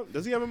his mom.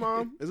 Does he have a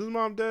mom? Is his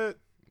mom dead?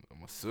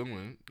 I'm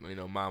assuming,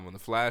 Mom on the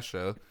Flash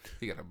show.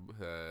 He got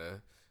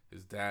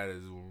his dad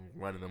is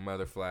one of the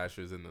mother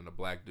Flashers, and then the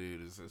black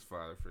dude is his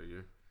father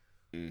figure.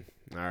 I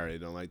already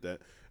don't like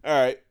that. All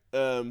right.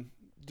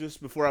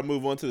 Just before I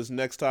move on to this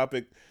next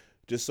topic,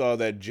 just saw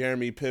that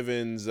Jeremy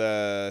Piven's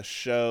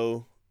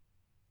show,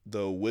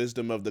 The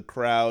Wisdom of the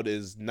Crowd,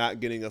 is not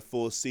getting a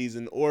full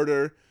season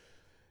order,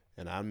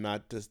 and I'm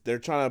not just. They're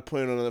trying to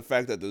put it on the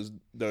fact that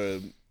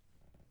the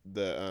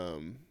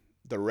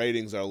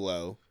ratings are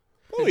low.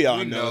 Well, we all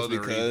We know know it's the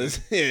because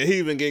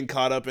he's been getting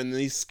caught up in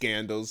these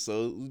scandals,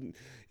 so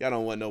y'all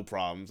don't want no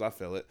problems. I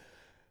feel it.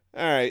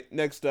 All right,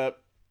 next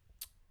up.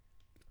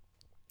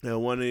 Now,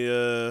 one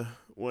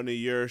of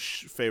your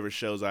favorite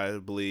shows, I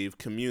believe,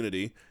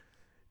 Community,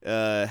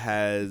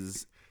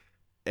 has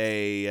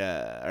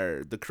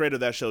or the creator of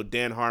that show,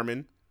 Dan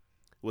Harmon,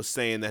 was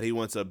saying that he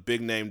wants a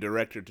big name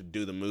director to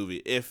do the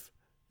movie if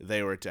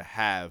they were to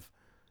have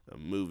a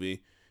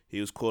movie. He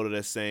was quoted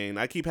as saying,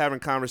 "I keep having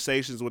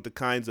conversations with the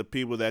kinds of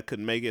people that could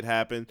make it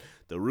happen.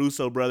 The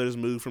Russo brothers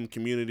moved from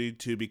Community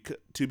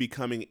to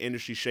becoming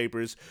industry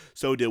shapers.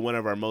 So did one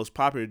of our most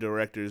popular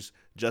directors,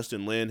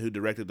 Justin Lin, who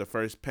directed the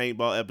first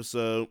Paintball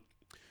episode.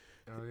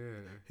 Oh,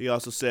 yeah. He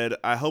also said,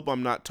 I hope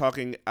I'm not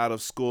talking out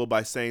of school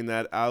by saying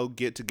that I'll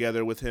get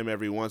together with him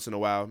every once in a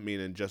while,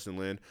 meaning Justin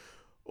Lin,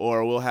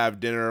 or we'll have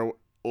dinner,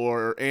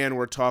 and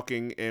we're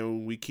talking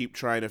and we keep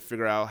trying to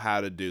figure out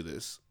how to do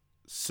this.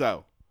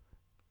 So,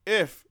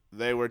 if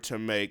they were to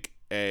make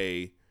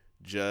a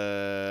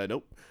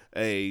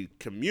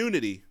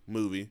Community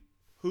movie,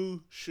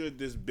 who should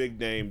this big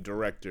name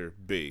director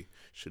be?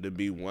 Should it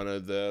be one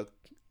of the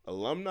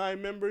alumni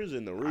members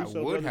in the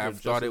Russo I would brothers have or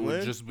thought it Justin would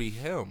Lin? just be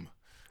him.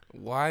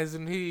 Why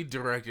isn't he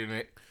directing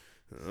it?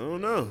 I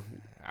don't know.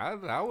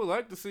 I would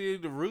like to see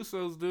the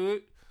Russos do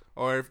it.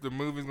 Or if the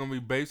movie's going to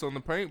be based on the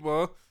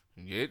paintball,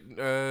 get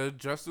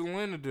Justin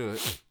Lin to do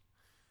it.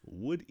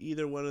 Would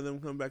either one of them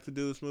come back to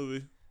do this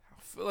movie?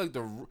 I feel like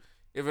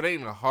if it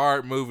ain't a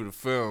hard movie to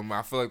film,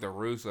 I feel like the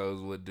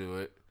Russos would do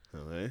it.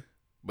 Okay.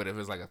 But if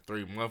it's like a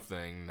 3-month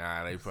thing,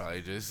 nah, they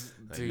probably just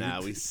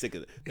Nah, we sick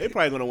of it. They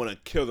probably gonna want to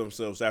kill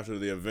themselves after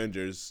the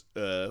Avengers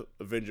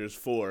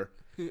 4.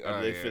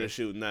 After they finish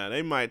shooting that.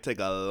 They might take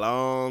a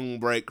long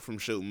break from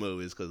shooting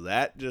movies because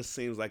that just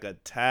seems like a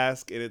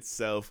task in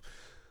itself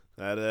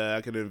that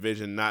I can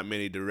envision not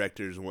many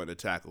directors want to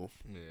tackle.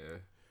 Yeah.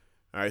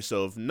 All right,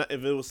 so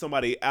if it was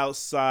somebody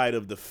outside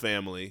of the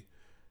family,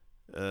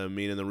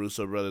 meaning the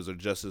Russo brothers or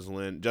Justin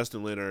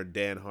Lin or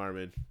Dan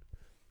Harmon,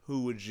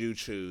 who would you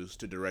choose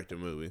to direct a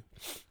movie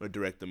or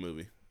direct the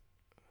movie?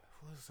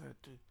 What does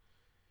that do?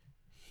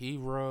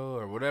 Hero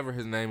or whatever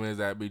his name is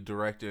that be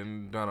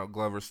directing Donald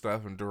Glover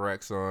stuff and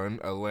directs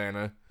on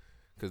Atlanta,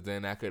 because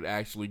then I could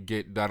actually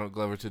get Donald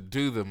Glover to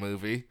do the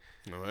movie.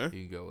 Okay.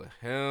 You can go with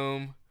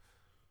him,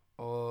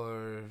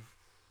 or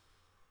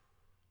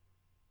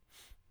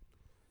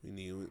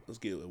Let's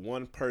get with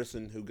one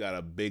person who got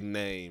a big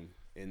name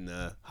in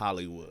the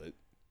Hollywood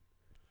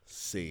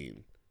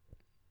scene.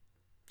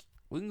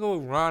 we can go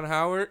with Ron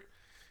Howard.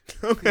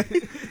 Okay.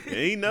 And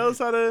he knows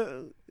how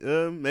to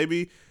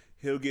maybe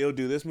he'll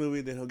do this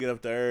movie, then he'll get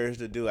up the urge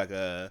to do like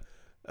a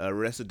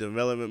Arrested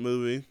Development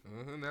movie.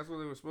 That's what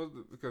they were supposed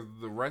to, because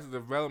the rest of the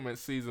development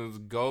seasons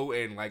go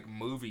in like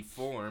movie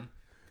form,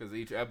 because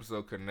each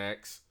episode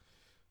connects.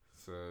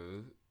 So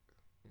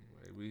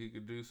maybe he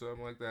could do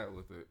something like that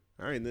with it.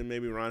 All right, then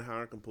maybe Ron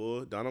Howard can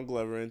pull Donald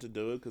Glover in to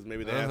do it because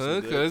maybe they have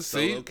some good Because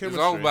see, solo it's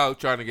chemistry. all about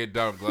trying to get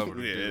Donald Glover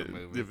to Yeah, do the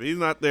movie. if he's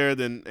not there,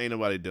 then ain't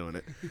nobody doing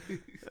it.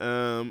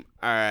 All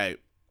right,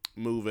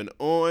 moving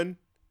on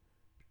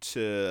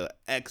to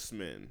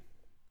X-Men.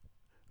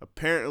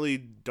 Apparently,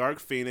 Dark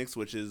Phoenix,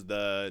 which is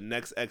the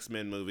next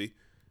X-Men movie,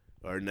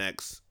 or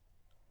next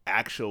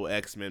actual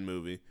X-Men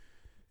movie,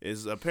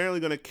 is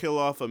apparently going to kill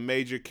off a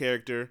major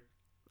character,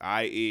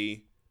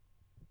 i.e.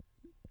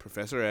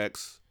 Professor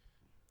X.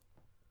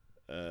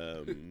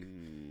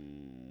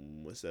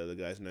 What's the other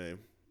guy's name?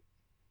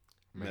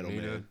 Metal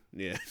Man.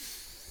 Yeah.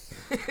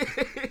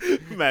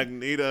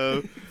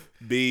 Magneto,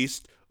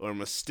 Beast, or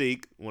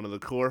Mystique, one of the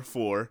core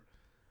 4.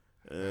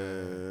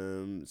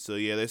 So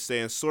yeah, they're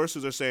saying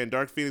sources are saying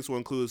Dark Phoenix will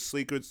include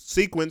a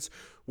sequence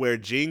where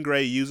Jean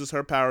Grey uses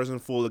her powers in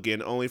full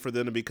again, only for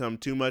them to become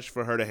too much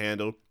for her to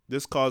handle.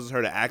 This causes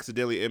her to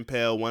accidentally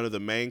impale one of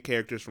the main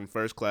characters from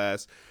First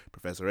Class,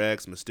 Professor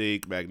X,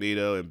 Mystique,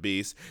 Magneto, and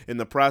Beast, in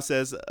the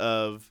process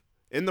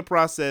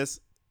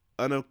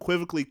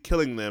unequivocally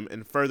killing them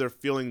and further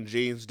fueling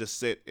Jean's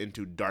descent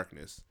into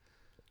darkness.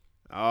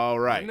 All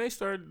right. And they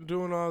start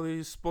doing all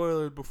these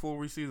spoilers before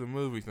we see the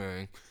movie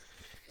thing,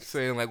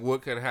 saying like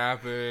what could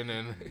happen,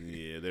 and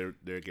Yeah,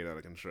 they're getting out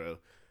of control.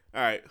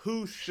 All right,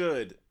 who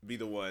should be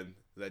the one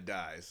that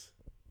dies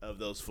of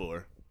those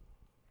 4?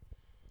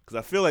 Because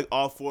I feel like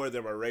all 4 of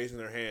them are raising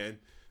their hand.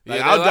 Like,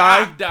 yeah, I'll die.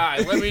 I'll die.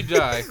 Let me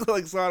die.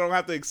 Like, so I don't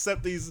have to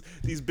accept these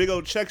big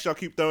old checks y'all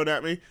keep throwing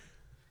at me.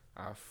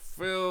 I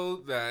feel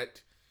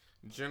that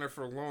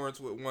Jennifer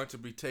Lawrence would want to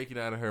be taken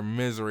out of her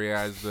misery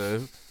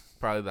as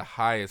probably the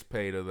highest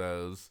paid of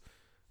those,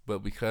 but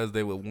because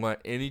they would want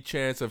any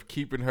chance of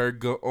keeping her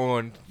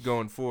going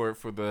forward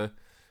for the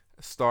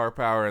star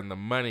power and the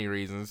money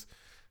reasons,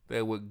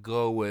 they would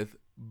go with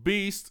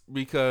Beast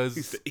because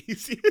He's the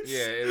easiest.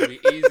 yeah, it'll be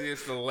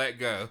easiest to let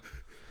go.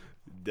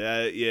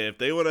 If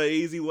they want an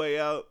easy way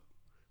out,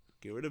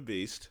 get rid of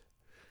Beast.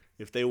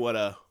 If they want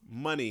a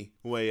money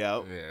way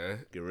out, Yeah,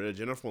 get rid of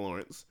Jennifer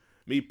Lawrence.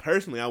 Me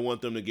personally, I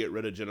want them to get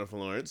rid of Jennifer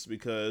Lawrence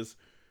because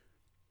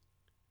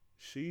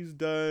she's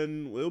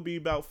done. It'll be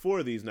about 4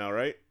 of these now,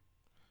 right?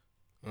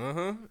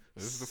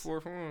 This is the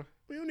 4th one.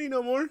 We don't need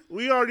no more.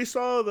 We already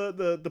saw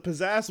the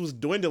pizzazz was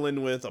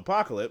dwindling with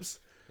Apocalypse.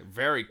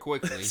 Very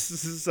quickly.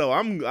 So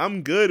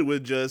I'm good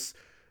with just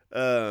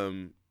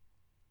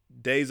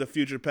Days of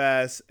Future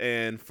Past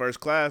and First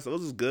Class.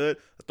 Those is good.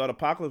 I thought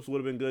Apocalypse would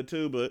have been good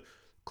too, but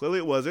clearly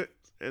it wasn't.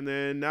 And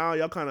then now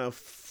y'all kind of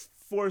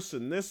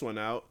forcing this one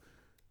out.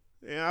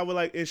 And I would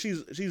like, and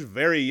she's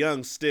very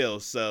young still,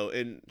 so,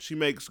 and she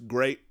makes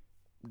great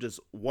just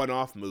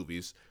one-off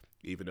movies,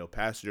 even though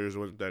Passengers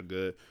wasn't that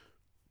good.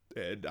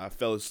 And I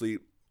fell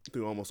asleep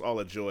through almost all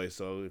of Joy,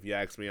 so if you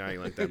ask me, I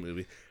ain't like that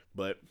movie.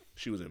 But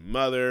she was in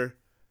Mother,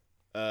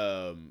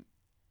 Silver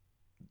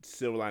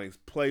Linings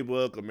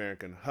Playbook,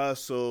 American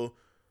Hustle,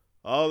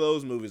 All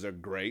those movies are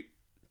great.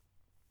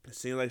 It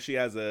seems like she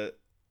has an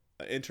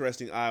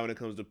interesting eye when it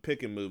comes to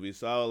picking movies,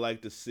 so I would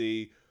like to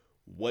see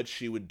what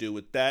she would do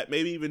with that.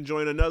 Maybe even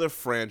join another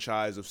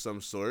franchise of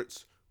some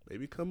sorts.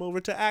 Maybe come over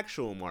to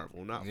actual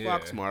Marvel, not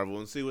Fox Marvel,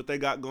 and see what they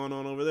got going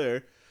on over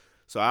there.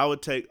 So I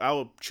would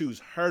choose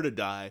her to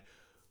die,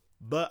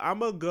 but I'm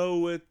gonna go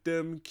with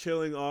them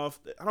killing off.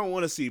 I don't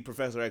want to see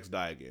Professor X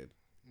die again.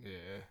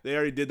 Yeah. They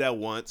already did that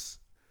once.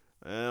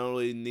 I don't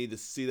really need to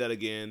see that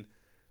again.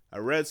 I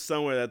read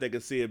somewhere that they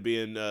could see it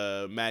being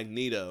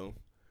Magneto,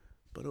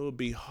 but it would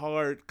be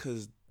hard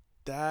because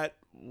that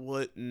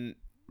wouldn't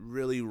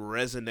really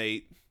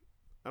resonate.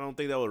 I don't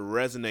think that would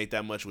resonate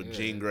that much with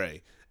Jean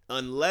Grey.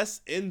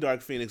 Unless in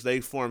Dark Phoenix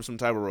they form some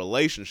type of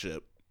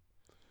relationship.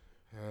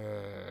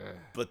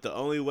 But the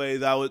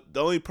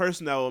only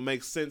person that would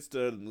make sense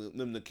to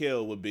them to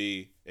kill would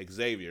be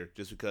Xavier,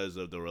 just because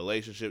of the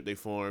relationship they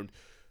formed.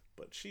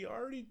 But she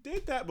already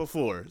did that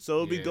before, so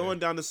it'll be going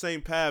down the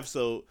same path.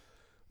 So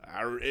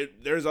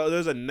there's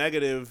a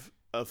negative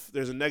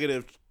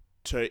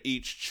to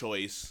each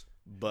choice,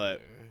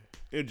 but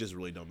it just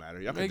really don't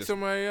matter. Y'all Make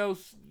somebody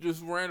else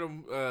just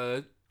random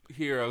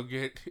hero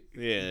bite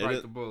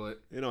the bullet.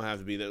 It don't have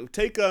to be that.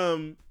 Take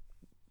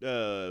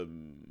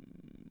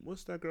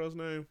what's that girl's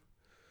name?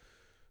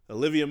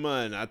 Olivia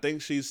Munn. I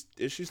think is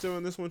she still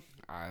in this one?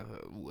 I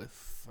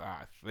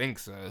think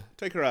so.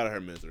 Take her out of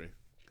her misery,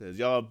 because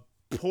y'all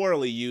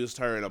poorly used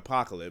her in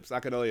Apocalypse.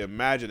 I can only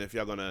imagine if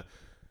y'all gonna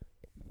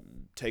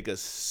take a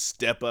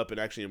step up and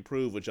actually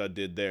improve what y'all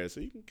did there.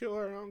 So you can kill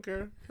her. I don't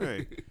care.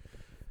 Hey.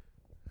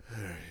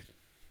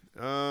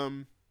 All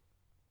right.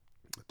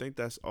 I think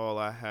that's all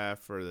I have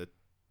for the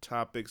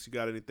topics. You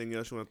got anything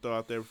else you want to throw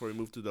out there before we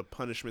move to the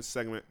punishment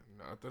segment?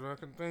 Not that I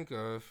can think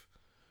of.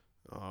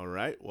 All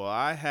right. Well,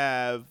 I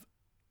have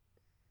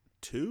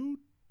two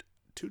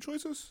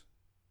choices.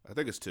 I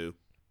think it's two.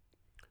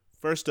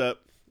 First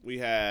up, we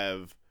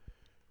have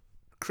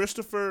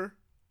Christopher.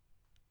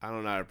 I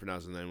don't know how to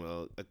pronounce his name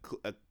well.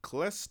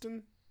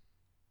 Eccleston?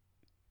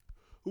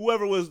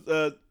 Whoever was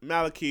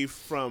Malekith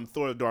from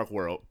Thor: The Dark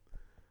World.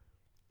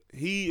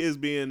 He is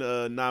being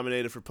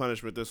nominated for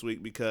punishment this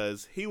week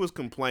because he was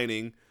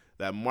complaining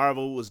that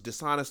Marvel was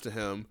dishonest to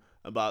him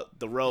about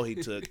the role he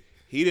took.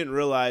 He didn't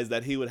realize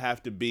that he would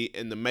have to be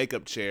in the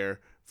makeup chair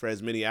for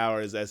as many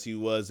hours as he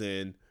was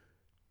in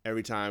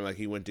every time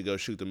he went to go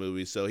shoot the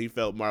movie. So he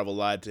felt Marvel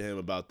lied to him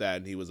about that,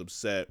 and he was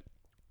upset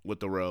with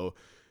the role.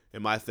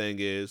 And my thing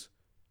is,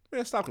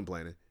 man, stop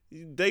complaining.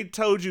 They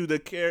told you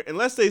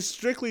unless they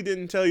strictly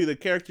didn't tell you the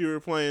character you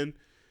were playing,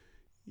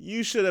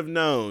 you should have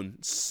known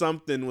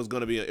something was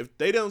going to be. If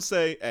they don't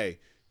say, hey,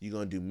 you're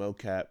going to do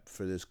mocap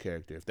for this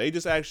character. If they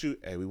just ask you,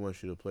 hey, we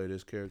want you to play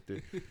this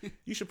character,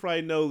 you should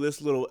probably know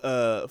this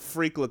little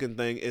freak-looking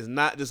thing is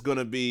not just going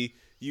to be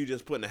you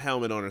just putting a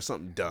helmet on or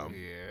something dumb.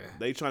 Yeah.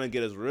 They trying to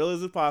get as real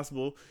as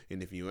possible,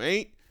 and if you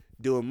ain't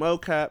doing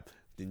mocap,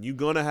 then you're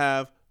going to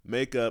have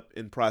makeup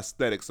and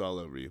prosthetics all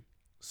over you.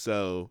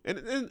 So,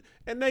 and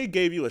they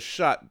gave you a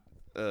shot,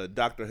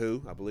 Doctor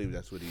Who. I believe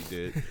that's what he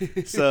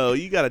did. So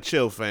you got to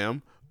chill,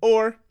 fam.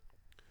 Or,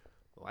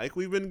 like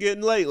we've been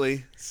getting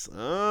lately,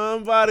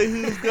 somebody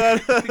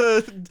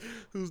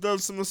who's done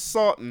some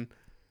assaulting,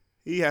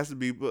 he has to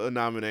be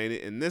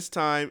nominated. And this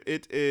time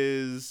it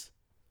is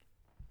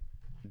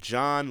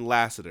John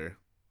Lasseter.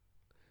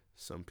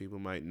 Some people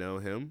might know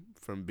him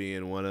from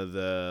being one of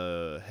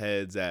the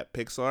heads at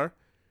Pixar.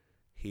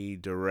 He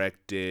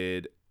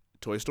directed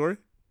Toy Story,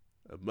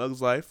 A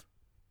Bug's Life,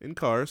 and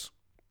Cars.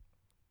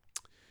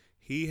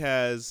 He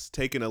has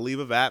taken a leave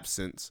of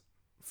absence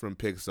from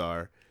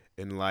Pixar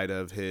in light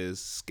of his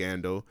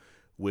scandal,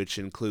 which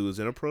includes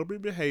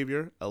inappropriate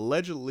behavior.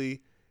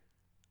 Allegedly,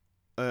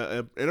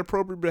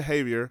 inappropriate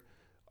behavior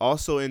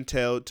also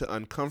entailed to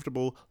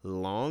uncomfortable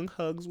long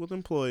hugs with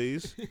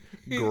employees,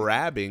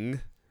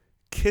 grabbing,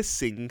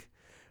 kissing,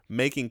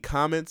 making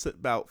comments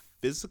about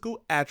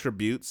physical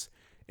attributes,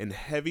 and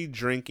heavy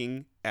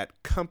drinking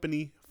at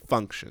company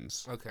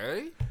functions.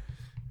 Okay.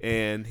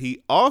 And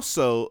he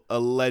also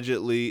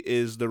allegedly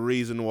is the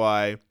reason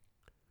why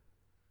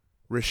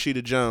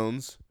Rashida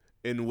Jones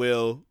and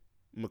Will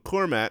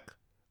McCormack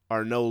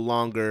are no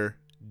longer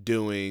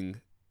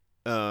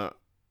or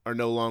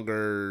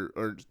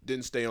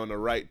didn't stay on the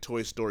right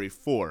Toy Story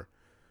 4.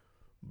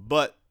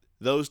 But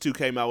those two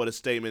came out with a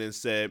statement and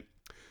said,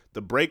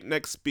 the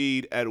breakneck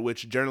speed at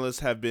which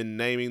journalists have been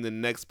naming the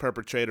next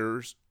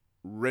perpetrators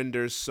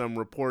renders some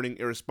reporting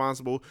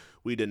irresponsible.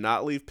 We did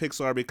not leave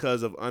Pixar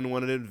because of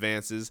unwanted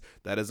advances.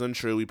 That is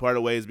untrue. We parted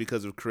ways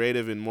because of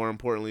creative and, more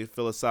importantly,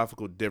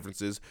 philosophical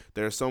differences.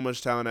 There is so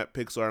much talent at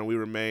Pixar, and we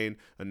remain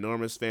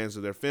enormous fans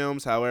of their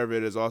films. However,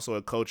 it is also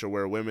a culture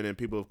where women and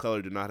people of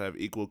color do not have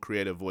equal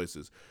creative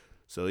voices.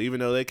 So even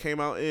though they came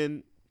out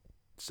and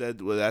said,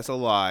 well, that's a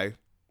lie,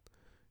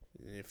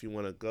 if you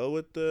want to go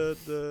with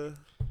the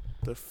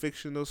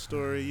fictional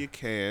story, you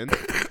can.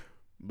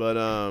 But,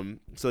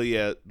 so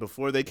yeah,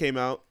 before they came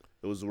out,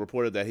 it was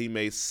reported that he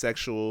made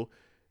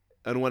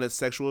unwanted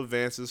sexual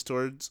advances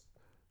towards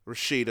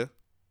Rashida.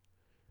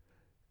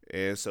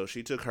 And so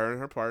she took her and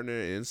her partner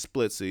in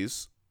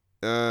splitsies.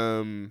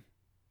 And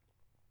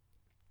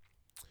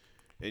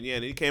yeah,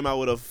 and he came out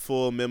with a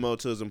full memo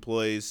to his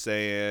employees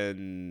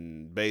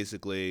saying,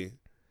 basically,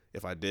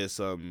 if I did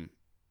something,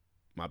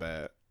 my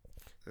bad.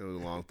 It was a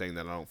long thing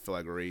that I don't feel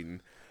like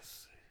reading.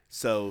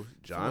 So,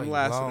 John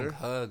Long Lasseter.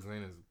 hugs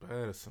ain't as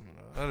bad as some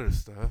of the other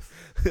stuff.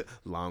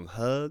 Long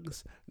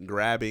hugs,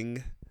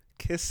 grabbing,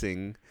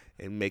 kissing,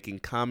 and making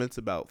comments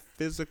about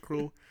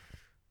physical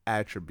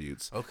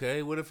attributes.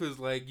 Okay, what if it's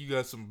like you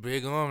got some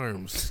big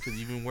arms because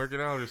you've been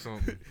working out or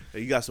something?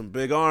 Hey, you got some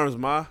big arms,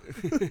 ma.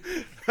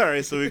 All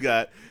right, so we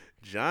got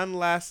John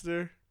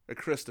Lasseter or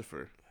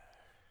Christopher.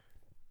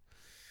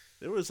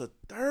 There was a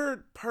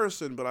third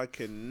person, but I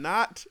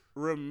cannot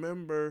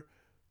remember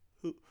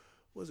who.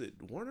 Was it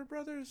Warner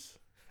Brothers?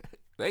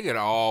 They could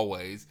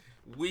always,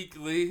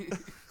 weekly,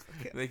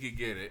 they could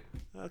get it.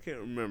 I can't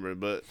remember,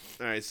 but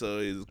all right, so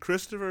is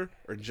Christopher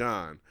or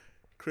John?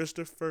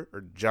 Christopher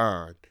or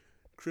John?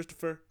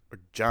 Christopher or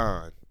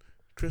John?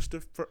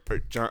 Christopher or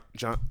John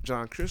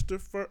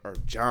Christopher or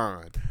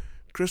John?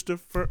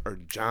 Christopher or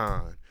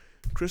John?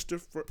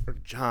 Christopher or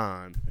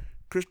John?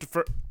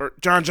 Christopher or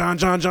John?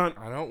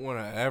 I don't want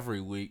to every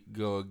week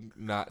go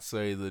not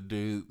say the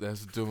dude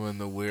that's doing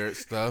the weird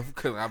stuff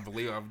because I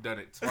believe I've done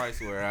it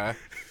twice where I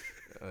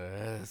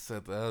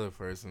said the other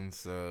person.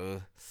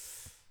 So,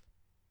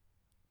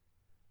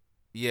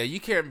 yeah, you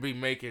can't be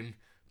making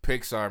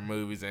Pixar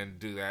movies and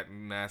do that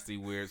nasty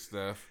weird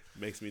stuff.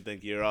 Makes me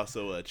think you're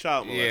also a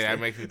child molester. Yeah, that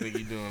makes me think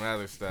you're doing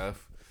other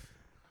stuff.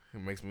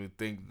 It makes me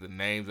think the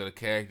names of the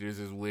characters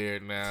is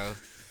weird now.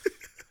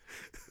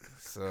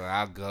 So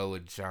I'll go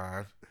with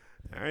John.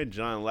 All right,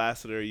 John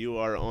Lasseter, you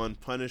are on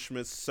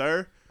punishment,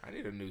 sir. I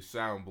need a new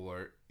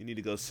soundboard. You need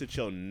to go sit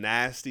your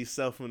nasty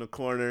self in the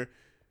corner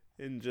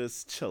and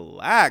just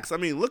chillax. I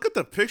mean, look at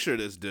the picture of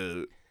this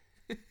dude.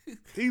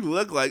 He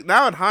looked like,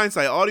 now in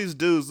hindsight, all these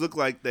dudes look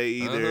like they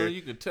either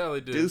you can tell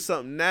he did. do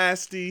something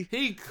nasty.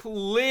 He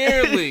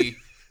clearly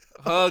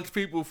hugged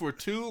people for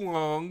too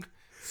long,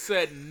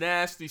 said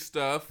nasty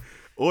stuff,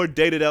 Or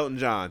dated Elton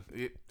John.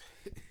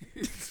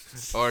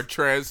 or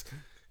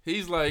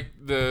he's like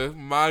the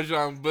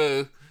Mahjong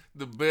Boo,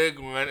 the big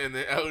one, and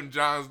then Elton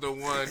John's the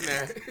one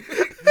that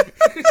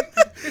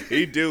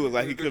He do look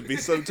like he could be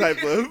some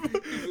type of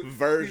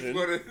version.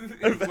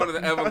 he's one of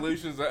the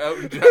evolutions of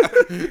Elton John.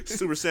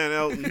 Super Saiyan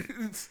Elton.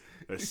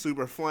 Or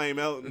Super Flame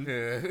Elton.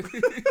 Yeah.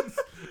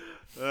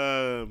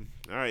 All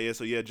right, yeah,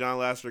 so yeah, John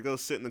Lasseter, go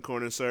sit in the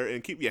corner, sir,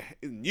 and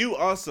you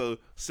also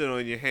sit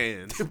on your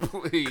hands.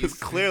 Because Please.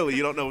 clearly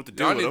you don't know what to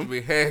do Y'all with need them. to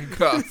be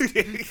handcuffed.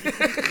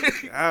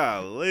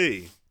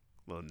 Golly.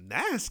 Well,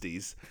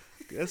 nasties.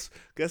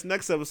 Guess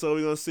next episode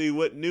we're gonna see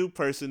what new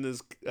person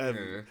is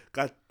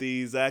got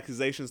these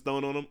accusations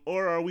thrown on them,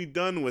 or are we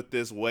done with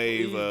this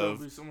wave Please of?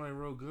 don't be somebody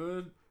real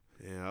good.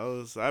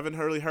 Yeah, I haven't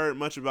really heard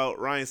much about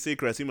Ryan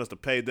Seacrest. He must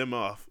have paid them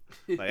off.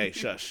 Like, hey,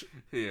 shush.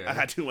 Yeah. I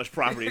got too much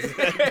property.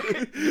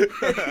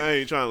 I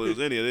ain't trying to lose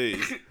any of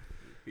these.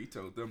 He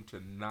told them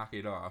to knock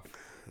it off.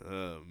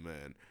 Oh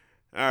man.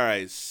 All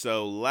right,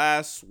 so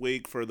last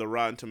week for the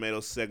Rotten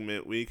Tomatoes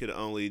segment, we could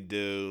only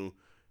do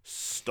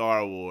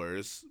Star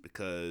Wars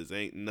because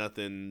ain't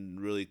nothing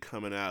really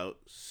coming out.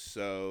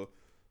 So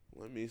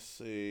let me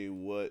see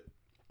what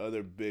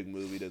other big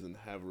movie doesn't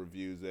have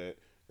reviews at.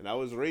 And I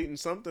was rating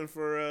something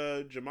for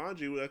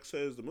Jumanji that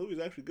says the movie's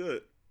actually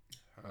good.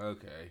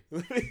 Okay.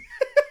 Let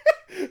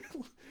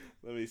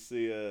me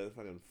see if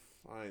I can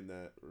find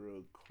that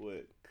real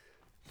quick.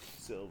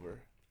 Silver.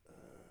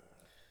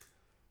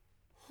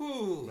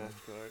 Whew.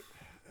 MasterCard.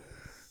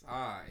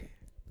 Sigh.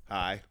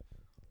 Hi.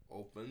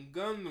 Open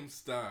Gundam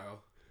style.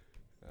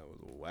 That was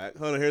whack.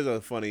 Hold on, here's a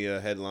funny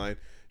headline.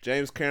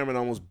 James Cameron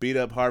almost beat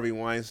up Harvey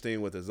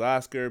Weinstein with his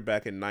Oscar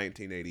back in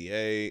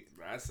 1988.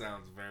 That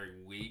sounds very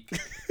weak.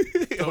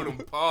 Told him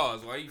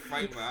pause. Why you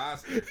fighting my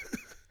Oscar?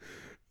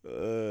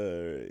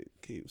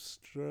 Keep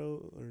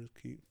scrolling.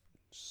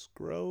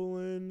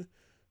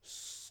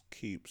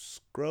 Keep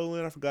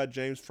scrolling. I forgot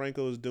James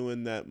Franco was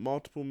doing that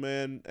Multiple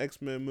Man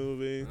X-Men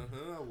movie.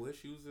 I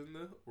wish he was in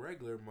the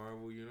regular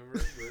Marvel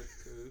universe, but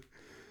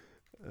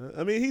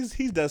I mean,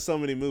 he's done so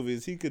many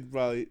movies. He could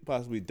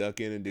possibly duck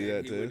in and do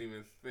that he too. wouldn't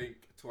even think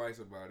twice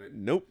about it.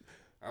 Nope.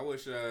 I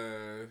wish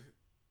there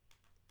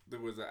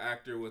was an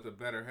actor with a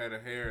better head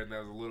of hair and that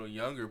was a little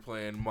younger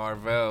playing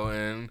Marvel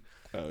and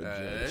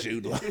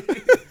Jude Law.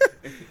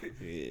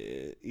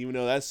 Yeah, even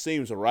though that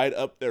seems right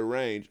up their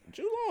range.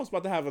 Jude Law's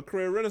about to have a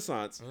career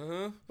renaissance.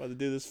 About to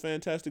do this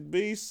Fantastic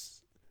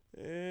Beasts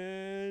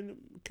and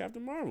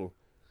Captain Marvel.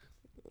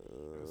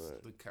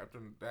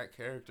 That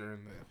character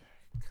in the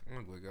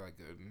comic book got like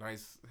a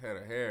nice head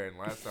of hair, and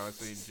last time I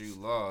seen Jude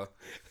Law,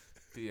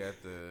 he had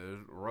the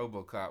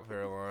RoboCop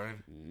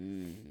hairline.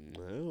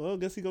 Well, I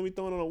guess he's gonna be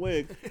throwing on a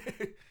wig.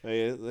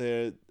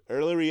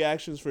 Early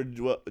reactions for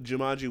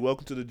Jumanji: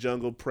 Welcome to the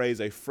Jungle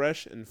praise a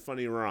fresh and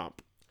funny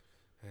romp.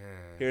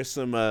 Here's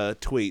some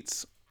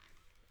tweets.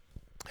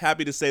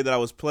 happy to say that I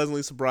was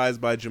pleasantly surprised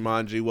by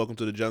Jumanji, Welcome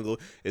to the Jungle.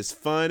 It's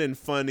fun and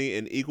funny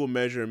in equal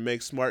measure and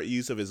makes smart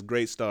use of its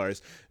great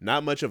stars.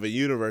 Not much of a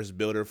universe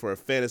builder for a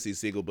fantasy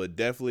sequel, but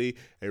definitely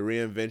a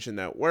reinvention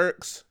that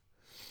works.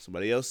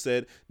 Somebody else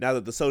said, now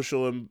that the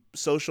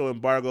social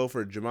embargo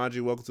for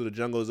Jumanji, Welcome to the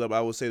Jungle is up, I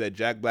will say that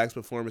Jack Black's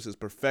performance is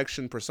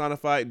perfection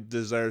personified and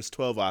deserves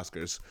 12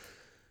 Oscars.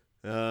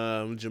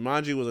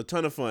 Jumanji was a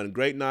ton of fun.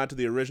 Great nod to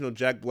the original.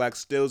 Jack Black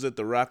steals it.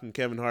 The Rock and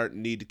Kevin Hart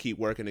need to keep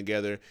working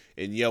together.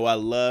 And yo, I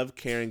love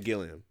Karen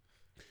Gillan.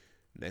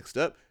 Next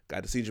up,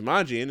 got to see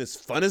Jumanji and it's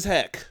fun as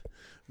heck.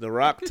 The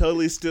Rock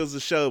totally steals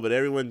the show, but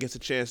everyone gets a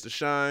chance to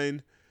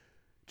shine.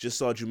 Just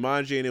saw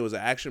Jumanji and it was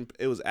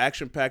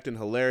action packed and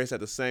hilarious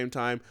at the same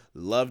time.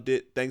 Loved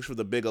it. Thanks for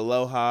the big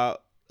aloha,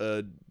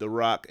 The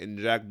Rock and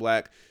Jack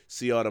Black.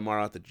 See y'all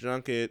tomorrow at the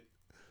junket.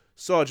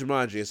 Saw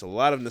Jumanji. It's a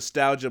lot of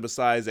nostalgia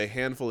besides a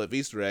handful of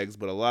Easter eggs,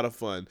 but a lot of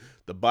fun.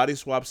 The body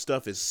swap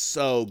stuff is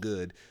so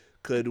good.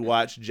 Could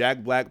watch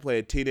Jack Black play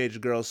a teenage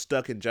girl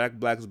stuck in Jack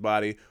Black's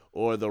body,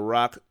 or The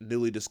Rock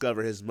newly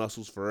discover his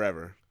muscles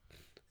forever.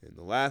 And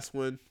the last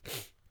one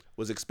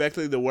was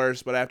expectedly the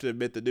worst, but I have to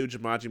admit the new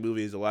Jumanji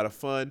movie is a lot of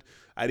fun.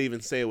 I'd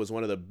even say it was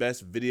one of the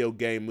best video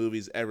game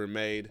movies ever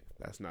made.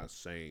 That's not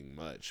saying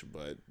much,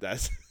 but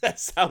that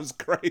sounds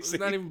crazy. It's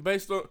not even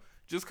based on...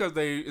 Just because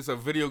it's a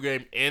video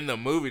game in the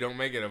movie don't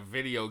make it a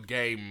video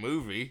game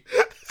movie.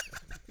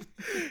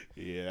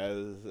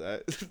 Yeah,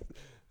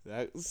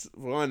 that's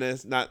one.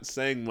 That's not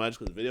saying much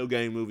because video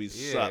game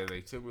movies suck. Yeah,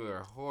 they typically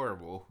are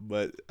horrible.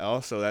 But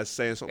also, that's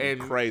saying something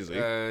crazy.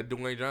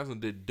 Dwayne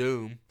Johnson did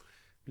Doom.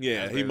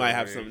 Yeah, he might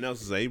have something else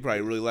to say. He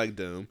probably really liked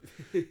Doom.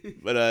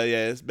 But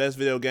yeah, it's best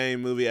video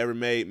game movie ever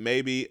made.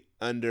 Maybe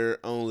under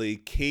only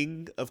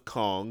King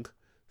Kong,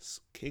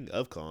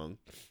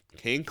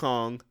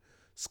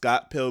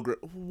 Scott Pilgrim.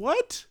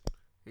 What?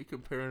 He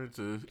comparing it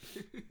to...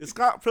 Is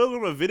Scott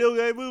Pilgrim a video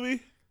game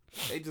movie?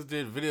 They just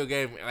did video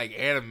game like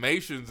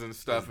animations and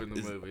stuff in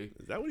the movie.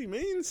 Is that what he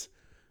means?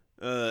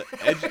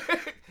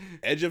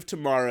 Edge of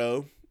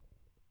Tomorrow.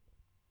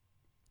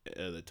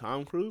 The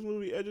Tom Cruise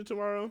movie Edge of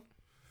Tomorrow?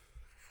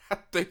 I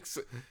think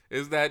so.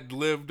 Is that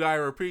Live, Die,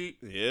 Repeat?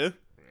 Yeah.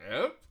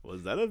 Yep.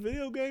 Was that a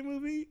video game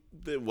movie?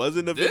 It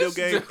wasn't a video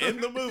game in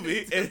the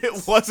movie, and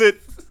it wasn't.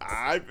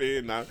 I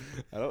don't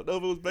know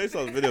if it was based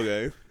on a video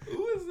game.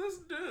 Who is this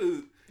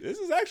dude? This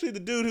is actually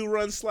the dude who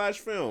runs Slash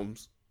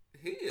Films.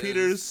 He is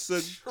Peter,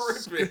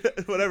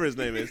 whatever his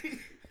name is,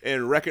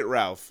 and Wreck-It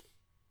Ralph.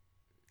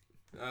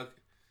 That's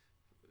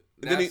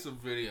a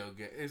video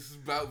game. It's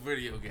about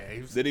video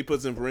games. Then he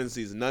puts in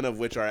parentheses, none of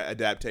which are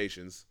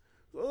adaptations.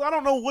 Well, I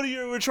don't know what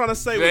you were trying to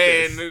say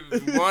with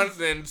this.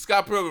 Then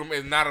Scott Pilgrim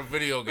is not a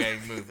video game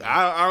movie.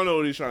 I don't know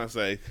what he's trying to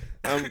say.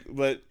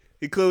 But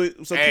he clearly...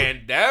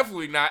 And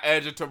definitely not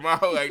Edge of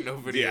Tomorrow ain't no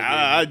video game.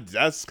 Yeah,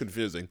 that's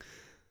confusing.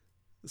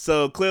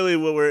 So clearly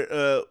what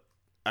we're...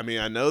 I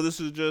know this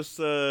is just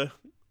the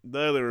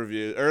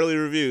early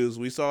reviews.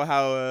 We saw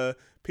how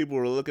people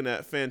were looking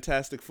at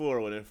Fantastic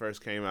Four when it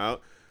first came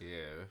out.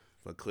 Yeah.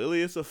 But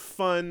clearly it's a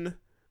fun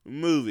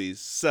movie.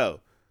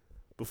 So...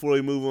 Before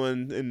we move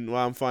on, and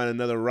while I'm finding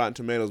another Rotten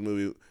Tomatoes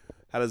movie,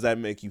 how does that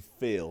make you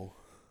feel?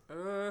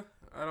 I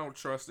don't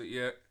trust it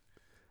yet.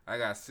 I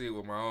gotta see it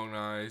with my own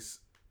eyes,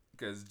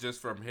 because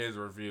just from his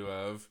review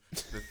of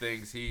the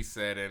things he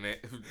said in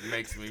it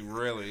makes me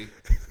really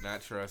not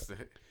trust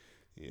it.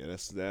 Yeah,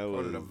 that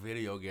was a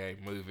video game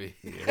movie.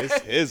 Yeah,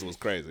 his was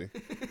crazy.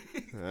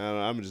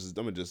 I'm gonna just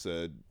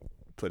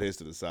put his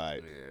to the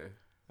side. Yeah.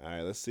 All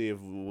right, let's see if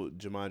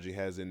Jumanji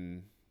has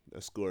a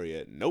score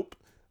yet. Nope.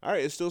 All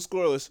right, it's still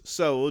scoreless.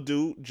 So we'll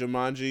do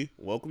Jumanji,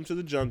 Welcome to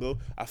the Jungle.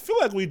 I feel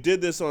like we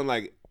did this on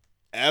like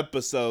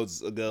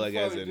episodes ago,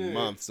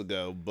 months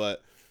ago,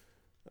 but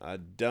I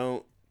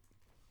don't.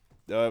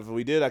 If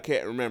we did, I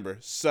can't remember.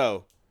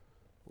 So,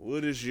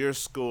 what is your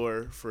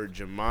score for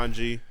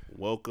Jumanji,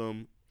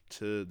 Welcome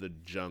to the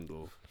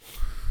Jungle?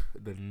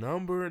 The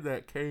number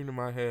that came to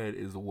my head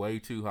is way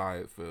too high,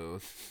 it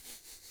feels.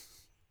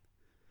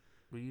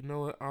 But you know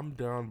what? I'm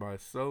down by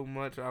so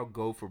much, I'll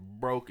go for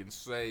broke and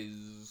say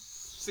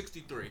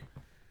 63.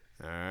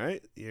 All right,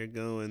 you're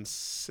going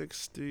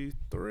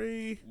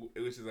 63.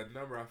 Which is a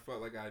number I felt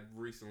like I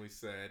recently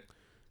said.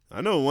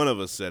 I know one of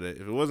us said it.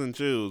 If it wasn't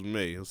you, it was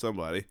me or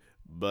somebody.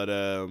 But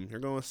you're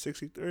going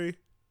 63.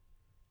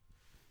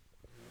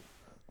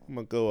 I'm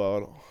going to go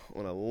out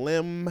on a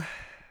limb.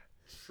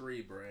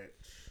 Tree branch.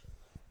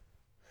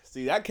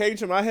 See, that came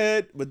to my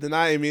head, but then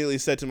I immediately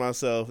said to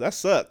myself, that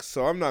sucks,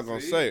 so I'm not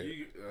going to say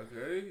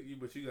it.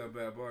 But you got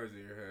bad bars in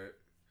your head.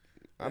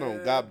 I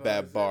don't got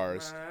bad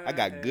bars. I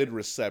got good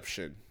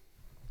reception.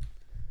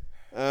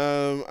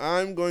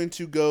 I'm going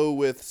to go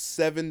with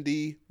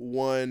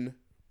 71%.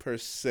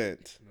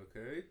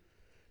 Okay.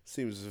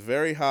 Seems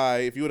very high.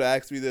 If you would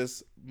have asked me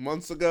this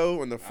months ago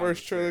when the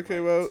first trailer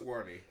came out,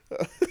 20.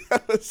 I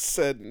would have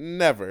said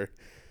never.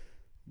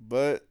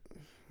 But,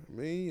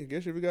 I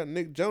guess if you got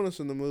Nick Jonas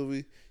in the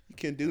movie, you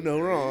can't do no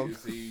wrong.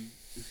 See.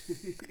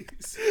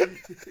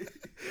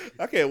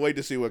 I can't wait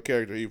to see what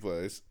character he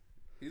plays.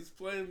 He's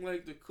playing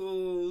like the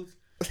cool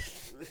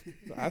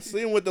I see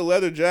him with the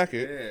leather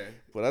jacket. Yeah.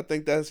 But I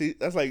think that's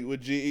like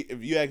what G.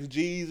 If you ask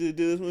G to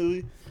do this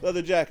movie,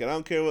 leather jacket. I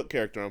don't care what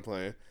character I'm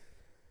playing.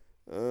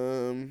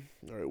 All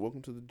right,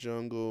 Welcome to the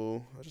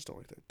Jungle. I just don't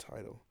like that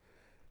title.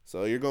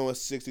 So you're going with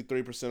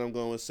 63%. I'm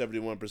going with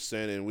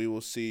 71%, and we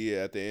will see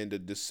at the end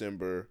of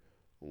December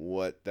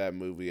what that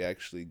movie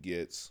actually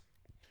gets.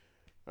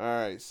 All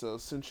right. So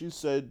since you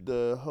said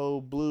the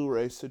whole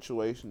Blu-ray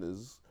situation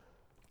is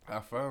I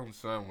found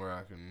somewhere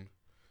I can.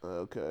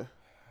 okay.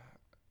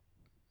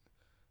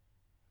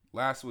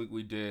 Last week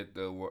we did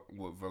the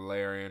with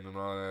Valerian and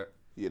all that.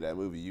 Yeah, that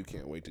movie you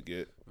can't wait to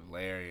get.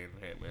 Valerian,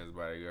 Hitman's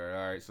Bodyguard.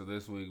 All right, so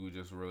this week we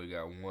just really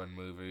got one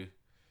movie,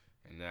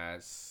 and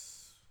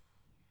that's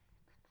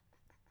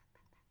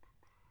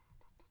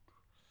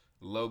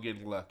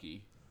Logan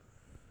Lucky.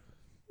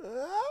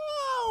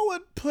 I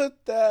would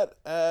put that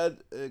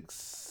at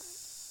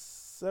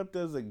except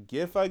as a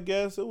GIF, I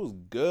guess. It was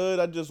good.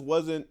 I just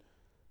wasn't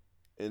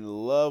in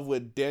love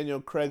with Daniel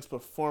Craig's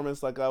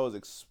performance like I was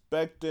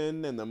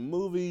expecting, and the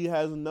movie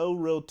has no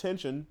real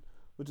tension,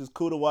 which is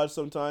cool to watch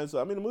sometimes. So,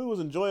 I mean, the movie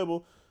was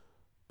enjoyable,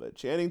 but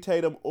Channing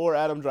Tatum or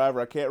Adam Driver,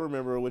 I can't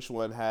remember which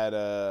one, had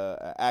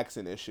a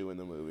accent issue in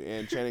the movie,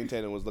 and Channing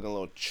Tatum was looking a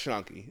little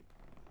chunky.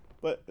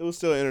 But it was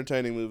still an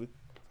entertaining movie.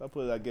 So I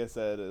put it, I guess,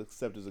 at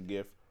except as a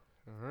GIF.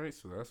 All right,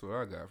 so that's what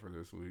I got for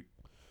this week.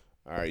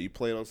 All right, you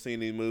plan on seeing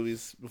these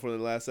movies before the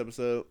last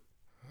episode?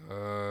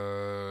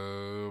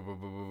 Or for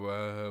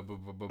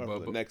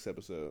the next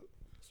episode?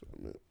 That's what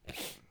I meant.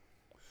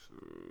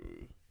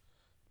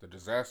 The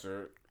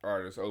Disaster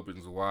Artist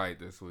opens wide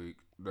this week,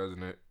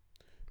 doesn't it?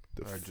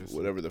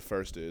 Whatever the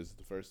first is.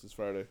 The first is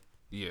Friday.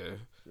 Yeah.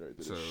 Right,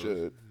 that So it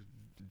should.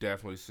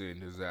 definitely seeing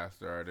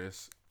Disaster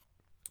Artist.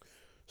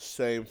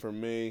 Same for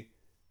me.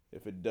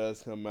 If it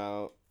does come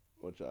out,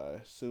 which I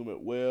assume it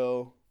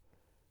will.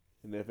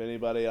 And if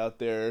anybody out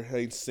there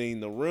ain't seen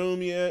The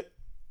Room yet,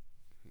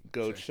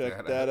 go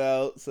check that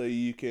out so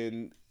you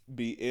can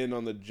be in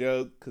on the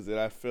joke. Because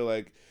I feel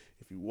like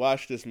if you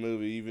watch this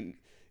movie, even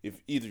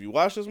if either you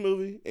watch this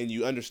movie and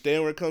you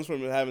understand where it comes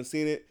from and haven't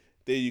seen it,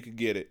 then you could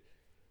get it.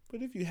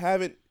 But if you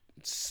haven't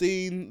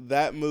seen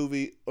that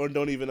movie or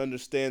don't even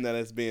understand that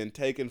it's being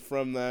taken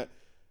from that,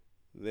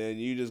 then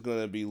you're just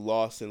going to be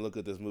lost and look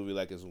at this movie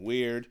like it's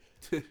weird.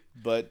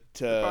 But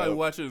Probably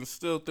watch it and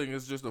still think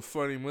it's just a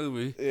funny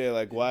movie. yeah,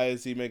 like why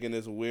is he making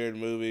this weird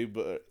movie?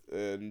 But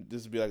and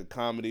this would be like a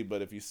comedy.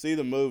 But if you see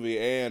the movie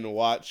and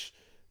watch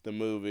the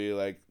movie,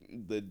 like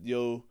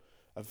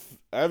I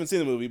haven't seen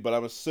the movie, but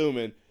I'm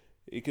assuming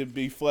it could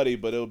be funny,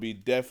 but it'll be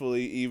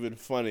definitely even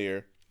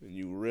funnier. And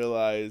you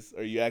realize,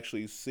 or you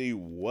actually see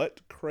what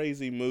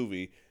crazy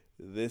movie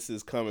this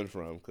is coming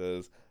from.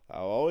 Because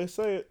I'll always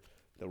say it.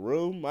 The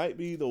Room might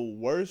be the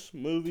worst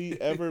movie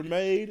ever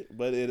made,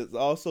 but it is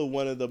also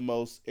one of the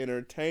most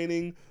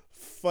entertaining,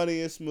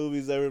 funniest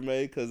movies ever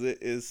made because it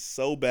is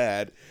so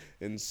bad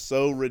and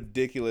so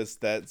ridiculous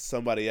that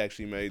somebody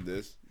actually made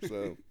this.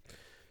 So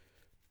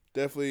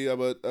definitely I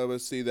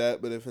would see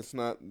that, but if it's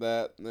not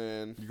that,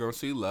 then You're going to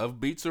see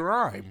Love Beats a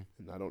Rhyme.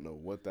 I don't know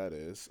what that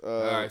is.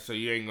 Alright, so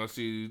you ain't going to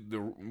see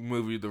the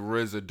movie The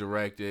RZA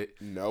directed.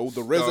 No, the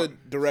RZA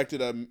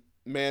directed a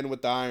Man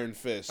with the Iron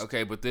Fist.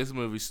 Okay, but this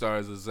movie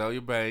stars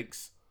Azealia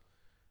Banks,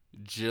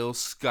 Jill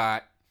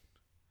Scott,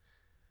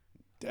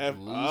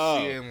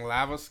 Lucien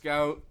Lava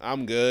Scout,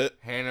 I'm good.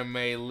 Hannah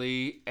Mae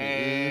Lee,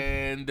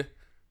 and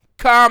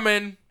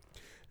Common.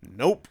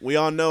 Nope. We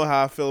all know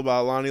how I feel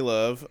about Lonnie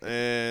Love,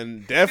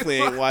 and definitely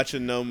ain't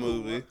watching no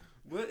movie.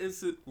 What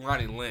is it?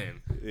 Lonnie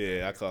Lynn.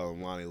 Yeah, I call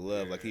him Lonnie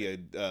Love, like he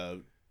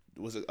had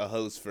was a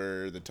host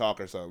for The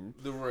Talk or something.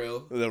 The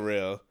Real. The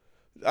Real.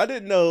 I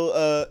didn't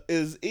know.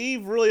 Is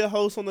Eve really a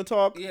host on The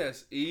Talk?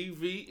 Yes,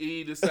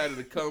 EVE decided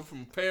to come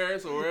from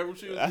Paris or wherever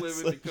she was That's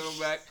living to come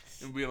back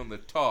and be on The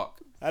Talk.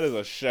 That is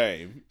a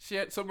shame.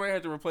 Somebody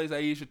had to replace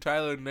Aisha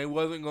Tyler, and they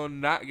wasn't going to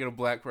not get a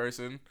black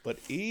person. But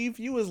Eve,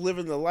 you was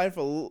living the life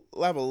of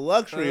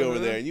luxury over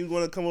there, and you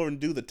want to come over and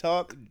do The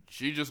Talk?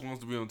 She just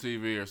wants to be on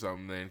TV or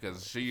something then,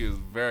 because she is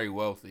very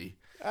wealthy.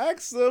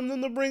 Ask them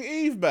to bring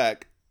Eve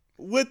back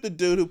with the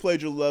dude who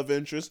played your love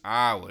interest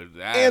I would.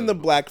 and the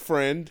black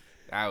friend.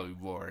 That would be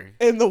boring.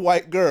 And the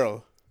white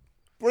girl.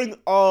 Bring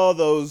all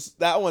those.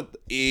 That one,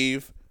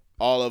 Eve,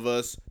 all of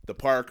us, the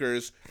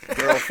Parkers,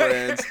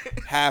 girlfriends,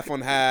 half on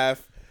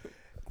half.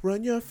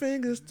 Run your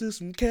fingers through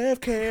some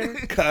calf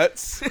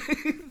cuts.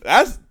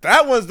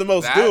 That one's the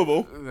most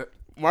doable.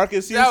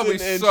 Marcus That would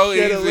Houston be and so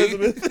Shed easy.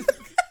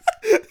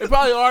 Elizabeth. They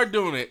probably are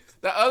doing it.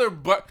 The other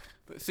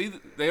see,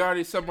 they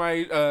already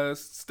somebody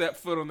stepped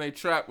foot on their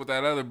trap with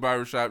that other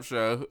barbershop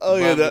show. Oh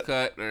yeah, the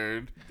cut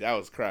nerd. That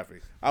was crappy.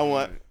 I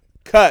want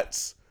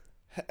Cuts.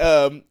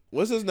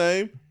 What's his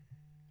name?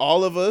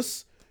 All of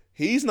us.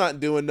 He's not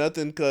doing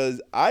nothing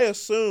because I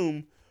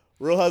assume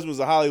Real Husbands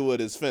of Hollywood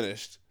is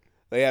finished.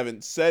 They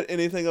haven't said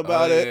anything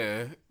about it.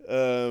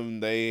 Yeah.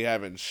 They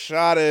haven't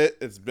shot it.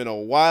 It's been a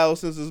while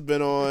since it's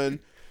been on.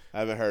 I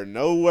haven't heard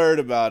no word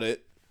about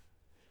it.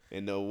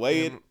 And the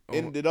way it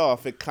ended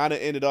off, it kind of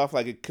ended off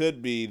like it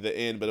could be the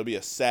end, but it'll be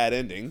a sad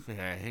ending.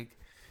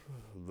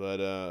 But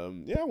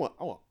yeah, I want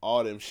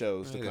all them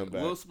shows to come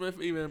back. Will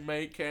Smith even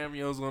made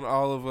cameos on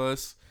All of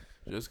Us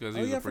just because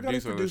he was I a forgot he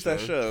producer on produced the that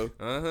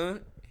show.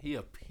 He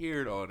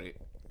appeared on it.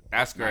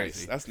 That's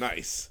crazy. That's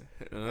nice.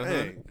 Uh-huh.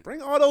 Hey,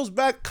 bring all those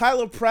back.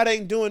 Kyla Pratt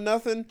ain't doing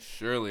nothing.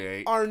 Surely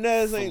ain't.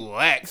 Arnez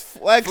ain't. Flex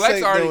Flex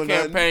ain't already doing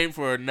nothing. campaigned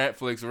for a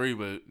Netflix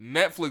reboot.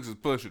 Netflix is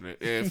pushing it.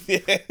 If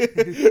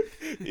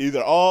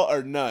Either all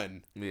or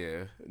none.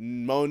 yeah.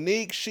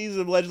 Monique, she's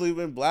allegedly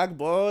been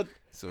blackballed.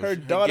 So Her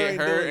get daughter ain't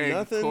her doing and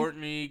nothing.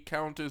 Courtney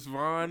Countess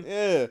Vaughn.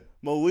 Yeah,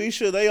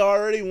 Moesha, they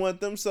already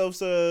want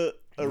themselves a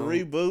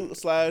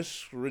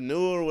reboot /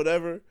 renewal or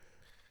whatever.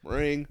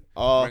 Bring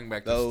Bring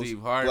back the those Steve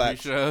Harvey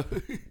blacks. show.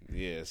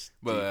 Yes,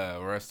 But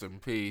rest in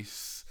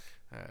peace.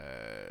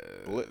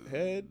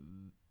 Blithead.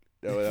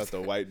 No, that's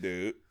the white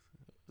dude.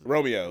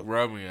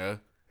 Romeo.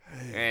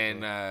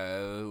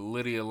 And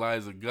Lydia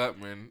Liza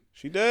Gutman.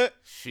 She dead.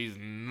 She's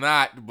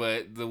not,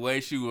 but the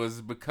way she was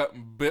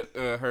becoming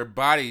her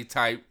body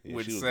type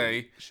would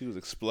say. She was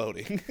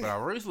exploding. But I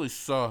recently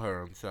saw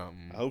her on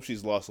something. I hope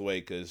she's lost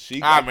weight because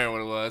she. I remember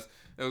what it was.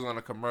 It was on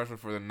a commercial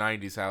for the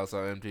 90s house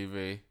on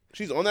MTV.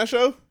 She's on that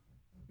show.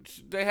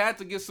 They had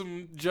to get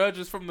some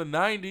judges from the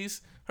 90s,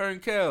 her and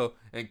Kel.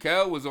 And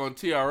Kel was on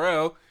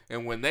TRL,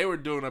 and when they were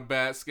doing a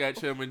bad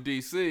sketch, him in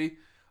DC,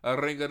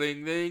 a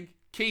ring-a-ding-ding,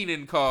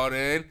 Keenan called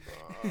in,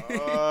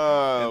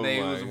 and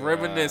they was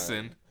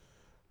reminiscing.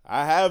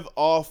 I have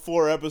all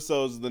 4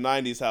 episodes of the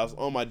 90s house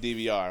on my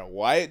DVR.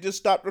 Why it just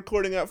stopped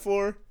recording at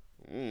 4?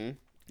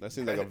 That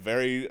seems like a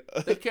very...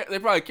 They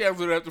probably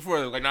canceled it after 4.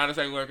 They're like, nah, this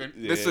ain't working.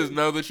 Yeah. This is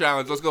another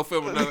challenge. Let's go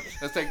film another.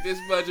 Let's take this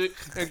budget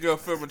and go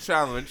film a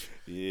challenge.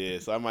 Yeah,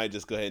 so I might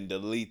just go ahead and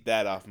delete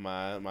that off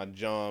my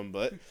John.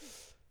 But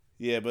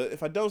yeah, but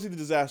if I don't see the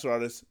Disaster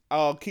Artist,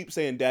 I'll keep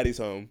saying Daddy's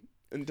Home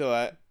until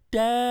I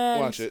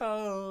watch it.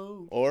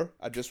 Or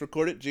I just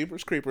recorded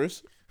Jeepers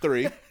Creepers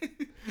 3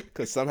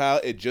 because somehow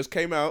it just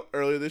came out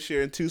earlier this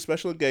year in 2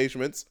 special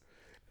engagements,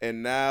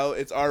 and now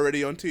it's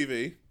already on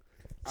TV.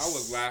 I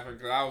was laughing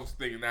because I was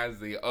thinking that's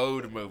the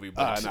old movie.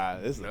 But Nah,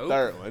 this is nope. the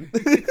third one.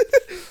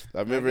 I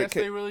remember I guess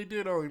they really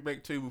did only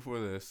make 2 before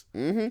this.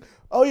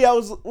 Oh yeah,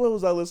 what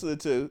was I listening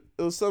to?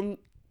 It was some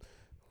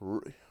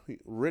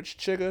Rich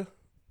Chigga,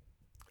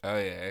 Oh,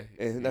 yeah.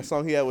 and that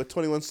song he had with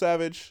 21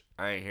 Savage.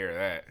 I ain't hear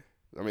that.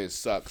 I mean, it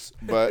sucks,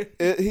 but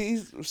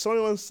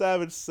 21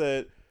 Savage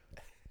said,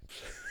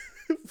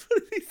 what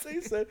did he say?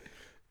 He said,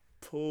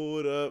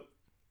 pulled up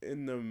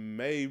in the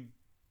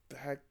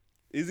Maybach.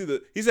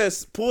 He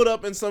says, pulled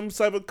up in some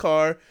type of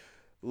car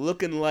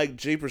looking like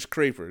Jeepers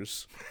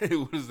Creepers.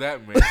 What does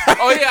that mean?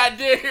 Oh, yeah, I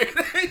did hear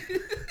that.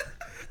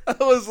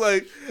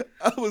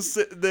 I was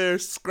sitting there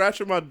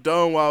scratching my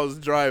dome while I was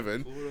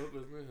driving.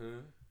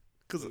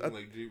 Because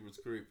like Jeepers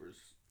Creepers.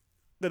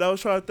 Then I was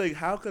trying to think,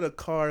 how could a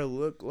car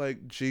look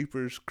like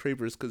Jeepers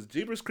Creepers? Because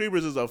Jeepers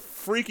Creepers is a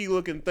freaky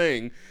looking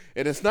thing,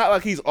 and it's not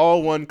like he's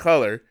all one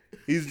color.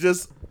 He's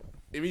just,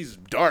 he's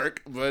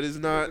dark, but it's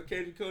not.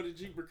 Candy coated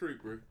Jeeper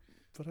Creeper.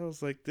 But I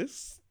was like,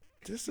 this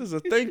is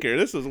a thinker.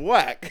 This is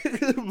whack.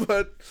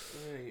 But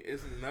Dang,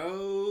 it's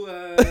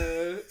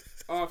no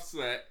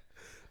Offset.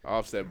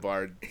 Offset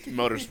barred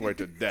Motorsport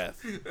to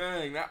death.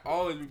 Dang, that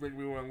always make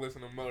me want to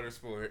listen to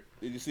Motorsport.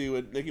 Did you see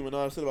what Nicki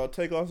Minaj said about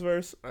Takeoff's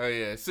verse? Oh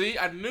yeah, see,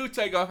 I knew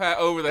Takeoff had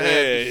over the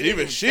head. Yeah,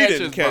 even she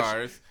didn't catch.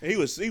 Bars. He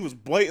was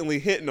blatantly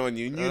hitting on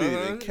you, and you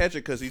didn't even catch it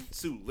because he's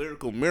too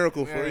lyrical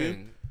miracle for you.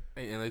 Dang.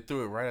 And they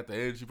threw it right at the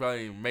end. She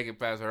probably didn't make it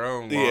past her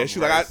own. Yeah, long she's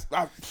like, race.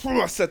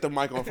 I set the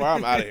mic on fire.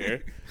 I'm out of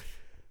here.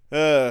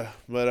 But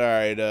all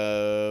right.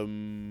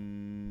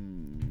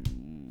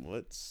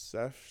 What's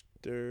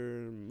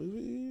after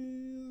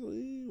movies?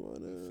 We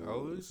wanna.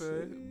 Always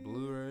said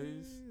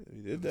Blu-rays.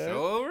 We did that.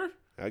 Show over.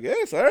 I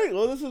guess. All right.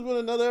 Well, this has been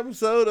another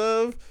episode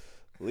of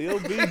Leo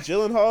B.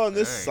 Gyllenhaal on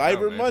this Dang, Cyber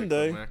that was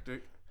Monday.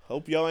 anticlimactic.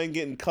 Hope y'all ain't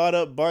getting caught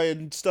up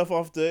buying stuff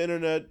off the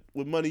internet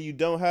with money you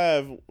don't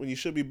have when you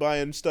should be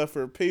buying stuff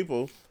for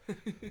people.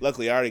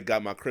 Luckily, I already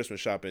got my Christmas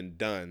shopping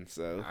done,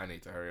 so. I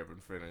need to hurry up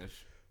and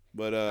finish.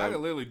 But I could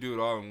literally do it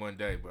all in one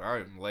day, but I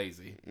am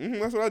lazy.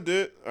 that's what I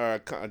did.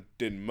 Or I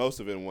did most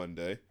of it in one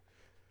day.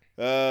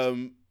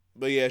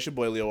 But yeah, it's your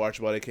boy Leo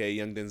Archibald, a.k.a.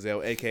 Young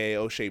Denzel,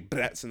 a.k.a. O'Shea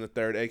Bratson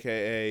III,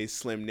 a.k.a.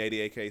 Slim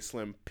Nady, a.k.a.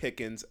 Slim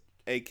Pickens,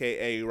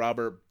 a.k.a.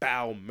 Robert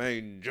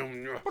Bowman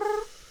Jr.,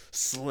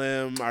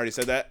 Slim, I already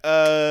said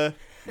that.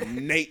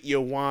 Nate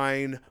Your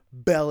Wine,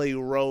 Belly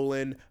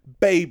Rollin',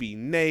 Baby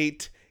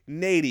Nate,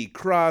 Nady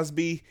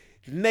Crosby,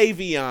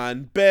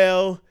 Navion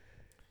Bell,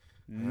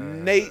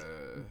 Nate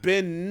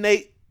Ben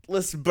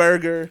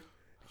Natelessberger,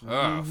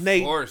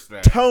 Nate Force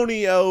that.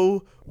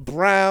 Tonio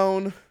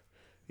Brown.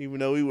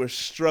 Even though we were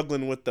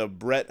struggling with the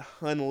Brett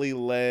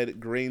Hundley-led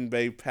Green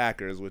Bay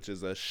Packers, which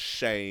is a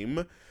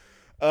shame.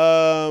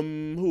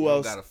 Who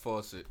else? Got to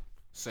force it.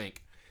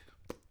 Sink.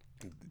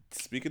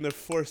 Speaking of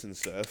forcing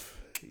stuff,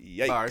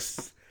 yikes.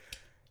 Bars.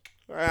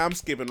 All right, I'm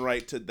skipping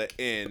right to the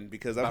end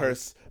because I've heard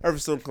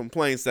some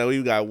complaints that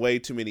we got way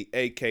too many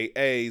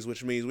AKAs,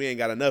 which means we ain't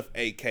got enough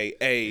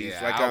AKAs.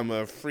 Yeah, like I'm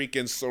a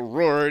freaking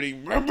sorority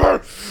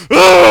member.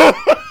 That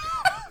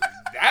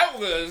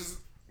was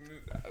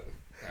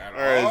Out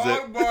Or is of all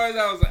it- the bars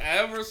that was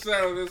ever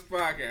said on this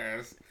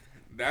podcast,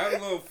 that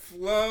little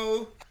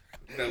flow,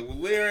 the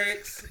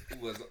lyrics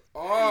was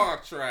all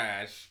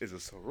trash. Is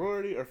it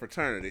sorority or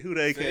fraternity? Who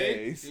they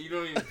See? Ks? You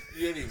didn't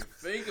even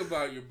think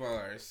about your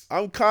bars.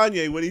 I'm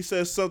Kanye when he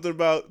says something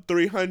about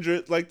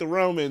 300 like the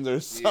Romans or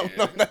something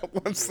Yeah. on that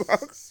one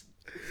song.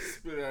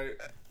 Spit out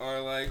it. Or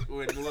like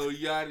when Lil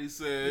Yachty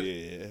said,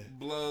 Yeah.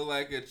 blow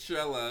like a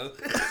cello.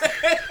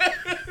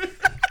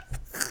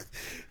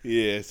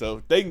 Yeah,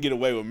 so they can get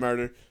away with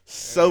murder.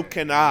 So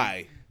can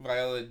I.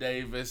 Viola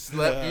Davis,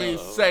 let me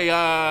Oh. say,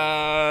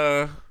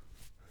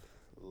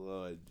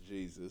 Lord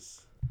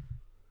Jesus.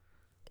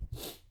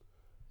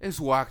 it's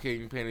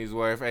Joaquin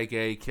Pennyworth,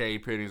 a.k.a. K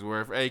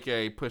Pennyworth,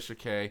 a.k.a. Pusha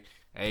K,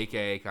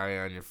 a.k.a.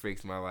 Kanye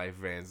Fix My Life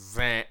Van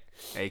Zant,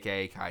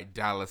 a.k.a. Kai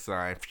Dollar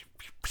Sign,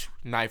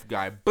 Knife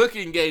Guy,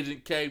 Booking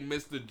Agent K,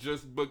 Mr.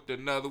 Just booked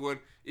another one,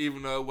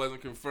 even though it wasn't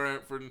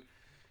confirmed for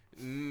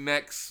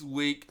next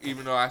week,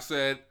 even though I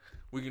said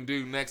we can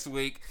do next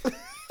week.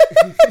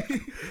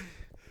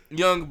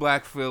 Young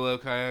Black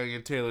Phillip, Kanye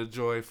and Taylor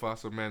Joy,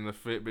 Fossil Man, The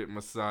Fitbit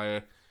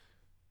Messiah,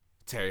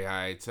 Terry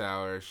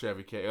Hightower,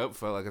 Chevy K. Oh,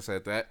 felt like I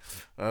said that.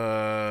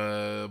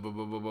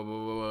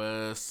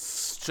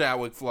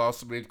 Chadwick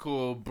Flossman,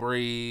 Cool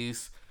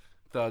Breeze,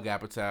 Thug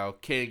Apatow,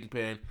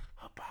 Kingpin,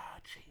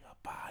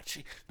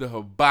 Hibachi, The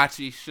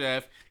Hibachi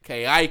Chef,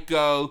 K.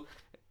 Aiko,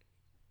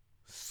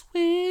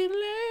 Sweet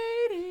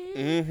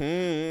Lady.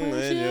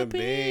 Would you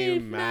be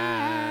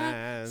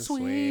my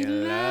sweet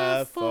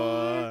love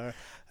for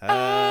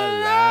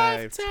a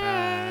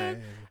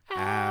lifetime?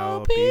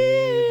 I'll be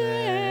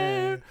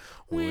there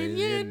when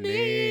you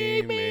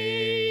need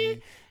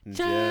me.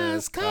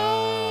 Just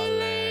call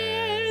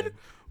and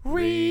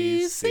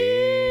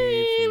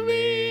receive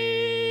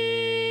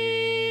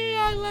me.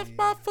 I left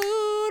my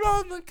food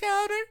on the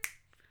counter.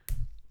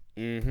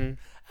 Mm-hmm.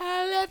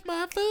 I left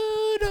my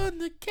food on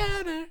the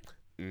counter.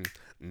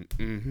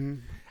 Mm-hmm.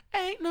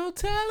 Ain't no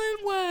telling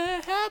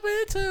what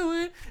happened to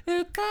it.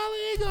 It's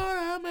probably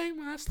gonna make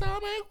my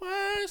stomach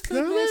worse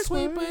than the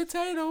sweet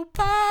potato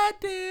pie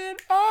did.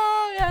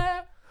 Oh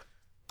yeah.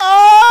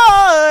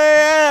 Oh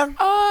yeah.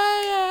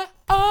 Oh yeah.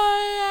 Oh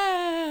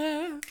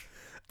yeah.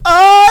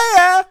 Oh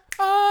yeah.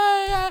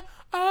 Oh yeah.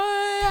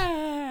 Oh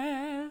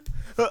yeah.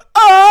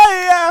 Oh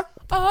yeah.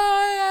 Oh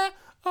yeah.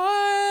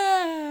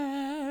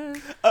 Oh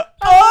yeah.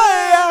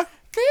 Oh yeah.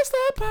 This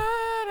the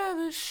part of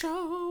the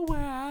show where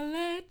I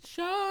let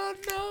y'all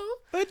know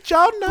But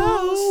y'all who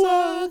know.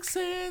 sucks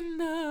in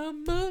the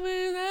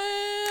movie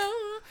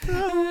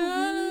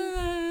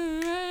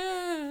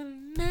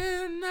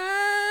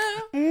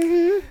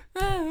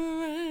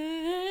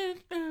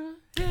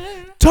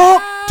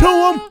Talk to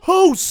him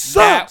who That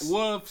sucks.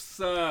 Wolf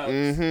sucks.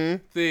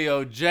 Mm-hmm.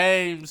 Theo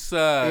James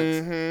sucks.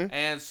 Mm-hmm.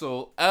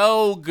 Ansel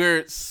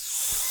Elgert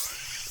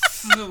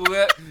sucks.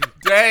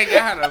 Dang, I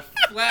had a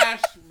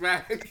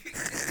flashback.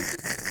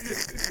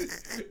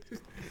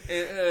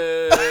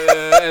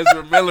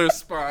 Ezra Miller's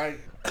spine.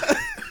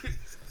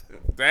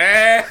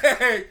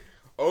 Dang.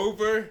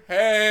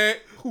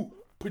 Overhead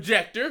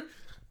projector.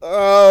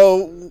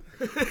 Oh.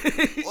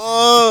 You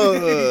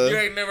Oh.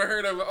 ain't never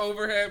heard of an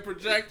overhead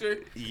projector?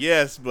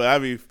 Yes, but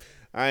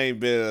I ain't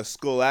been in a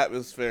school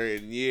atmosphere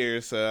in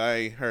years, so I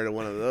ain't heard of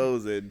one of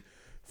those in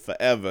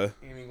forever.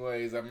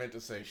 Anyways, I meant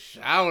to say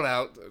shout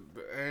out to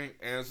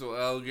Ansel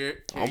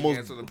Elgert, King Almost-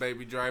 Ansel the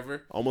Baby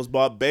Driver. Almost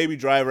bought Baby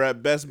Driver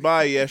at Best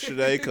Buy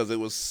yesterday because it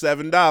was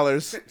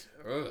 $7.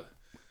 Ugh.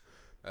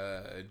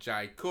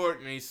 Jai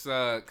Courtney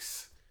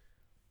sucks.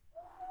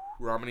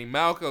 Romany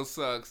Malco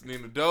sucks.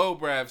 Nina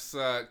Dobrev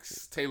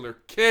sucks. Taylor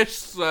Kish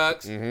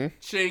sucks. Mm-hmm.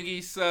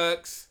 Chingy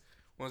sucks.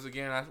 Once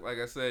again, like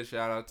I said,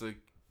 shout out to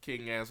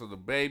King Ansel the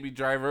Baby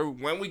Driver.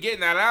 When we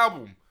getting that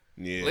album?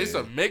 Yeah. At least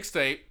a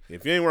mixtape.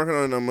 If you ain't working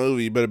on a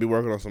movie, you better be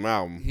working on some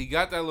album. He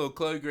got that little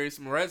Chloe Grace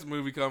Moretz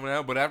movie coming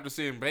out, but after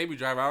seeing Baby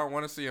Driver, I don't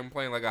want to see him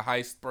playing like a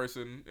heist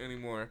person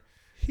anymore.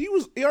 He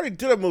already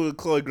did a movie with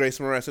Chloe Grace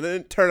Moretz, and it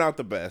didn't turn out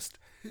the best.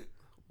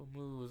 What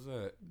movie was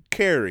that?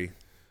 Carrie.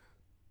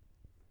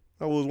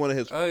 That was one of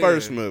his Oh,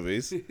 first yeah.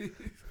 movies.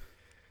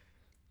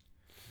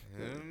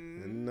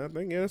 And I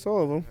think that's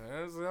all of them.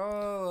 That's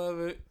all of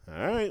it.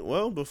 All right.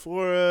 Well,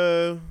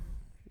 before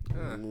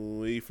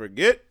we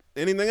forget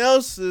anything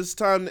else, it's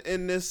time to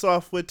end this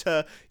off with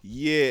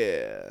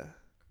yeah.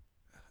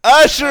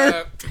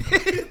 Usher.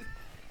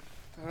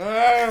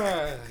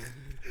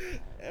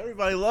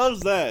 Everybody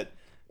loves that.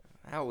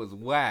 That was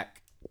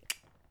whack.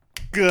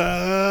 Good.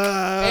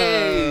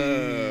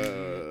 Hey.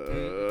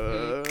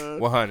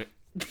 100.